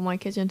set up on my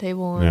kitchen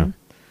table, and Yeah.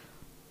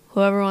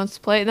 whoever wants to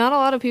play. Not a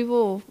lot of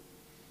people,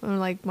 or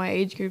like my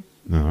age group,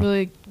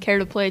 really care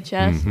to play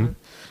chess. Mm-hmm.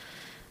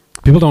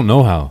 People don't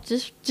know how.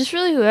 Just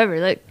really whoever.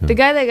 Like the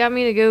guy that got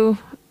me to go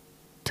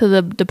to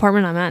the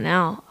department I'm at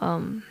now.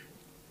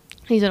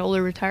 He's an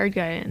older retired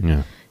guy,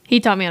 and he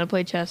taught me how to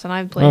play chess, and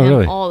I play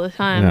him all the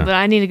time. Yeah. But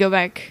I need to go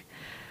back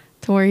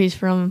to where he's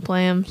from and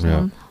play him.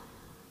 So.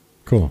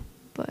 Cool.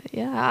 But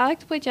yeah, I like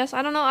to play chess.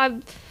 I don't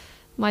know.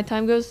 My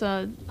time goes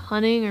to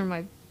hunting or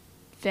my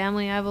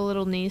family. I have a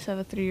little niece. I have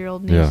a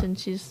 3-year-old niece, and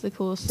she's the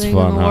coolest thing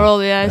in the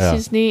world. Yeah,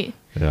 she's neat.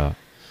 Yeah.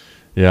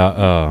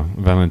 Yeah.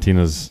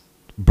 Valentina's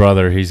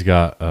brother, he's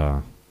got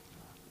a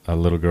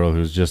little girl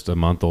who's just a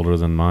month older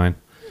than mine.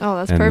 Oh,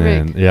 that's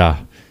perfect.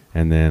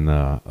 And then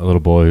a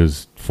little boy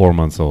who's 4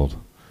 months old,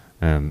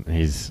 and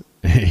he's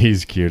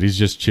cute. He's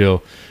just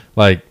chill.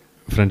 Like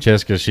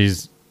Francesca,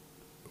 she's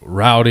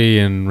rowdy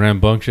and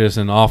rambunctious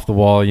and off the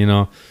wall, you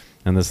know.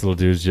 And this little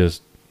dude's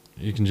just,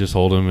 you can just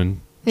hold him and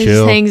he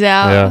chill. Just hangs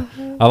out.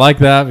 Yeah, I like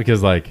that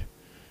because, like,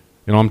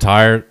 you know, I'm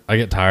tired. I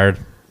get tired.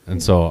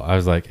 And so I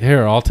was like,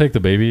 here, I'll take the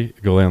baby,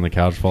 go lay on the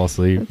couch, fall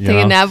asleep. Take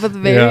a nap with the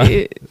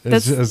baby. Yeah.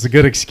 It's a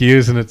good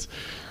excuse, and it's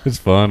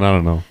fun. I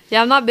don't know.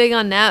 Yeah, I'm not big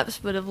on naps,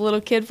 but if a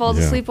little kid falls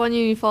asleep on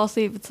you and you fall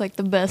asleep, it's like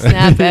the best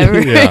nap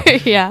ever.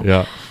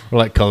 Yeah. Or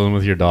like cuddling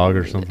with your dog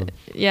or something.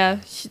 Yeah.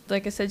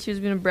 Like I said, she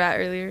was being a brat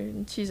earlier,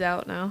 and she's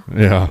out now.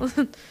 Yeah.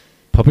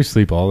 Puppies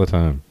sleep all the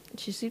time.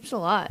 She sleeps a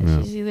lot.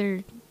 Yeah. She's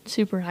either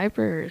super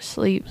hyper or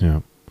asleep.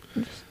 Yeah.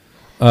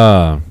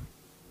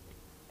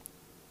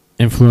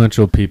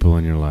 Influential people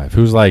in your life.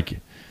 Who's like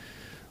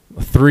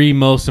 3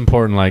 most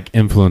important like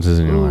influences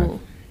in your life?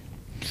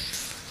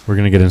 We're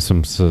gonna get into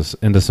some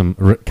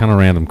kind of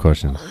random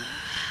questions.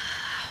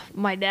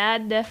 My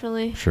dad,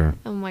 definitely. Sure.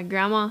 And my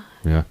grandma.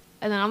 Yeah.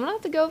 And then I'm gonna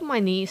have to go with my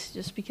niece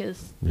just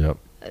because. Yep.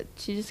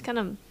 She just kind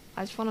of.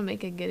 I just want to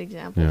make a good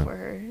example for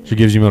her. She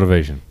gives you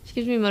motivation. She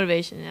gives me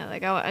motivation. Yeah.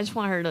 Like I just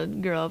want her to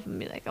grow up and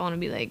be like, I want to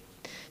be like.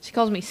 She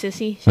calls me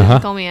sissy. She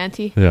doesn't call me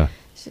auntie. Yeah.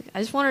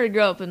 I just want her to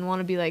grow up and want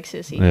to be like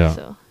sissy. Yeah.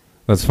 So.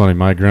 That's funny.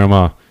 My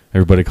grandma,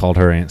 everybody called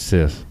her Aunt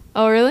Sis.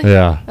 Oh, really?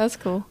 Yeah. That's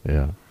cool.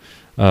 Yeah.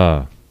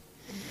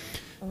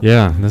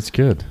 Yeah, that's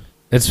good.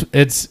 It's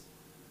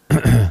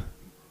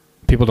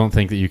people don't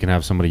think that you can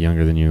have somebody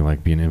younger than you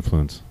like be an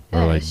influence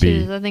or like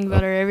be. I think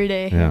about her every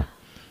day. Yeah.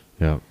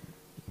 Yeah.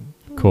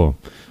 Cool.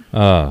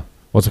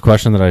 What's a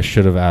question that I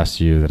should have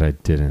asked you that I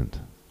didn't,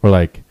 or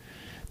like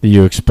that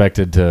you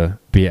expected to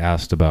be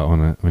asked about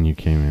when you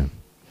came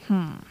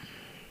in?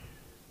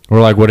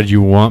 Or like, what did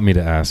you want me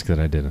to ask that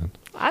I didn't?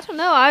 I don't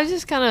know. I was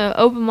just kind of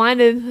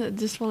open-minded. I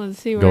just wanted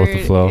to see where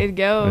it'd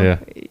go. Yeah.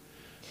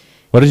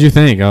 What did you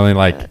think? I mean,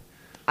 like.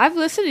 I've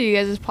listened to you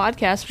guys'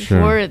 podcast before.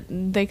 Sure.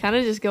 They kind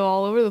of just go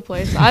all over the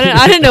place.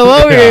 I didn't know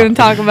what we were going to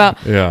talk about.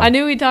 Yeah. I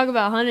knew we'd talk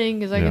about hunting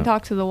because I can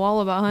talk to the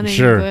wall about hunting.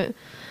 Sure. But,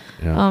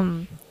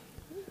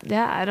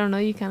 I don't know.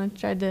 You kind of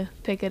tried to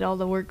pick at all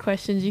the work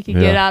questions you could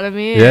get out of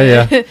me.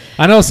 Yeah.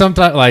 I know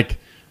sometimes, like,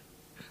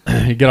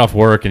 you get off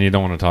work and you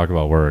don't want to talk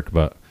about work,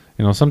 but,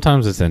 you know,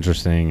 sometimes it's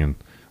interesting. And,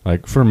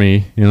 like, for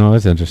me, you know,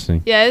 it's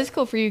interesting. Yeah, it's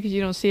cool for you because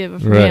you don't see it.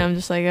 But for me, I'm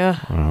just like, that's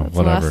whatever.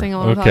 The last thing I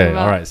want to talk about. Okay,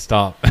 all right,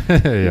 stop.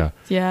 Yeah.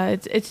 Yeah,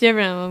 it's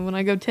different. When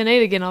I go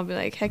 10-8 again, I'll be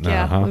like, heck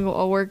yeah,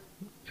 I'll work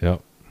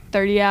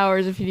 30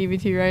 hours if you need me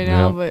to right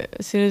now. But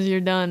as soon as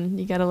you're done,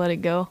 you got to let it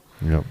go.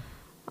 Yep.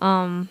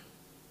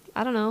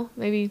 I don't know.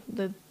 Maybe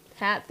the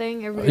hat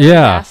thing. Everybody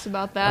asks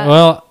about that.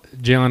 Well,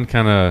 Jalen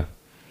kind of.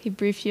 He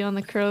briefed you on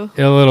the crow.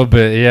 A little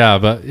bit, yeah.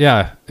 But,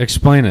 yeah,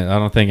 explain it. I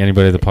don't think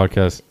anybody at the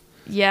podcast.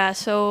 Yeah,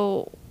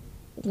 so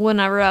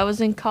whenever I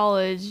was in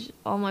college,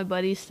 all my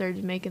buddies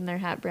started making their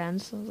hat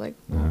brands. So I was like,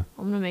 I'm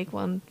going to make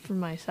one for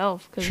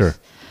myself because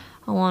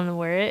I want to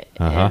wear it.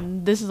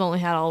 And this is the only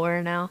hat I'll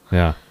wear now.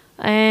 Yeah.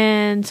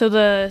 And so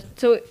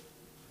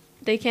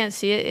they can't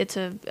see it. It's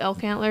a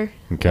elk antler.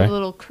 Okay. A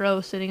little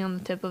crow sitting on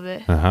the tip of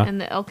it. And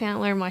the elk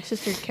antler, my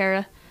sister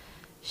Kara,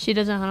 she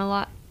doesn't hunt a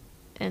lot.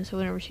 And so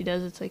whenever she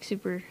does, it's like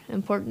super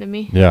important to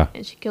me. Yeah.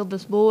 And she killed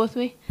this bull with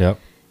me. Yep.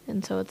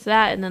 And so it's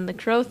that. And then the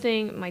crow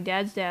thing, my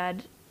dad's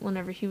dad,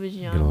 whenever he was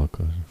young.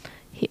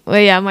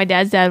 My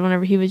dad's dad,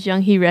 whenever he was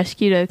young, he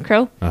rescued a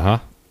crow.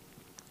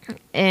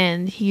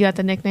 and he got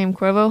the nickname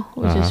Cuervo,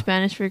 which is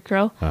Spanish for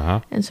crow.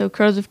 And so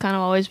crows have kind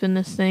of always been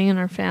this thing in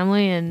our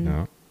family,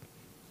 and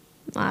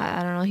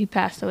I don't know, he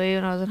passed away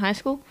when I was in high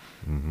school.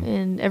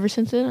 And ever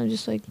since then, I'm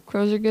just like,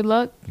 crows are good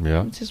luck.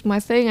 Yeah. It's just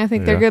my thing. I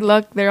think they're good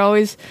luck. They're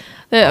always,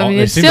 they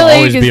it's seem to silly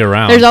always be 'cause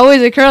around. there's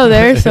always a crow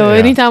there. So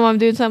anytime I'm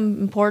doing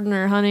something important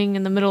or hunting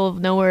in the middle of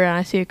nowhere and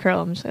I see a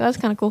crow, I'm just like, that's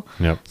kind of cool.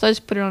 Yep. So I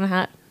just put it on a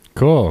hat.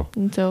 Cool.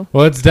 And so,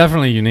 Well, it's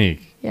definitely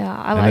unique. yeah,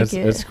 I And like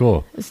it. It's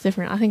cool. It's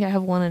different. I think I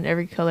have one in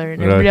every color, and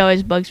Really? everybody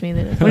always bugs me.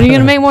 That, when are you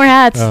going to make more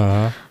hats?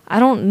 Uh-huh. I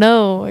don't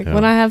know. Like, Yeah.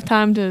 when I have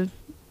time to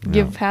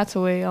give Yeah. hats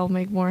away, I'll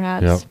make more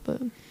hats. Yep.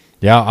 But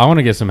Yeah, I want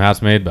to get some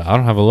hats made, but I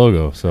don't have a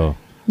logo, so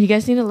you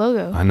guys need a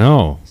logo. I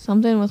know.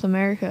 Something with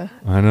America.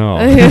 I know.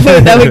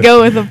 That would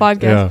go with the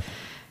podcast.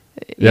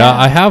 Yeah,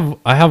 I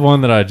have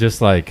one that I just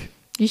like.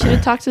 You should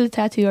have talked to the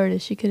tattoo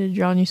artist. She could have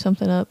drawn you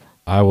something up.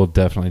 I will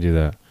definitely do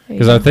that There you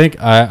because I go. think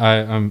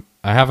I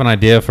have an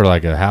idea for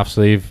like a half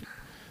sleeve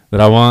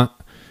that I want,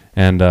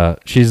 and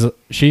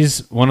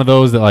she's one of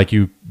those that like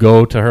you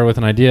go to her with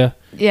an idea,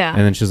 Yeah.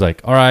 and then she's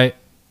like, all right,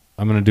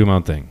 I'm gonna do my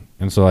own thing,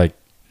 and so like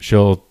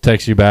she'll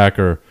text you back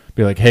or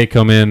be like, hey,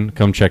 come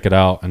check it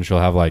out, and she'll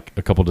have like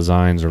a couple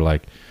designs or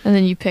like And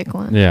then you pick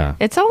one. yeah.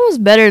 It's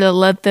almost better to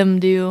let them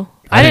do.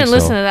 I think didn't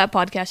listen so. to that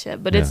podcast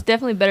yet, but Yeah. it's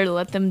definitely better to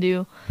let them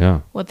do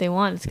Yeah. what they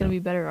want. It's going to be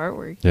better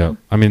artwork. you Yeah. know?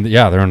 I mean,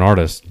 yeah, they're an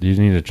artist. You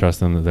need to trust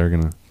them that they're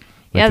going to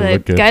Yeah, make it the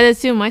look good. guy that's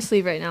doing my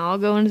sleeve right now, I'll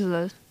go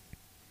into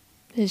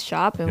his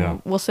shop and Yeah.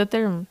 we'll sit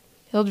there and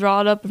he'll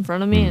draw it up in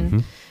front of me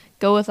and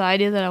go with the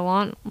idea that I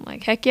want. I'm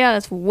like, heck yeah,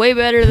 that's way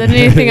better than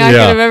anything I Yeah.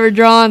 could have ever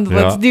drawn. Yeah.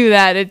 Let's do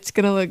that. It's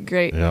going to look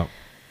great. Yeah.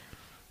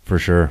 For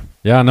sure.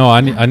 Yeah, no,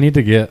 I need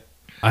to get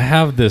I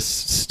have this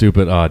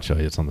stupid I'll show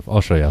you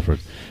I'll show you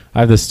afterwards. I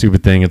have this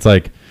stupid thing. It's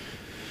like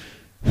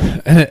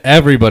and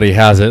everybody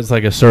has it. It's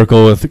like a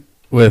circle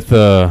with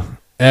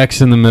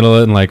X in the middle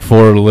of it and like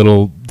 4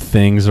 little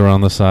things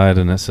around the side,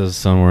 and it says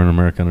somewhere in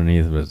America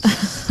underneath, but it's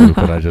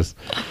stupid. I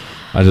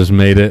just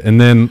made it. And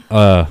then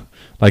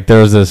like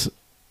there was this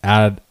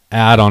ad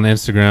on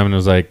Instagram, and it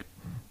was like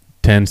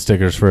 10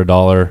 stickers for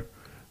 $1.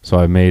 So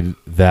I made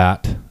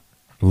that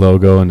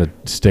logo into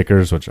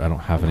stickers, which I don't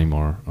have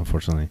anymore,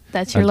 unfortunately.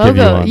 That's your I'd give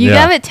you logo. one. You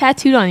Yeah. have it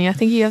tattooed on you. I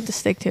think you have to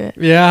stick to it.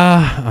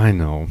 Yeah, I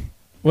know.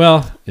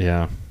 Well,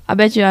 yeah. I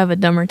bet you I have a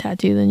dumber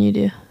tattoo than you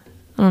do.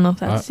 I don't know if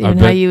that's I even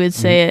how bet- you would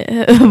say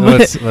it.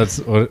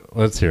 But-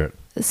 let's hear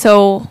it.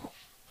 So,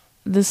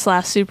 this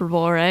last Super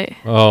Bowl, right?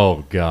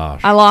 Oh gosh.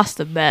 I lost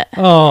a bet.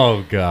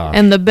 Oh gosh.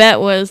 And the bet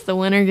was the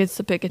winner gets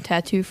to pick a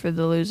tattoo for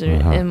the loser.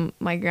 Uh-huh. And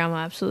my grandma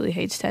absolutely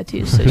hates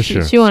tattoos. So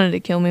Sure. she wanted to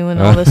kill me when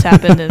all this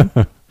happened.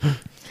 And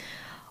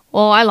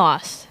well, I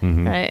lost,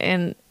 Mhm. right?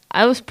 And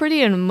I was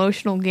pretty an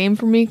emotional game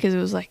for me because it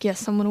was like,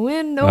 yes, I'm going to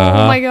win. No,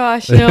 Uh-huh. oh my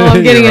gosh. No,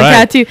 I'm getting You're a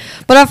right. tattoo.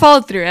 But I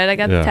followed through, right? I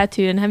got Yeah. the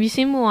tattoo. And have you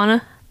seen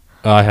Moana?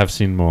 I have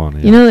seen Moana.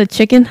 Yeah. You know the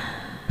chicken?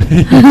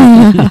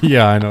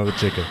 Yeah, I know the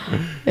chicken.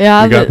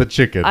 Yeah, We got the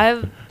chicken. I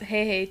have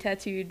Hey Hey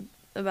tattooed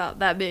about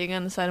that big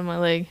on the side of my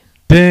leg.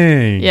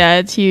 Dang. Yeah,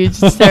 it's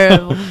huge. It's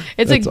terrible.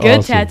 It's a That's good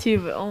awesome. tattoo,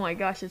 but oh my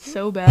gosh, it's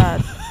so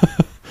bad.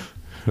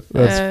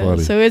 That's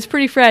funny. So it's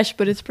pretty fresh,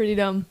 but it's pretty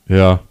dumb.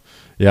 Yeah.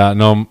 Yeah,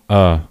 no,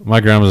 my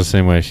grandma's the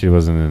same way. She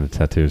wasn't into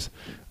tattoos.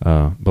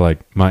 But like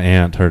my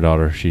aunt, her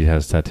daughter, she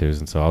has tattoos,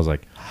 and so I was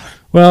like,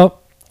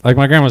 well, like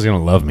my grandma's going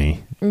to love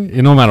me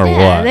no matter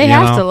Yeah, what. they you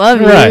have know? to love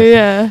Right. you.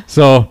 Yeah.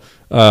 So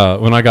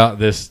when I got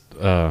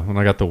when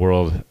I got the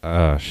world,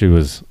 she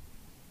was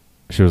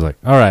like,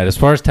 all right, as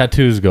far as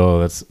tattoos go,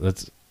 that's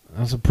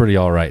a pretty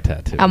all right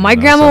tattoo. My you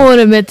know, grandma so-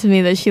 won't admit to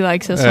me that she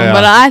likes this Yeah. one,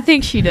 but I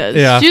think she does.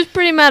 Yeah. She was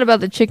pretty mad about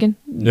the chicken.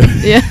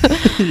 Yeah.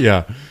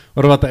 Yeah.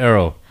 What about the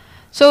arrow?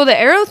 So the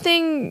arrow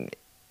thing,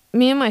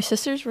 me and my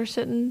sisters were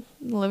sitting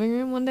in the living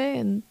room one day,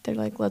 and they're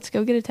like, let's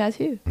go get a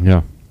tattoo.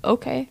 Yeah.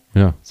 Okay.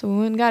 Yeah. So we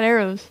went and got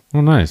arrows. Oh,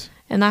 nice.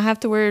 And I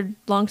have to wear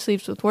long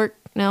sleeves with work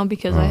now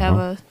because I have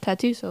Uh-huh. a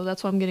tattoo, so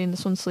that's why I'm getting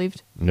this one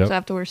sleeved. Yep. So I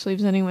have to wear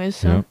sleeves anyways,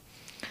 so Yep.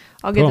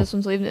 I'll get Cool. this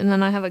one sleeved. And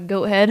then I have a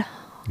goat head,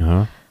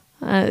 Uh-huh.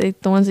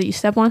 the ones that you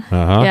step on. Uh-huh.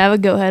 Yeah, I have a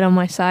goat head on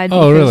my side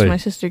Oh, because really? my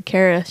sister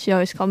Kara, she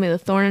always called me the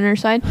thorn in her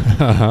side.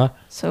 Uh-huh.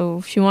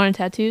 So she wanted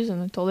tattoos,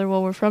 and I told her,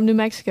 well, we're from New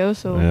Mexico,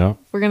 so Yeah. if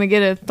we're going to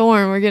get a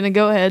thorn, we're getting a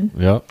goat head.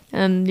 Yep.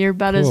 And you're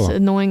about Cool. as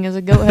annoying as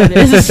a goat head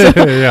is. So,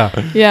 Yeah.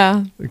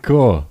 yeah.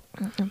 Cool.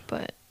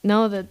 But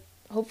no, that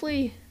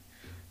hopefully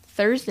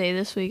Thursday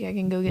this week I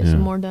can go get Yeah.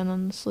 some more done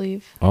on the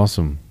sleeve.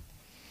 Awesome.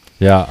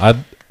 Yeah,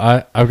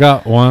 I've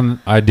got one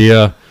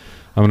idea.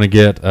 I'm gonna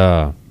get.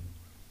 I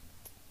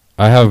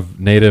have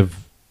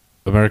Native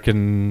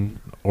American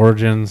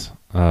origins.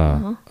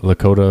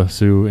 Lakota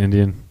Sioux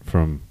Indian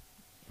from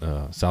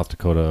South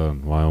Dakota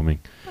and Wyoming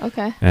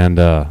Okay. and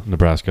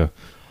Nebraska.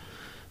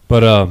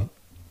 But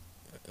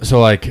so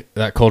like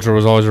that culture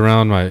was always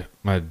around.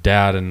 My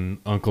dad and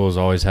uncles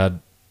always had,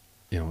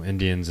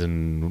 Indians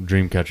and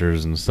dream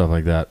catchers and stuff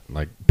like that,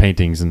 like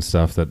paintings and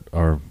stuff that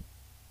are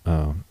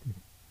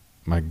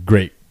my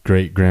great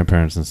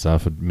grandparents and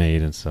stuff had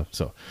made and stuff.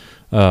 So,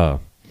 yeah,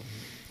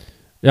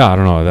 I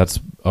don't know. That's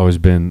always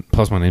been.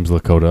 Plus, my name's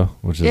Lakota,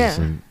 which is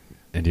Yeah.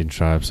 Indian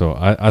tribe. So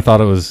I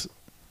thought it was,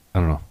 I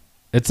don't know.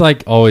 It's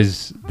like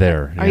always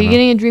there. Are you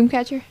getting a dream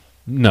catcher?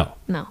 No.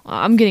 No,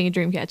 I'm getting a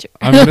dream catcher.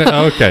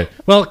 Okay.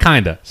 Well,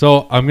 kind of.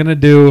 So I'm going to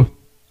do,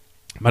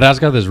 my dad's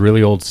got this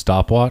really old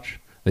stopwatch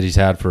that he's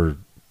had for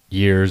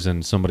years,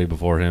 and somebody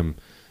before him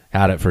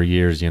had it for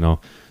years,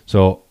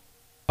 So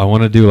I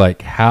want to do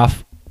like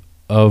half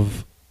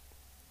of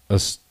a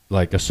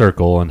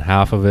circle, and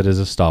half of it is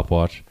a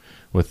stopwatch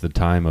with the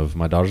time of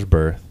my daughter's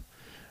birth,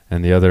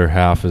 and the other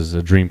half is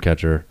a dream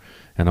catcher.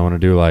 And I want to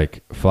do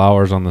like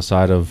flowers on the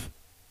side of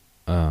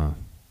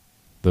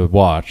the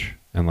watch,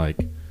 and like,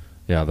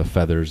 yeah, the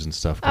feathers and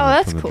stuff.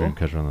 That's from the cool. dream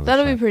catcher on the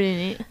That'll side. be pretty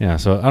neat. Yeah,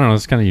 so I don't know.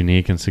 It's kind of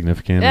unique and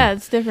significant. Yeah,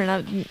 it's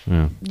different.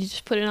 Yeah. You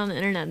just put it on the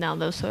internet now,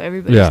 though, so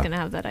everybody's gonna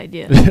have that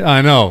idea.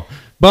 I know,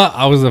 but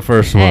I was the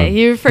first one. Hey,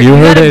 you heard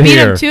gotta it beat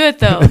here. them to it,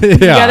 though. Yeah, You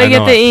gotta I get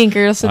know the it. ink,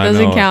 or else it I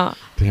doesn't know count.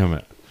 Damn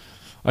it!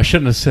 I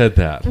shouldn't have said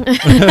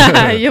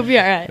that. You'll be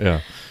all right.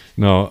 Yeah.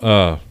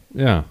 No.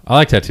 Yeah. I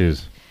like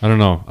tattoos. I don't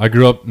know. I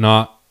grew up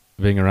not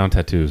being around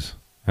tattoos,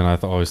 and I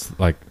thought always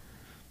like,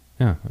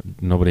 yeah,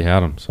 nobody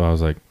had them, so I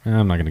was like,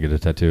 I'm not gonna get a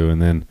tattoo.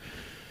 And then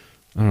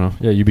I don't know.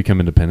 Yeah, you become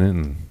independent,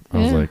 and I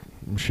was like,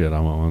 shit, I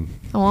want one.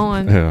 I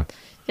want one. Yeah.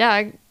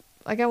 Yeah,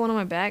 I got one on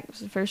my back. It was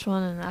the first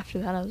one, and after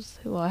that,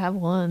 I have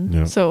one.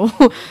 Yep. So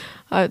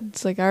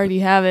it's like I already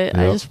have it.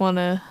 Yep. I just want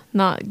to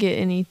not get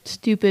any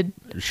stupid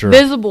Sure.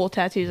 visible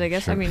tattoos, I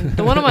guess. Sure. I mean,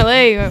 the one on my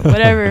leg,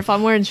 whatever. If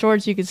I'm wearing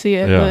shorts, you can see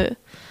it. Yeah. But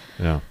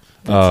Yeah.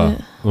 that's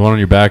it. The one on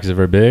your back, is it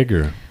very big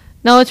or?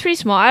 No, it's pretty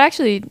small.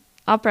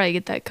 I'll probably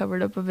get that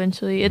covered up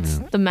eventually. It's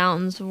the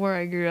mountains of where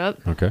I grew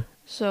up. Okay.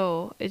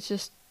 So it's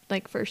just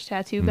like first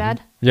tattoo Mm-hmm.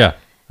 bad. Yeah.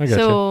 I got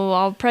So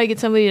I'll probably get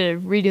somebody to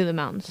redo the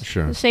mountains.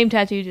 Sure. The same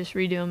tattoo, just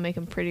redo them, make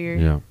them prettier.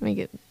 Yeah. Make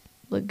it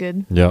look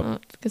good.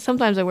 Yep. Because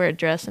sometimes I wear a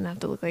dress and have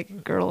to look like a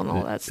girl and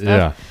all that stuff.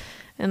 Yeah.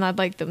 And I'd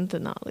like them to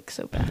not look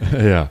so bad.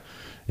 Yeah.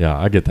 Yeah,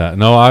 I get that.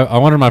 No, I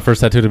wanted my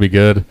first tattoo to be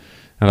good,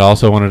 and I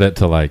also wanted it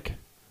to like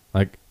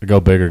go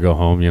big or go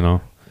home,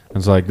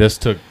 And so like this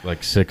took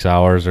like 6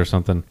 hours or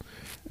something,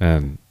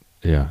 and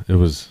yeah, it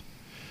was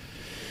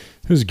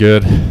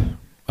good.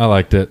 I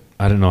liked it.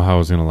 I didn't know how I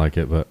was gonna like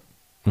it, but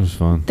it was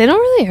fun. They don't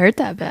really hurt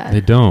that bad.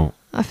 They don't.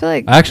 I feel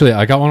like Actually,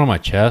 I got one on my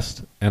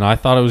chest, and I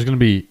thought it was gonna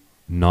be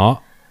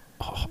not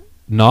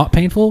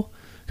painful,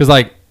 because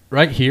like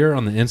right here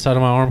on the inside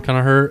of my arm kind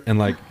of hurt, and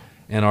like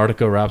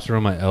Antarctica wraps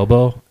around my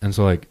elbow, and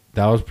so like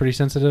that was pretty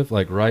sensitive,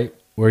 like right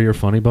where your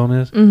funny bone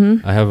is.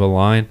 Mm-hmm. I have a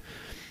line,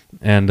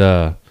 and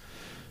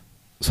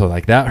so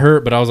like that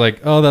hurt, but I was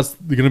like, oh, that's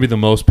gonna be the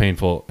most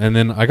painful. And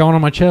then I got one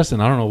on my chest,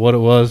 and I don't know what it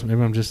was.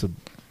 Maybe I'm just a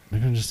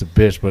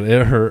bitch, but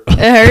it hurt. It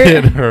hurt?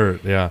 It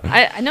hurt. Yeah.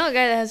 I know a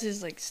guy that has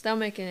his like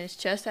stomach and his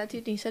chest tattooed,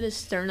 and he said his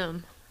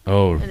sternum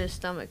Oh. and his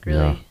stomach really.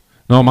 Yeah.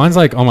 No, mine's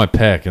like on my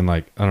pec, and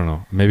like I don't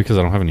know, maybe because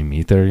I don't have any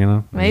meat there,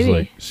 I'm Maybe. just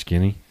like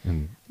skinny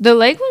and The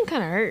leg one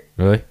kind of hurt.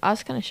 really. I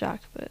was kind of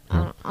shocked, but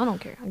Yeah. I don't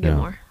care. I'll get Yeah.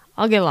 more.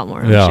 I'll get a lot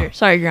more. I'm Yeah. sure.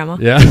 Sorry, Grandma.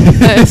 Yeah.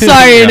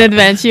 Sorry in Yeah.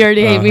 advance. You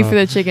already hate me Uh-huh. for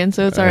the chicken,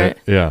 so it's all right.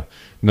 Yeah.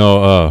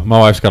 No, my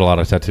wife's got a lot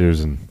of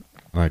tattoos, and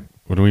like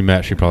when we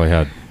met, she probably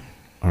had,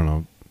 I don't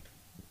know,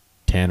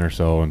 10 or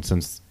so, and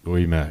since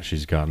we met,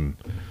 she's gotten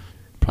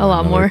probably lot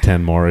another more.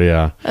 10 more.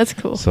 Yeah. That's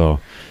cool. So,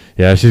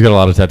 yeah, she's got a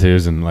lot of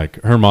tattoos, and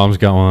like her mom's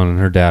got one, and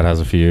her dad has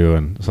a few,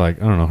 and it's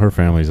like I don't know, her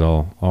family's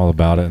all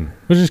about it, and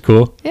which is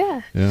cool.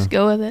 Yeah, Yeah. just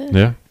go with it.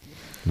 Yeah.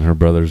 And her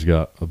brother's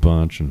got a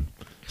bunch, and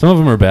some of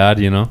them are bad,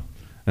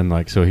 and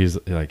like so he's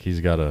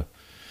got a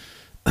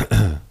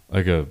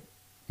like a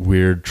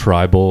weird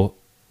tribal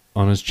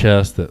on his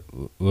chest that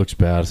looks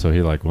bad, so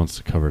he like wants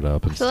to cover it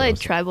up. And I feel like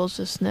tribals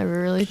just never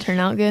really turn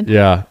out good.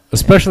 yeah,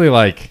 especially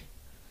like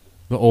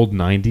the old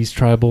 '90s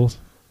tribals,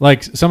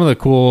 like some of the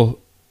cool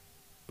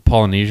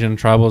Polynesian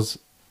tribals,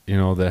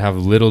 that have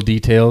little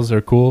details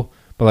are cool,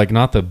 but like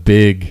not the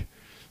big,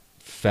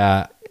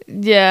 fat.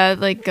 Yeah,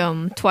 like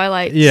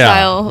Twilight Yeah,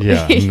 style.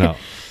 yeah, no,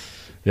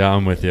 yeah,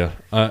 I'm with you.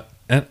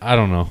 And I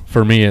don't know.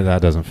 For me,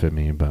 that doesn't fit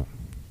me, but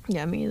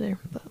Yeah, me either.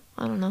 But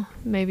I don't know.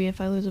 Maybe if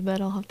I lose a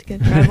bet, I'll have to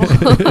get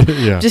tribal.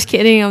 yeah, Just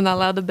kidding. I'm not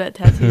allowed to bet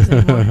tattoos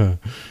anymore.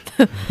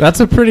 that's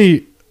a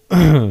pretty.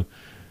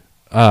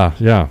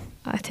 Yeah,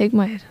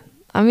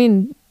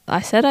 I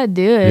said I'd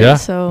do it. yeah.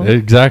 So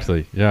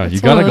exactly. Yeah, That's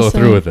you got to one of go those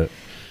through things. with it.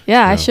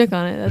 yeah, I Yeah. shook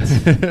on it.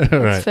 That's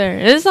Right. fair.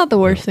 It's not the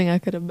worst thing I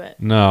could have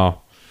bet.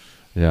 No.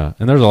 Yeah,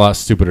 and there's a lot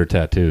stupider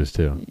tattoos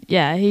too.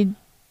 Yeah, he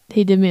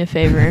did me a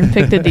favor and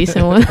picked a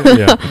decent one.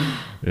 Yeah,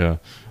 yeah.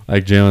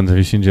 Like Jalen's. Have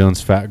you seen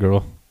Jalen's fat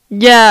girl?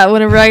 Yeah,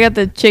 whenever I got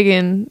the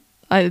chicken,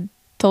 I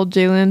told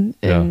Jalen,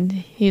 and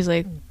he's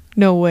like,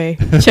 "No way,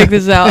 check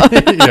this out."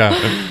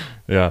 Yeah,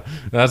 yeah.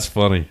 That's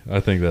funny.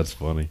 I think that's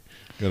funny.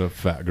 Got a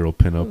fat girl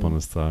pin up on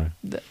his thigh.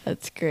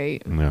 That's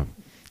great.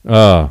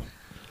 Yeah.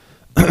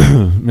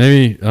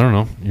 Maybe I don't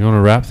know. You want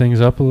to wrap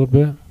things up a little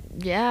bit?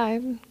 Yeah,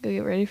 I'm gonna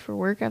get ready for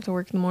work. I have to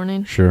work in the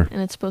morning, Sure.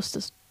 and it's supposed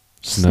to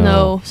Snow.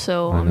 snow,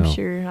 so I I'm know.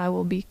 sure I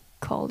will be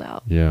called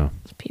out. Yeah.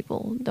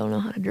 People don't know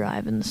how to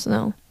drive in the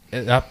snow.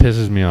 That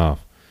pisses me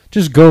off.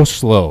 Just go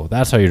slow.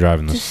 That's how you drive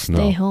in the Just snow.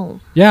 stay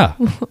home. Yeah.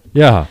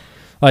 Yeah.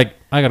 Like,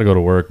 I got to go to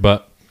work,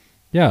 but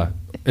Yeah.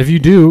 If you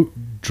do,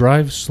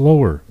 drive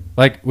slower.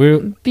 Like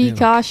Be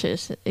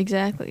cautious.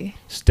 Exactly.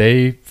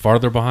 Stay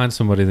farther behind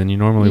somebody than you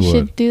normally You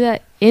would. should do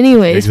that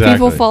anyways. Exactly.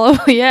 People follow.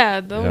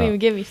 Yeah. Don't Yeah. even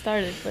get me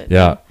started. But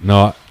Yeah.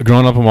 No,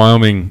 growing up in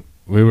Wyoming,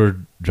 we were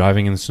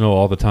driving in the snow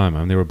all the time. I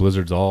mean, there were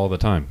blizzards all the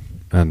time.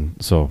 And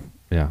so,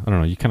 yeah, I don't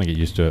know. You kind of get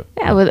used to it.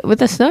 Yeah, with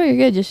the snow, you're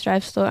good. Just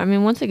drive slow. I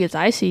mean, once it gets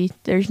icy,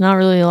 there's not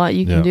really a lot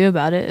you can do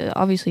about it.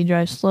 Obviously,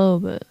 drive slow,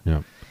 but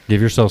yeah,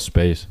 give yourself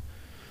space.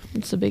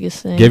 it's the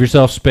biggest thing. Give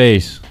yourself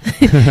space.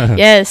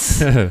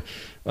 Yes.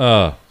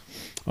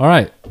 All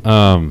right.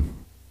 How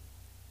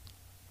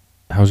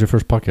was your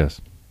first podcast?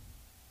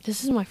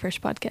 This is my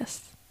first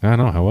podcast. I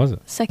know. How was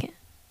it? Second.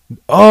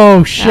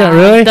 Oh shit!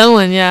 Really? I've done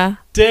one, yeah.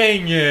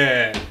 Dang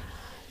it!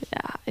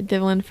 Yeah, I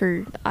did one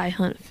for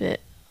iHuntFit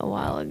a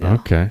while ago.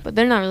 Okay. But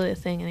they're not really a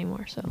thing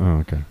anymore, so Oh,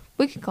 okay.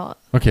 we could call it.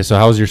 Okay. So,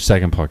 how was your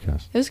second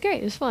podcast? It was great.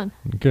 It was fun.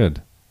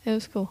 Good. It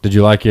was cool. Did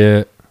you like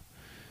it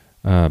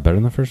better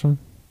than the first one?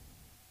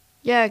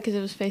 Yeah, because it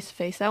was face to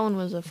face. That one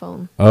was a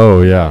phone.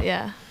 Oh yeah.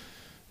 Yeah.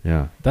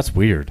 Yeah. That's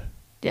weird.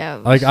 Yeah.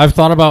 it Like was- I've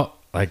thought about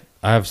I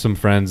have some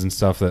friends and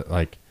stuff that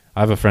like I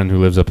have a friend who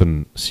lives up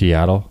in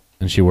Seattle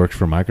and she works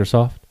for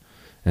Microsoft,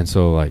 and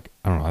so like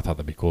I don't know, I thought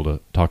that'd be cool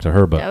to talk to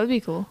her, but that would be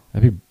cool.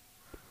 it'd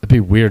be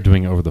weird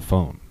doing it over the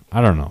phone.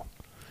 I don't know.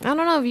 I don't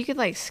know if you could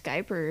like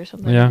Skype her or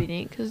something. Yeah. That'd be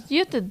neat because you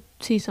have to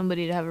see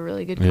somebody to have a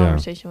really good Yeah.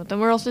 conversation with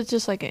them, or else it's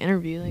just like an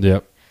interview. Like,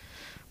 Yep.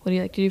 what do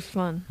you like to do for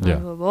fun? Yeah.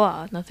 Blah, blah,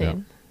 blah.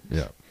 Nothing.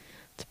 Yeah.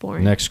 It's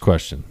boring. Next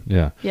question.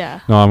 Yeah.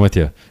 Yeah. No, I'm with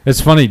you.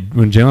 It's funny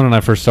when Jalen and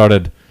I first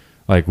started,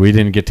 like we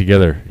didn't get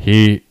together.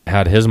 He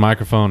had his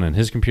microphone and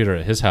his computer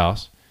at his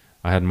house.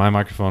 I had my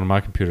microphone and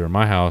my computer at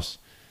my house.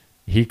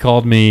 He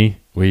called me.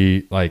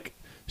 We like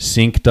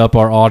synced up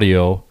our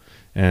audio,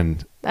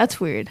 and That's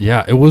weird.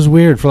 yeah, it was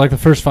weird for like the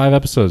first 5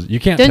 episodes. You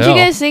can't Don't tell. you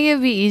guys think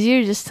it'd be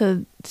easier just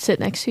to sit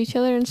next to each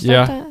other and stuff? Yeah.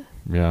 Like that?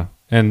 Yeah.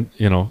 And,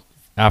 you know,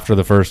 after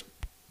the first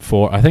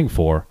 4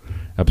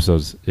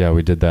 episodes, yeah,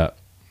 we did that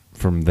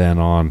from then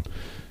on.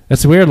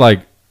 It's weird,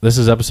 like, this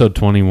is episode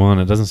 21.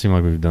 It doesn't seem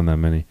like we've done that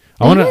many.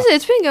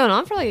 It's been going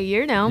on for like a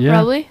year now, Yeah.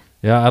 probably.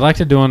 Yeah, I'd like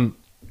to do one,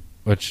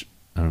 which,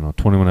 I don't know,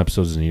 21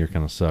 episodes in a year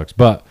kind of sucks.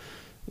 But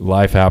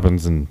life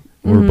happens, and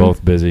we're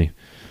both busy.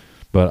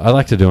 But I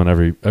like to do one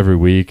every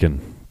week,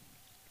 and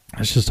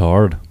it's just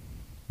hard.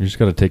 You just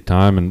got to take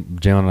time. And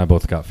Jalen and I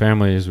both got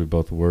families. We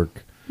both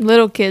work.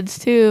 Little kids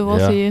too,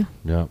 both of you.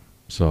 Yeah.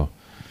 So,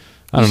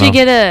 I You don't know. should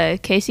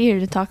get Casey here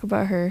to talk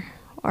about her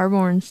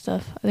Arbonne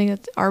stuff. I think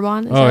that's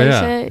Arbonne. Is that how you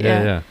say it?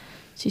 Yeah.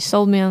 She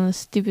sold me on the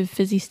stupid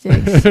fizzy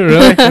sticks.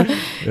 Really?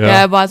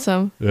 Yeah, I bought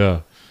some.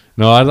 Yeah.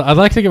 No, I'd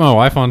like to get my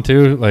wife on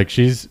too. Like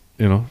she's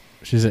an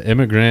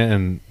immigrant,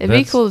 and It'd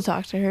be cool to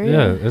talk to her.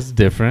 Yeah, it's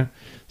different.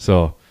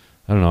 So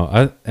I don't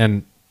know.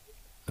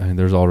 I mean,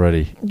 there's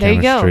already There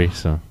you go. chemistry.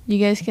 So You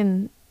guys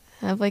can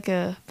have like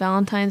a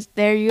Valentine's.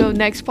 There you go.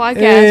 Next podcast,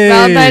 Hey!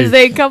 Valentine's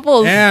Day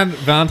couples. and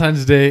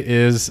Valentine's Day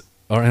is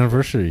our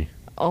anniversary.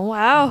 Oh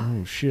wow!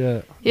 Oh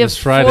shit! You have This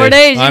Friday. 4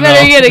 days. You I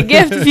better know. get a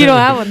gift if you don't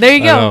have one. There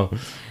you I go. know.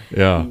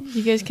 Yeah.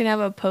 You guys can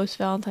have a post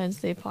Valentine's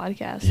Day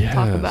podcast and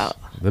talk Yes. about,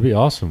 That'd be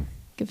awesome.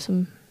 give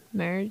some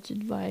marriage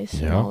advice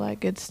and Yeah. all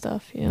that good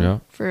stuff. You know, Yeah.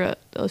 for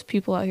those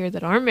people out here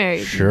that aren't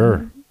married.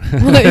 Sure.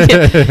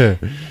 Yeah.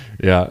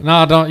 Yeah.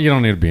 No, you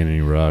don't need to be in any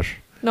rush.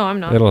 No,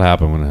 I'm not. It'll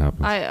happen when it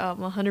happens. I am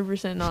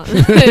 100% not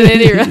in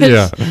any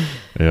rush.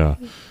 Yeah.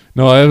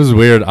 No, it was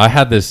weird. I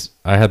had this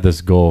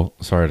goal.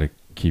 Sorry to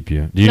keep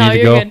you. Do you No, need to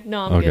you're go? good.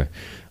 No, I'm good.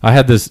 I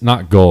had this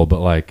not goal, but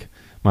like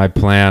my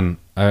plan.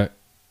 I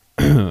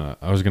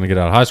was gonna get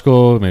out of high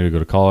school, maybe go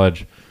to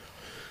college,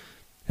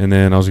 and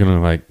then I was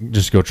gonna like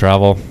just go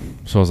travel.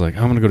 So I was like,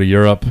 I'm gonna go to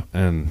Europe,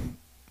 and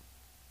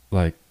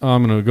like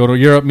I'm gonna go to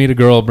Europe, meet a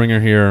girl, bring her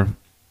here.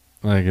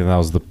 Like that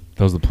was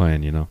the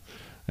plan, you know.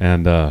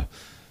 And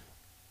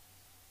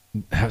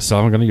so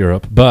I'm going to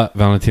Europe, but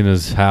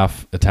Valentina's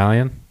half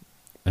Italian,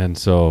 and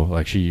so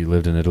like she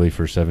lived in Italy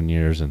for 7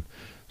 years, and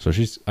so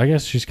I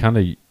guess she's kind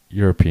of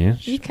European.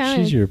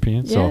 She's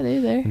European. Yeah, So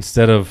they're there.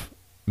 instead of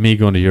me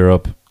going to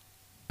Europe,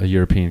 a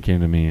European came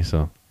to me.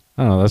 So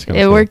I don't know. That's kind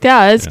of It worked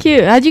out. It's Yeah.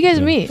 cute. How'd you guys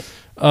Yeah. meet?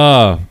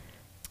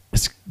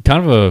 It's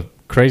kind of a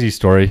crazy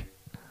story.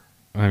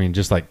 I mean,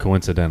 just like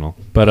coincidental.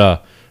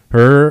 But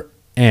her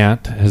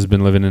aunt has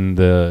been living in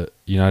the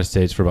United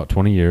States for about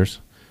 20 years.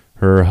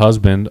 Her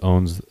husband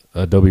owns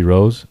Adobe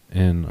Rose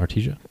in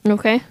Artesia.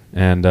 Okay.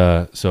 And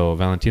so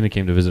Valentina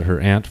came to visit her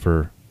aunt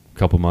for a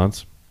couple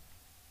months.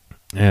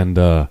 And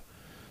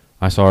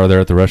I saw her there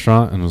at the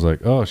restaurant and was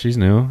like, oh, she's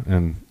new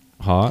and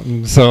hot.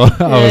 And so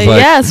I was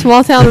like, yeah,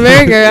 small town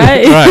America,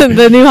 right? Right.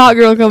 The new hot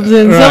girl comes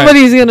in. Right.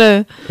 Somebody's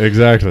gonna.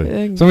 exactly.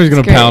 Somebody's It's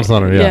going to great. pounce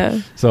on her.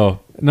 Yeah. So,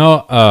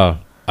 no,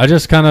 I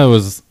just kind of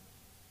was,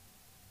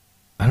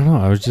 I don't know.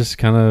 I was just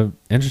kind of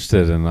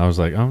interested. And I was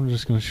like, I'm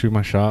just going to shoot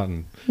my shot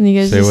and And you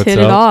guys say just what's hit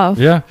up. it off.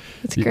 Yeah.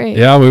 It's great.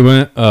 Yeah, we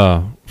went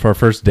for our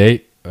first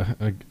date.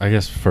 I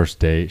guess first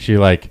date. She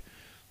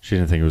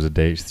didn't think it was a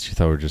date. She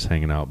thought we were just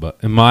hanging out. But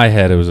in my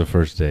head, it was a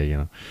first date, you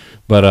know.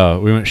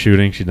 But we went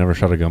shooting. She'd never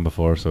shot a gun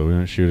before, so we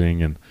went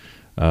shooting, and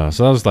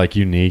So that was like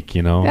unique,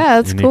 you know. Yeah,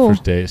 that's unique cool.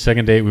 First date.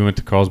 Second date, we went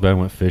to Carlsbad,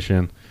 went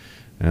fishing,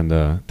 and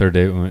third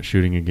date we went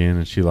shooting again,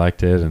 and she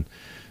liked it, and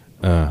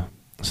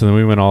so then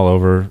we went all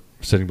over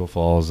Sitting Bull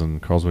Falls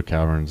and Carlsbad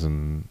Caverns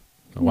and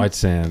White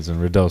Sands and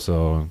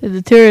Ruidoso.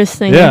 The tourist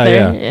thing. Yeah, out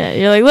there. yeah.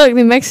 You're like, look,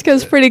 New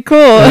Mexico's pretty cool.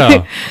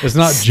 Yeah, it's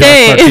not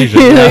Stay. just Artesia.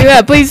 You're like, Yeah.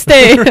 yeah, please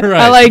stay. Right.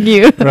 I like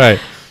you. Right.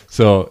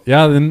 So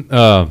yeah, then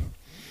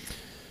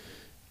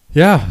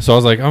yeah. So I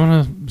was like, I'm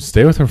gonna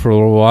stay with her for a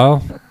little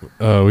while.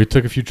 We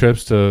took a few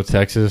trips to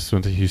Texas,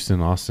 went to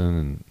Houston, Austin,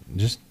 and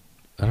just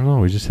I don't know.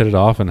 We just hit it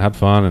off and had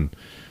fun.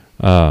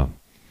 And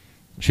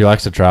she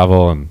likes to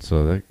travel, and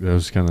so that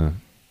was kind of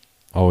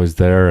always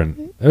there,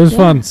 and it was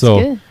fun. So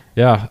good.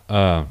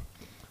 yeah.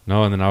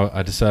 No, and then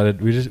I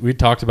decided we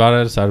talked about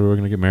it. Decided we were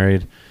gonna get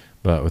married,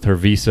 but with her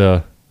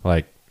visa,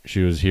 like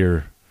she was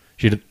here,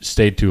 she'd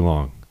stayed too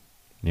long,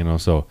 you know.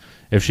 So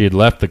if she had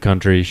left the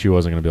country, she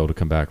wasn't gonna be able to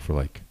come back for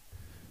like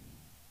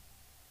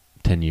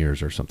 10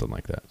 years or something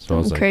like that. So I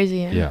was like, crazy.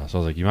 yeah. So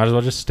I was like, you might as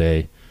well just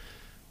stay.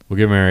 We'll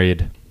get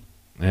married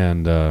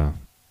and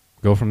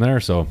go from there.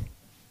 So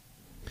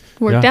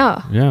Worked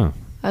out. Yeah.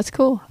 That's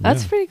cool.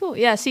 That's Yeah. pretty cool.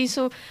 Yeah. See,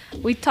 so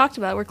we talked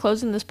about, we're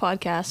closing this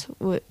podcast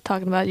with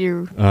talking about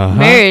your Uh-huh.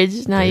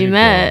 marriage. Now There you you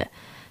met.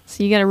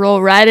 So you got to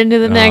roll right into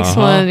the next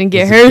Uh-huh. one and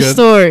get It's a her good-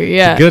 story.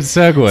 Yeah. Good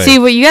segue. See,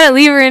 but you got to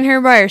leave her in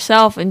here by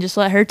herself and just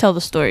let her tell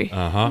the story.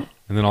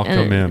 And then I'll And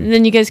come in.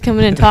 then you guys come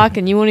in and talk,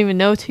 and you won't even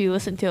know till you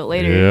listen to it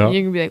later. Yeah.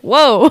 You're gonna be like,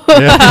 "Whoa,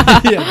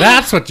 yeah. Yeah,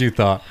 that's what you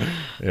thought.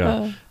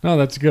 Yeah. No,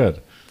 that's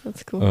good.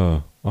 that's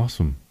cool."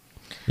 Awesome.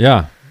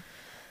 Yeah.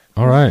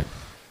 All right.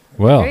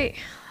 Well, Great.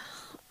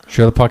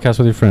 share the podcast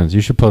with your friends.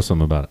 You should post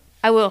something about it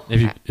I will.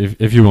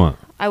 if you want.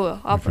 I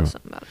will. I'll post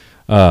something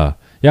about it.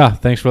 Yeah.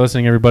 Thanks for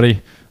listening,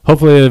 everybody.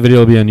 Hopefully the video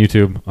will be on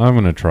YouTube. I'm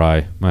gonna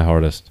try my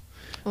hardest.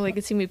 Well, they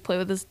can see me play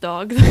with this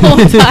dog the whole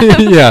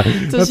time. Yeah,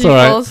 Till that's she all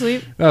right. fall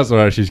asleep. That's all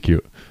right. She's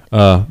cute.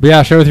 But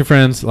yeah, share with your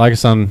friends. Like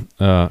us on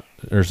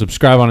or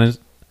subscribe on his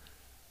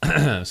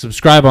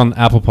subscribe on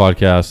Apple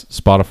Podcasts,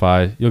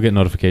 Spotify. You'll get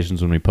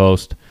notifications when we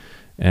post.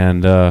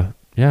 And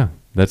yeah,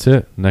 that's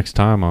it. Next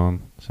time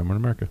on Somewhere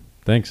in America.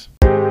 Thanks.